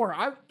like 4.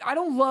 I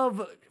don't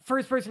love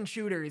first-person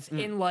shooters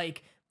in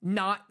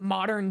not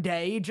modern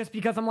day, just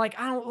because I'm I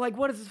don't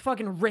what is this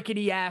fucking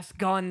rickety ass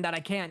gun that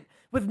I can't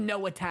with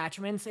no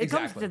attachments. It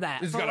comes to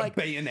that. It's got a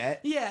bayonet.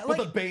 Yeah, but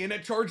the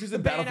bayonet charges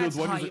in Battlefield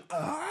 1 is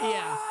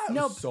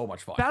no, so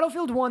much fun.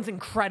 Battlefield 1's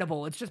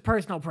incredible. It's just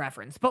personal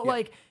preference. But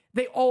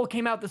they all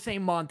came out the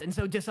same month, and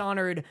so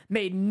Dishonored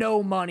made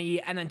no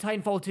money, and then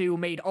Titanfall 2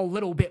 made a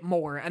little bit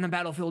more, and then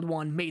Battlefield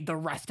 1 made the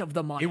rest of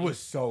the money. It was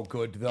so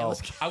good, though.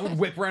 I would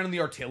whip around in the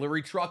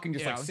artillery truck and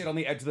just sit on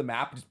the edge of the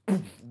map and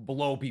just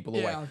blow people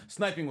away.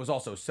 Sniping was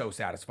also so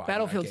satisfying.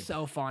 Battlefield's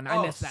so fun.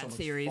 I miss that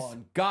series.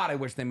 Fun. God, I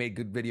wish they made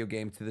good video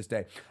games to this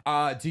day.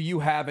 Do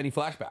you have any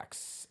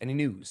flashbacks? Any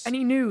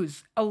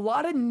news? A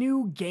lot of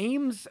new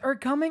games are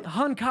coming.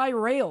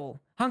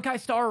 Honkai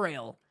Star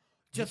Rail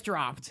just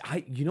dropped.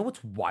 You know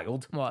what's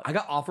wild? What? I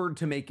got offered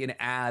to make an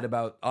ad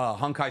about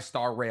Honkai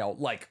Star Rail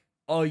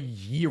a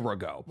year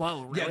ago.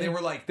 Whoa, really? Yeah, they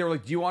were like, do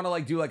you want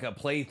to do a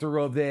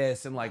playthrough of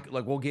this, and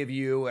we'll give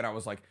you, and I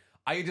was like,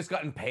 I had just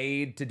gotten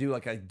paid to do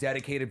a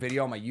dedicated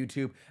video on my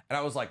YouTube, and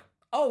I was like,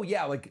 oh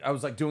yeah, I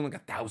was doing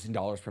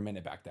 $1,000 per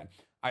minute back then.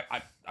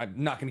 I'm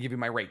not gonna give you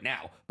my rate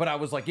now, but I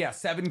was like, yeah,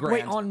 $7,000.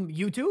 Wait, on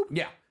YouTube?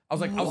 Yeah. I was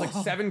like,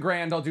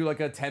 $7,000, I'll do a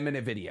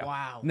 10-minute video.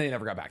 Wow. And they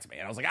never got back to me.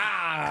 And I was like,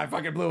 I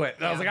fucking blew it.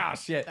 And I was like,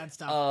 shit. That's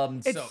tough.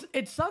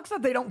 It sucks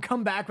that they don't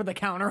come back with a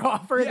counter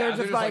offer. Yeah,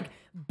 they're just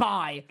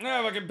bye.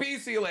 Yeah, fucking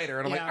see you later.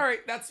 And I'm like, all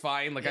right, that's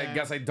fine. I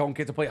guess I don't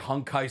get to play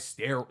Honkai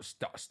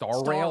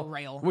Star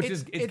Rail. Which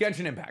it's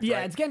Genshin Impact, Yeah,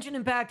 right? It's Genshin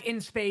Impact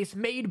in space,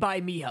 made by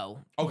Miho.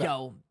 Okay.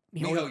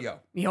 MiHoYo.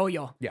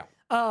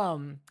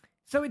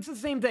 So it's the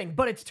same thing,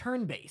 but it's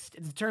turn-based.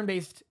 It's a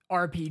turn-based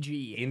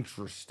RPG.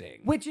 Interesting.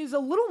 Which is a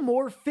little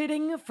more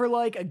fitting for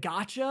a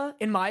gacha,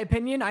 in my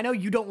opinion. I know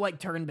you don't like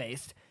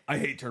turn-based. I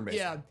hate turn-based.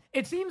 Yeah.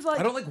 It seems like...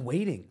 I don't like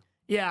waiting.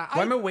 Yeah.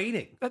 Why am I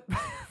waiting?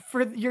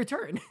 For your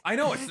turn. I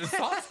know. It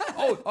sucks.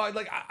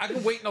 I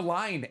can wait in a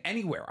line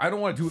anywhere. I don't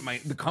want to do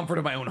it in the comfort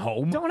of my own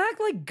home. Don't act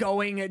like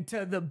going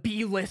to the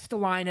B-list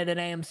line at an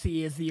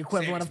AMC is the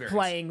equivalent of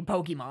playing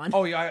Pokemon.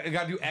 Oh, yeah. I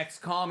got to do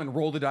XCOM and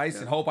roll the dice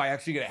and hope I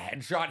actually get a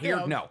headshot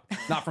here. No,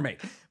 not for me.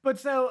 But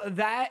so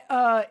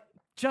that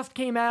just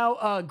came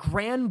out,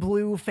 Grand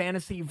Blue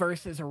Fantasy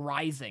versus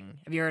Rising.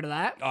 Have you heard of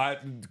that?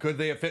 Could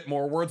they have fit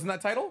more words in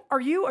that title?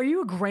 Are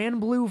you a Grand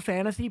Blue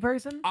Fantasy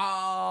person?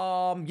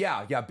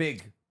 Yeah,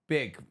 big.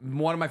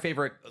 One of my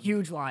favorite.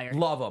 Huge liar.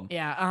 Love them.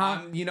 Yeah.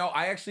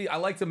 I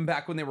liked them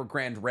back when they were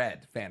Grand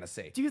Red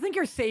Fantasy. Do you think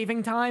you're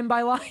saving time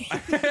by lying?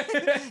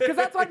 Because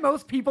that's why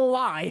most people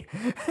lie.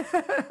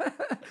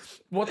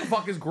 What the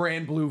fuck is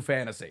Grand Blue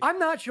Fantasy? I'm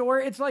not sure.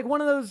 It's like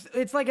one of those.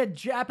 It's like a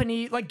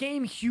Japanese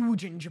game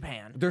huge in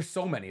Japan. There's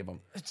so many of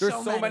them.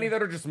 There's so many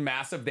that are just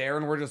massive there,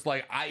 and we're just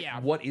like,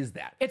 what is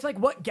that? It's like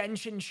what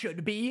Genshin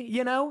should be,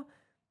 you know?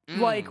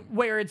 Like,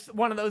 where it's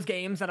one of those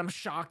games that I'm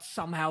shocked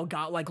somehow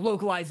got, like,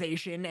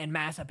 localization and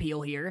mass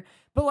appeal here.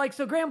 But, like,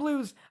 so Grand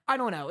Blue's, I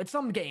don't know, it's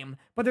some game,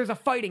 but there's a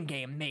fighting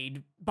game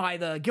made by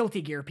the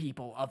Guilty Gear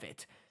people of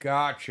it.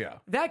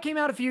 Gotcha. That came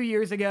out a few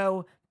years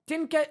ago.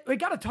 It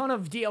got a ton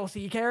of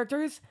DLC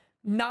characters.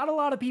 Not a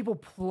lot of people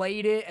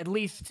played it, at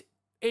least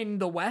in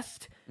the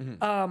West.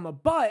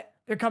 But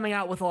they're coming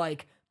out with,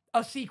 like,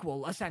 a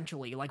sequel,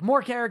 essentially. Like,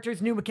 more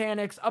characters, new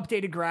mechanics,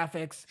 updated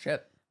graphics.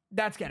 Shit.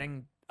 That's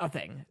getting a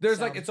thing.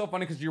 There's like, it's so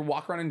funny because you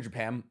walk around in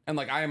Japan and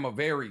like I am a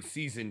very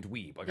seasoned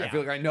weeb. Like I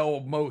feel like I know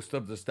most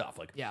of the stuff.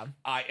 Like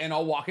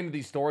I'll walk into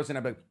these stores and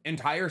I'm like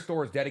entire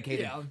stores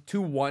dedicated to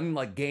one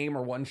like game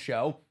or one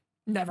show.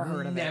 Never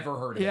heard of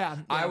it. Yeah.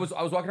 I was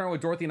walking around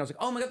with Dorothy and I was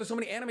like, oh my god, there's so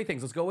many anime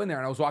things. Let's go in there.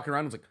 And I was walking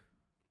around and I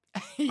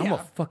was like, I'm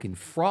a fucking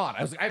fraud.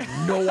 I was like,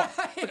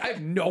 I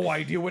have no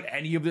idea what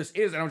any of this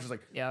is. And I was just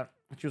like,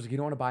 She was like, you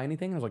don't want to buy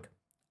anything? And I was like,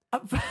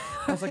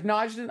 I was like, no,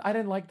 I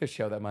didn't like this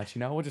show that much, you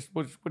know? We'll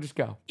just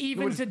go.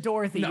 Even to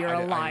Dorothy, you're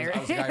a liar. I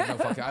was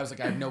like,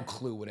 I have no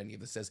clue what any of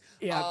this is.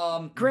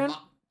 Yeah.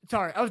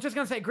 Sorry, I was just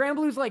gonna say, Grand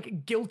Blue's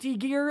like Guilty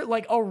Gear,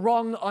 like a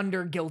rung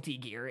under Guilty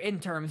Gear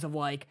in terms of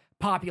like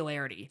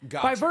popularity.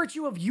 Gotcha. By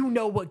virtue of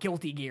what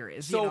Guilty Gear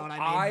is. So you know what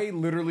I mean? I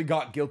literally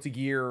got Guilty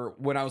Gear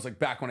when I was like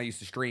back when I used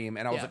to stream,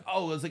 and I was like,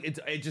 oh, it was like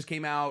it just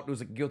came out. It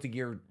was like Guilty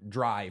Gear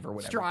Drive or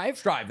whatever.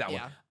 Strive, that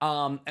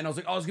one. And I was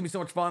like, oh, it's gonna be so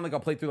much fun. Like I'll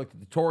play through like the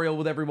tutorial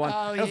with everyone.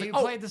 Oh, yeah, you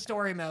played the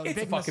story mode. It's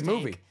Big a fucking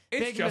mistake. movie.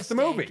 It's Big just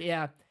mistake. a movie.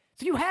 Yeah.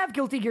 So you have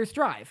Guilty Gear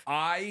Strive.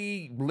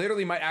 I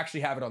literally might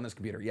actually have it on this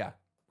computer. Yeah.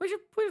 We should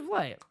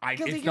play it.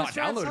 It's not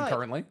downloaded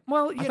currently.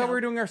 Well, I thought we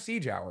were doing our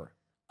Siege Hour.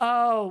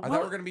 Oh, I thought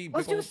we were gonna be.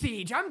 Let's do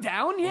Siege. I'm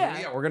down. Yeah.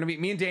 Yeah, we're gonna be.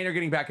 Me and Dane are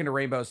getting back into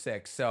Rainbow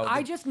Six. So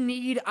I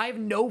have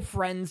no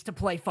friends to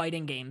play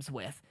fighting games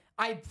with.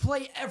 I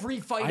play every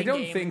fighting game. I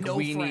don't think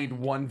we need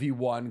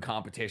 1v1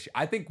 competition.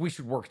 I think we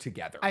should work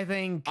together. I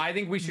think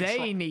we should.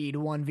 They need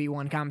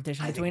 1v1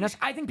 competition between us.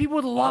 I think people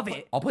would love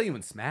it. I'll play you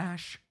in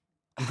Smash.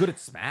 I'm good at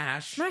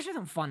Smash. Smash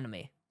isn't fun to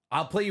me.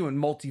 I'll play you in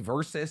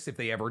Multiversus if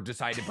they ever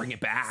decide to bring it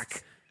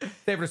back.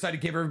 If they ever decide to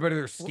give everybody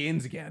their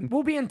skins again.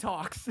 We'll be in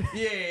talks.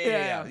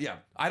 Yeah.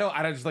 I don't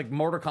just like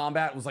Mortal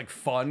Kombat was like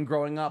fun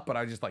growing up, but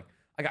I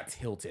got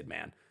tilted,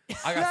 man.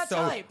 I got That's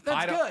hype.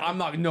 That's good. I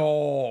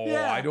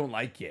don't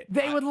like it.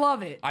 They would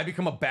love it. I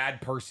become a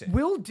bad person.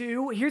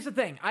 Here's the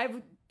thing. I have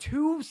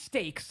 2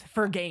 stakes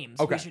for games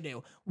we should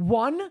do.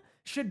 One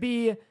should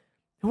be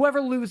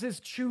whoever loses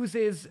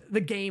chooses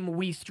the game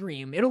we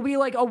stream. It'll be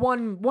like a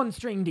one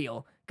string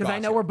deal. Because I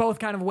know we're both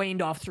kind of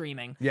waned off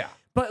streaming. Yeah.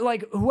 But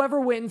like whoever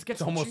wins gets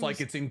It's almost choose.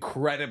 like it's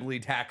incredibly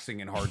taxing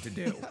and hard to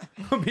do.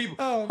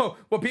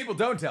 What people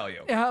don't tell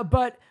you.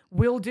 But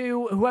we'll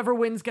do whoever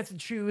wins gets to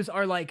choose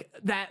our like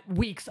that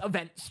week's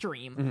event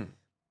stream. Mm-hmm.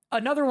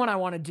 Another one I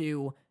want to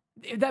do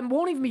that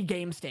won't even be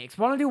game stakes.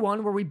 I want to do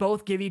one where we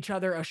both give each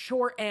other a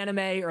short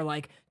anime or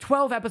like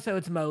 12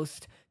 episodes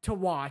most to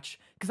watch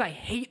because I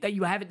hate that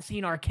you haven't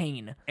seen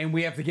Arcane. And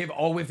we have to give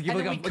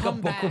like a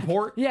book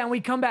report. Yeah, and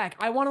we come back.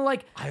 I want to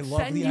like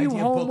send you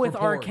home with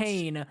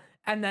Arcane.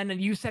 And then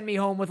you send me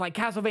home with like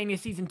Castlevania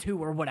Season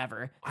 2 or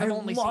whatever. I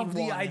love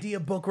the idea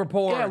of book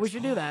reports. Yeah, we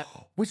should do that.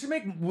 We should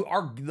make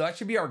that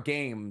should be our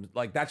game.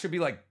 Like that should be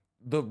like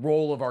the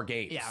role of our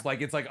games. Yeah.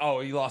 Like it's like,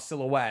 oh, you lost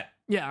Silhouette.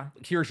 Yeah.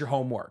 Here's your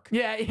homework.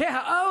 Yeah.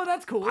 Oh,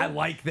 that's cool. I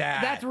like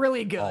that. That's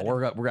really good.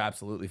 Oh, we're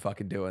absolutely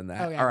fucking doing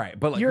that. Okay. All right,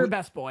 but like, you're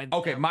best boy.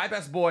 Okay, my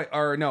best boy,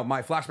 or no,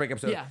 my flashback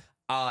episode.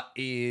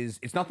 Is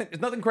it's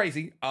nothing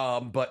crazy.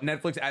 But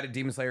Netflix added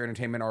Demon Slayer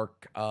Entertainment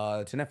arc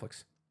to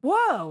Netflix.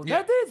 Whoa,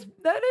 that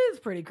is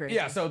pretty crazy.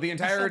 Yeah, so the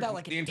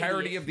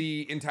entirety of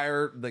the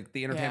entire like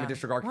the Entertainment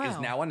District arc is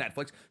now on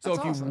Netflix. So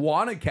if you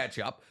want to catch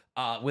up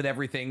with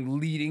everything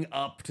leading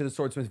up to the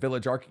Swordsmith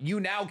Village arc, you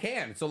now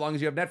can, so long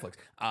as you have Netflix.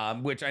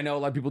 Which I know a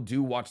lot of people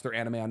do watch their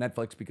anime on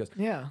Netflix because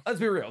let's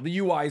be real, the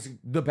UI is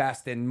the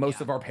best, and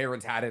most of our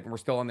parents had it and we're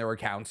still on their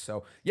accounts.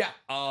 So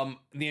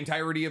the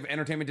entirety of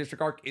Entertainment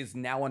District arc is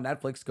now on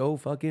Netflix. Go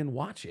fucking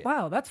watch it.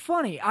 Wow, that's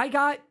funny.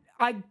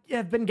 I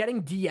have been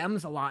getting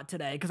DMs a lot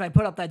today because I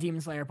put up that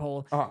Demon Slayer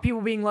poll.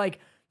 People being like,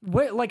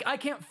 "Where? Like, I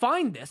can't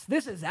find this.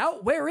 This is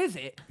out. Where is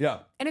it?" Yeah.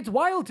 And it's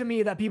wild to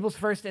me that people's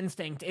first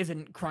instinct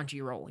isn't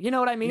Crunchyroll. You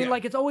know what I mean? Yeah.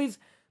 Like, it's always,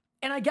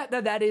 and I get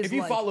that is. If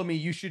you follow me,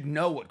 you should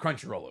know what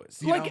Crunchyroll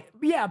is. You know?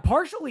 Yeah,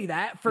 partially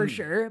that for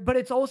sure, but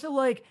it's also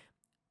like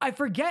I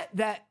forget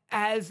that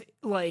as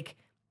like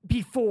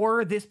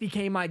before this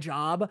became my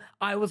job,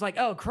 I was like,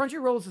 oh,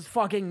 Crunchyroll's this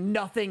fucking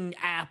nothing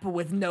app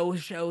with no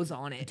shows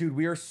on it. Dude,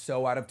 we are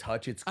so out of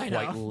touch. It's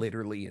quite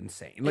literally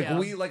insane.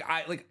 Like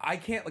I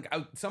can't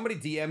somebody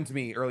DM'd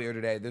me earlier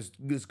today.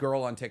 This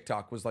girl on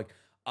TikTok was like,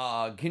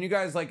 can you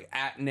guys like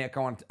at Nick?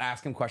 I want to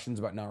ask him questions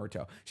about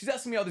Naruto. She's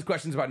asking me all these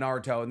questions about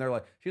Naruto,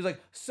 and she's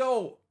like,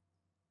 so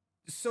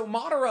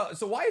Madara,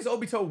 so why is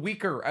Obito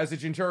weaker as a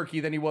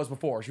Jinchuriki than he was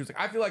before? She was like,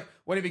 I feel like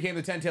when he became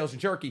the 10-tails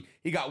Jinchuriki,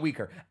 he got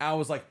weaker. And I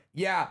was like,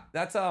 yeah,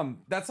 that's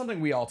something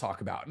we all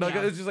talk about. Like,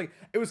 it's just like,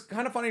 it was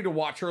kind of funny to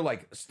watch her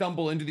like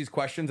stumble into these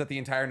questions that the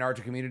entire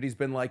Naruto community's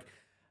been like,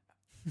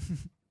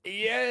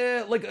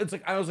 yeah, like, it's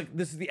like, I was like,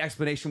 this is the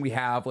explanation we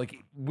have. Like,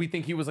 we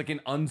think he was like an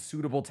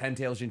unsuitable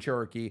 10-tails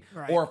Jinchuriki,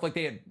 or if like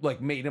they had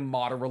like made him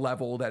Madara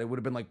level, that it would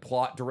have been like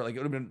it would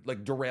have been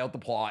like derailed the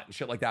plot and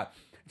shit like that.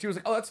 She was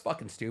like, oh, that's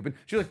fucking stupid.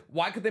 She was like,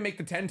 why could they make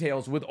the 10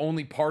 tails with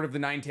only part of the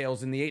 9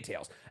 tails and the 8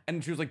 tails?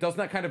 And she was like, doesn't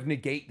that kind of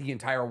negate the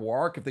entire war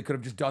arc if they could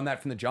have just done that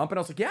from the jump? And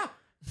I was like, yeah,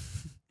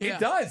 it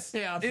does.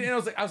 Yeah. And I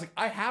was like,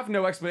 I have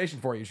no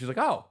explanation for you. She's like,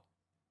 oh,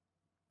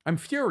 I'm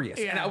furious.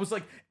 Yeah. And I was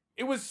like,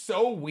 it was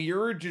so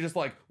weird to just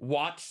like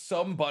watch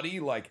somebody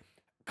like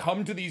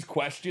come to these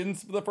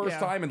questions for the first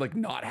time and like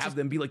not have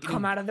them be like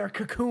come out of their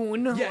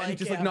cocoon. Yeah, and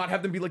just like not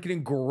have them be like an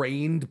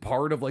ingrained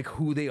part of like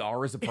who they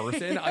are as a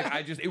person.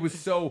 It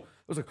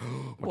was like,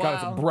 oh my God,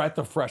 it's a breath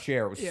of fresh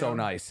air. It was so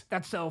nice.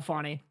 That's so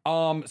funny.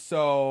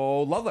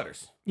 So love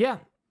letters. Yeah.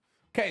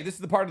 Okay, this is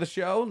the part of the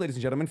show, ladies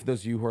and gentlemen, for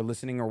those of you who are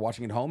listening or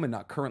watching at home and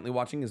not currently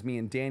watching, as me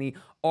and Danny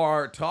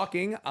are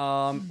talking,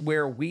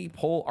 where we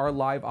poll our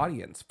live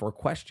audience for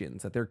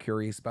questions that they're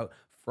curious about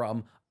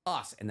from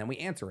us, and then we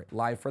answer it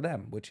live for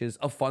them, which is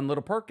a fun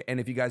little perk. And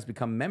if you guys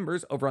become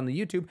members over on the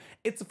YouTube,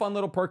 it's a fun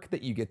little perk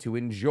that you get to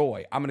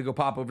enjoy. I'm gonna go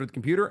pop over to the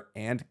computer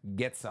and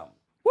get some.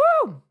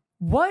 Woo!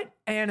 What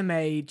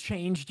anime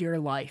changed your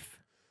life?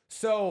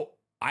 So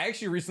I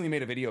actually recently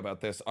made a video about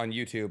this on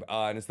YouTube,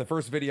 and it's the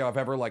first video I've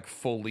ever like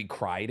fully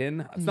cried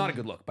in. It's not a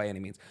good look by any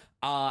means,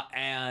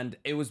 and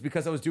it was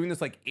because I was doing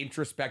this like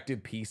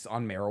introspective piece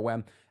on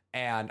Meruem.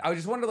 And I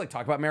just wanted to like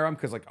talk about Meruem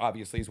because like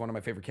obviously he's one of my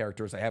favorite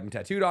characters. I have him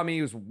tattooed on me.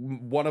 He was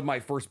one of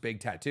my first big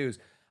tattoos.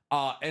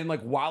 And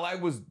like while I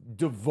was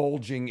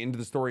divulging into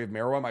the story of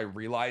Meruem, I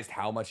realized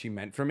how much he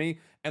meant for me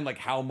and like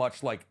how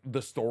much like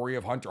the story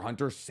of Hunter x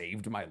Hunter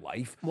saved my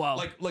life.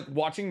 Wow. Like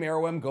watching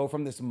Meruem go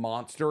from this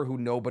monster who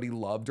nobody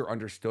loved or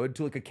understood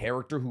to like a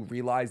character who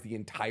realized the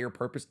entire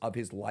purpose of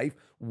his life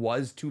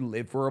was to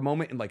live for a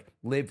moment and like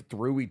live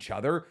through each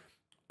other.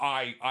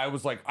 I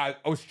was like, I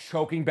was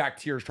choking back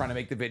tears trying to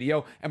make the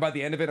video. And by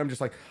the end of it, I'm just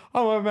like,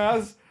 I'm a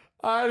mess.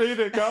 I need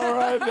to go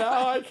right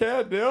now. I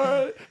can't do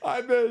it.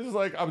 I'm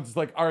just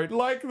like, all right,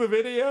 like the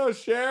video,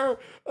 share,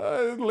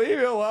 leave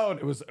it alone.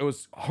 It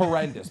was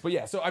horrendous. But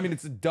yeah, so I mean,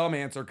 it's a dumb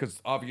answer because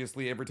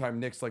obviously every time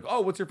Nick's like, oh,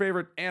 what's your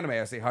favorite anime?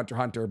 I say Hunter x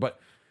Hunter, but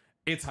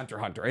it's Hunter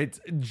x Hunter. It's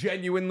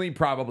genuinely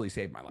probably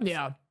saved my life.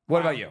 Yeah. What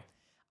about you?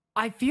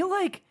 I feel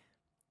like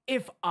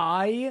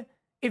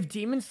if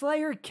Demon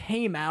Slayer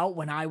came out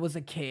when I was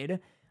a kid,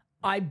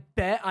 I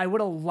bet I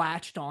would have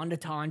latched on to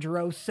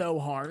Tanjiro so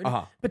hard.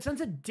 But since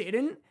it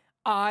didn't,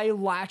 I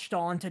latched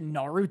on to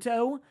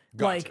Naruto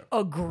like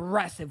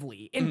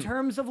aggressively in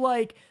terms of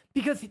like,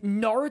 because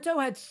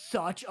Naruto had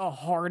such a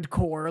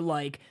hardcore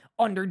like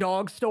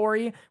underdog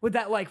story with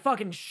that like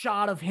fucking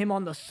shot of him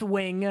on the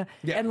swing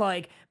and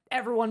like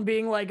everyone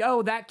being like,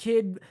 oh, that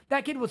kid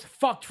was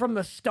fucked from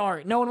the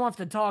start. No one wants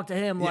to talk to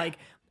him. Like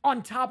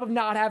on top of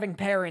not having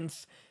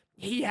parents,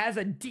 he has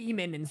a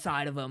demon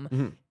inside of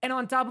him. And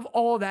on top of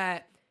all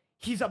that,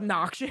 he's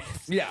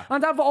obnoxious. Yeah.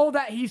 On top of all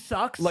that, he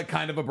sucks. Like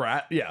kind of a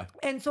brat. Yeah.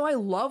 And so I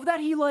love that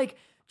he like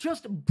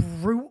just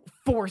brute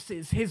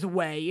forces his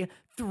way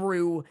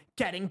through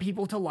getting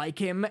people to like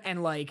him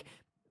and like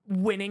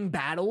winning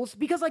battles.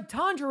 Because like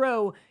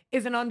Tanjiro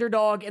is an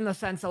underdog in the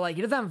sense that like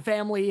he doesn't have a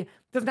family,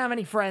 doesn't have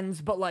any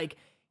friends, but like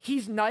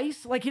he's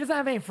nice. Like he doesn't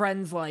have any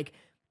friends like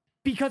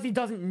because he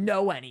doesn't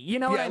know any, you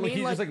know what I mean?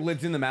 He just like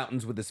lives in the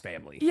mountains with his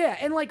family. Yeah,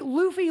 and like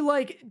Luffy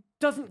like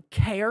doesn't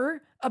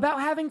care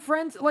about having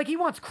friends. Like he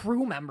wants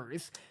crew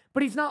members,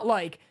 but he's not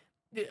like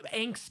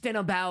angsting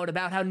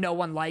about how no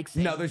one likes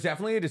him. No, there's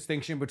definitely a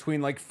distinction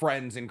between like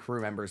friends and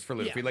crew members for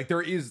Luffy. Like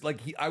there is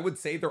like I would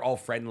say they're all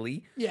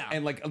friendly. Yeah.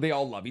 And like they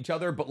all love each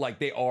other, but like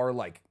they are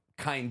like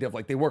kind of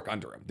like they work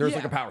under him. There's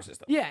like a power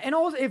system. Yeah, and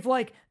also if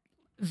like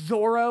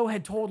Zoro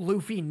had told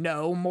Luffy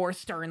no more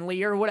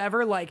sternly or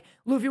whatever, like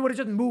Luffy would have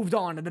just moved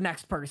on to the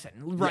next person,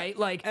 right?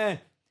 Like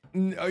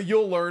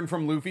you'll learn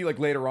from Luffy like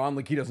later on,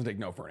 like he doesn't take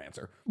no for an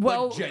answer.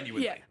 Well, like,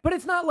 genuinely. Yeah, but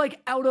it's not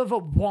like out of a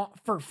want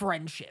for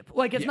friendship.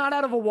 Like it's not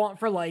out of a want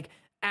for like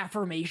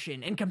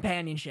affirmation and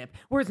companionship.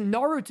 Whereas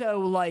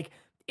Naruto like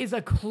is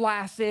a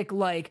classic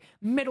like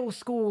middle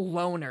school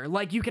loner.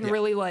 Like you can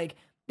really like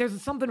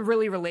there's something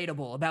really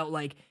relatable about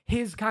like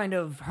his kind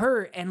of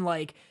hurt and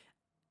like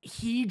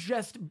he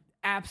just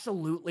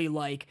absolutely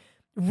like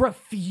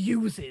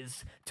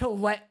refuses to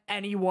let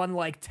anyone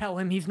like tell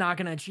him he's not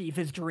gonna achieve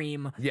his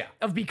dream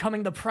of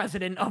becoming the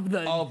president of the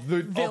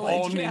village. Of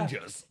all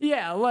ninjas.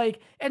 Yeah,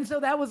 like, and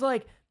so that was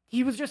like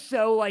he was just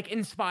so like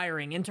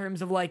inspiring in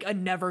terms of like a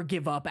never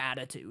give up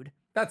attitude.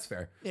 That's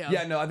fair.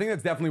 Yeah, no, I think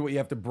that's definitely what you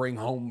have to bring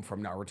home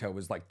from Naruto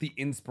is like the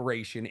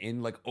inspiration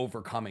in like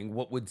overcoming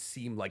what would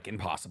seem like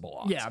impossible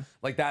odds. Yeah.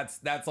 Like that's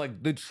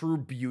like the true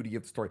beauty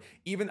of the story.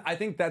 Even I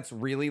think that's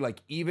really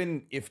like,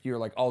 even if you're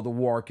like, oh, the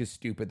war arc is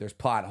stupid, there's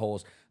plot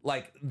holes,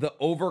 like the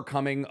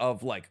overcoming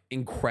of like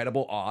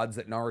incredible odds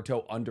that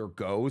Naruto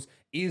undergoes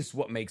is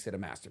what makes it a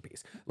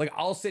masterpiece. Like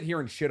I'll sit here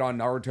and shit on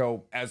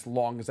Naruto as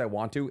long as I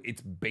want to.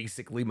 It's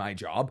basically my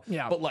job.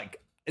 Yeah. But like,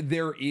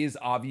 there is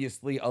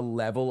obviously a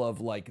level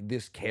of like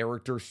this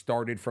character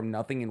started from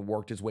nothing and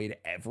worked his way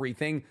to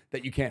everything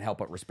that you can't help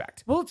but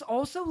respect. Well, it's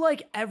also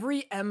like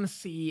every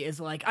MC is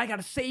like, I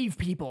gotta save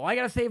people, I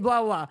gotta save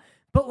blah, blah, blah.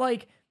 But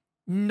like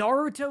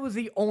Naruto is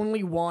the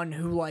only one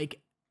who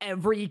like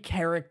every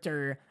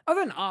character,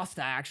 other than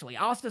Asta actually,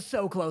 Asta's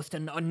so close to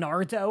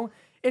Naruto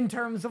in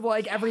terms of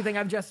like everything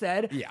I've just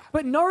said. Yeah.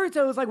 But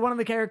Naruto is like one of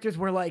the characters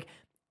where like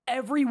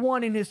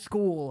everyone in his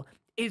school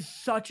is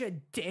such a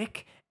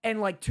dick and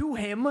like to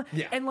him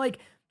and like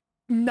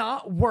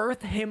not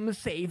worth him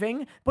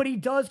saving, but he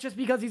does just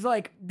because he's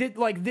like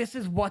this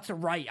is what's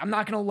right. I'm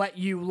not gonna let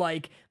you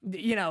like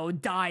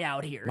die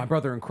out here. My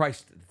brother in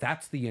Christ,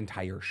 that's the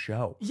entire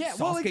show. Yeah, Sasuke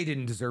well, like,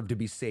 didn't deserve to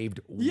be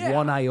saved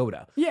one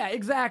iota. Yeah,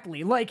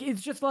 exactly. Like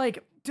it's just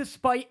like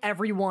despite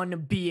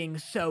everyone being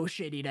so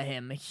shitty to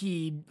him,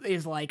 he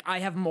is like, I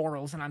have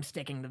morals and I'm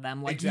sticking to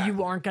them. Like exactly.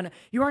 you aren't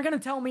gonna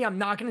tell me I'm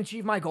not gonna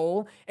achieve my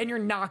goal and you're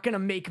not gonna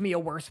make me a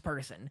worse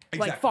person. Exactly.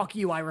 Like fuck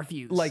you, I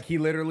refuse. Like he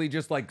literally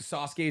just like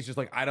Sasuke is just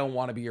like, I don't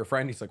want to be your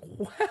friend. He's like,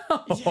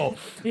 wow.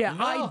 Yeah,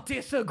 I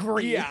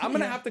disagree. Yeah, I'm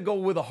gonna have to go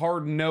with a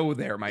hard no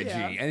there, my G.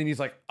 And then he's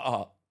like,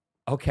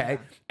 okay.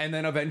 And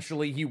then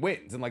eventually he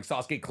wins. And like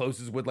Sasuke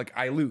closes with like,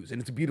 I lose.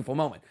 And it's a beautiful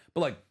moment.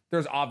 But like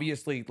there's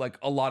obviously like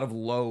a lot of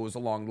lows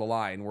along the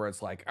line where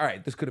it's like, all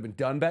right, this could have been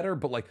done better.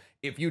 But like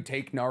if you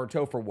take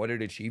Naruto for what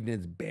it achieved in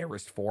its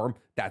barest form,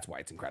 that's why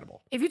it's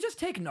incredible. If you just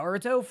take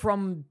Naruto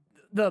from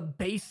the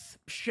base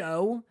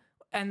show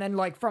and then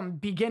like from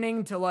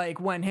beginning to like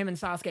when him and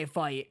Sasuke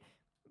fight,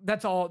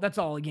 that's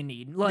all you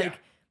need. Like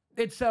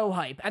it's so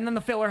hype. And then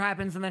the filler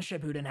happens and then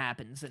Shippuden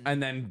happens.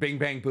 And then bing,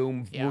 bang,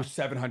 boom, we're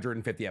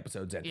 750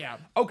 episodes in. Yeah.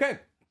 Okay.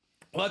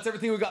 Well, that's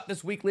everything we got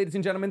this week, ladies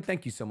and gentlemen.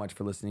 Thank you so much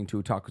for listening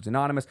to Otakus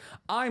Anonymous.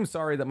 I'm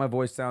sorry that my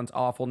voice sounds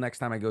awful. Next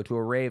time I go to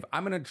a rave,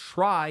 I'm going to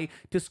try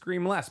to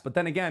scream less. But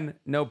then again,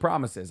 no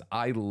promises.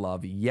 I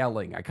love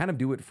yelling. I kind of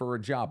do it for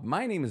a job.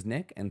 My name is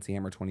Nick,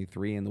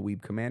 NCHammer23 and the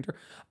Weeb Commander.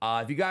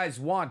 If you guys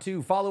want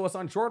to follow us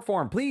on short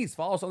form, please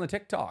follow us on the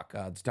TikTok.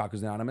 It's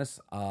Otakus Anonymous.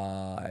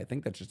 I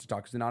think that's just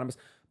Otakus Anonymous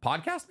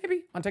podcast,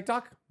 maybe on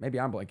TikTok. Maybe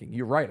I'm blanking.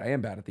 You're right. I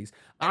am bad at these.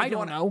 I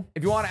don't know.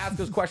 If you want to ask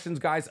those questions,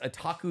 guys,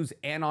 Otakus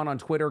Anon on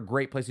Twitter,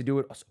 great place to do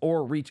it,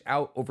 or reach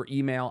out over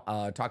email,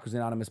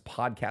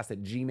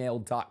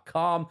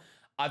 otakusanonymouspodcast@gmail.com.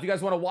 If you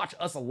guys want to watch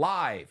us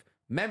live,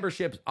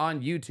 memberships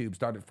on YouTube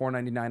start at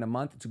 $4.99 a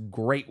month. It's a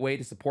great way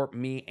to support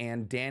me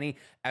and Danny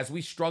as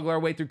we struggle our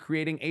way through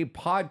creating a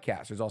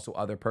podcast. There's also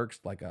other perks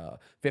like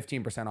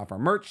 15% off our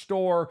merch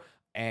store,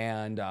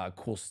 and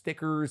cool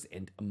stickers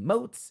and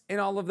emotes and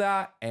all of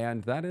that.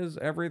 And that is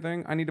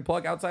everything I need to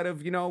plug outside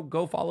of,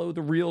 go follow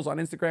the reels on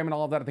Instagram and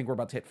all of that. I think we're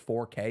about to hit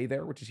 4K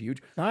there, which is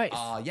huge. Nice.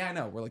 Yeah, I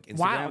know. We're like Instagram.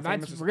 Wow,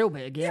 that's real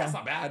big. Yeah. It's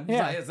not bad.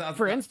 Yeah. It's not,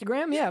 for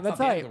Instagram, yeah, that's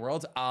not the end right. of the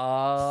world.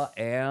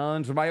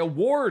 And my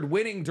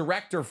award-winning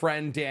director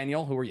friend,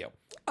 Daniel, who are you?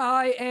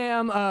 I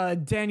am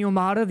Daniel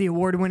Mata, the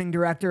award-winning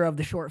director of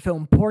the short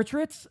film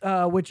Portraits,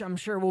 which I'm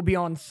sure will be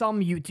on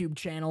some YouTube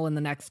channel in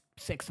the next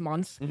 6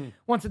 months. Mm-hmm.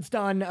 Once it's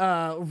done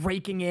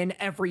raking in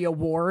every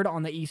award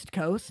on the East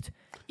Coast,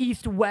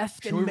 East,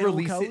 West, and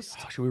Middle Coast.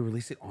 Should we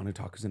release it on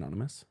Otakus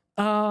Anonymous?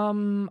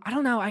 I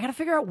don't know. I gotta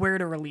figure out where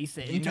to release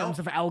it in terms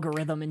of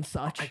algorithm and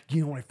such.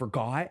 You know what I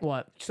forgot?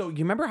 What? So you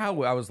remember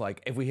how I was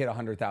like, if we hit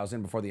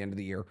 100,000 before the end of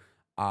the year,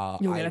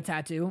 you'll get a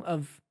tattoo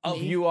of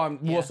me? You on?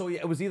 Yeah. Well, so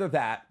it was either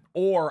that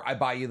or I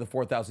buy you the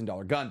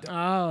 $4,000 Gundam.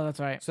 Oh, that's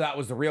right. So that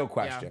was the real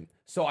question. Yeah.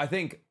 So I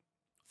think,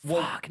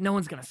 fuck, no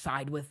one's gonna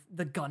side with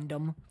the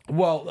Gundam.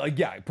 Well,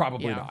 yeah,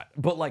 probably not.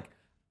 But like,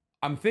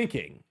 I'm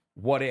thinking,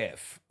 what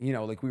if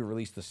like we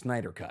released the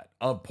Snyder cut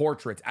of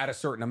Portraits at a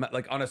certain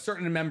like on a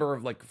certain number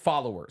of like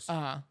followers.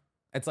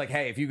 It's like,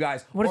 hey, if you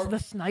guys... What is the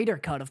Snyder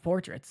cut of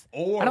Portraits?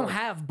 I don't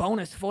have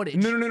bonus footage.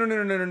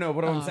 No.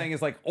 What I'm saying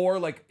is like, or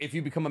like if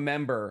you become a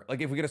member, like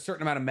if we get a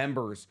certain amount of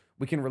members,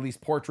 we can release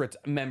Portraits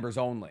members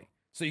only.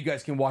 So you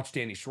guys can watch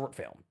Danny's short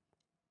film.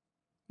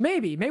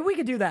 Maybe we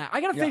could do that.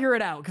 I gotta figure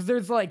it out because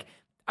there's like,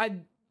 I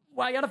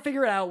gotta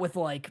figure it out with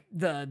like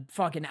the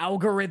fucking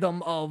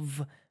algorithm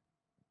of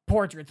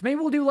Portraits. Maybe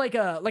we'll do like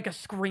a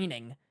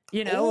screening.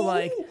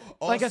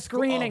 Like a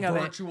screening of it.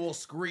 Virtual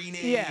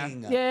screening.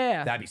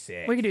 Yeah. That'd be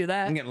sick. We could do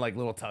that. I'm getting like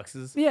little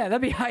tuxes. Yeah, that'd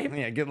be hype.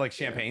 Yeah, get like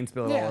champagne,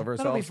 spill it all over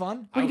ourselves. That'll be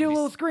fun. We can do a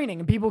little screening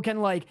and people can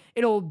like,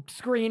 it'll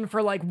screen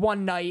for like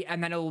one night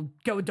and then it'll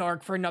go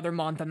dark for another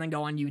month and then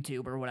go on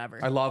YouTube or whatever.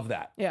 I love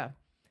that. Yeah.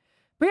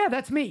 But yeah,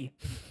 that's me.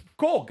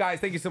 Cool. Guys,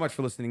 thank you so much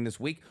for listening this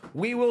week.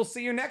 We will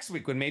see you next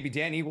week when maybe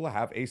Danny will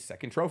have a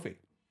second trophy.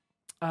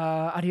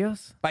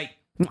 Adios. Bye.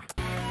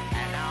 Mwah.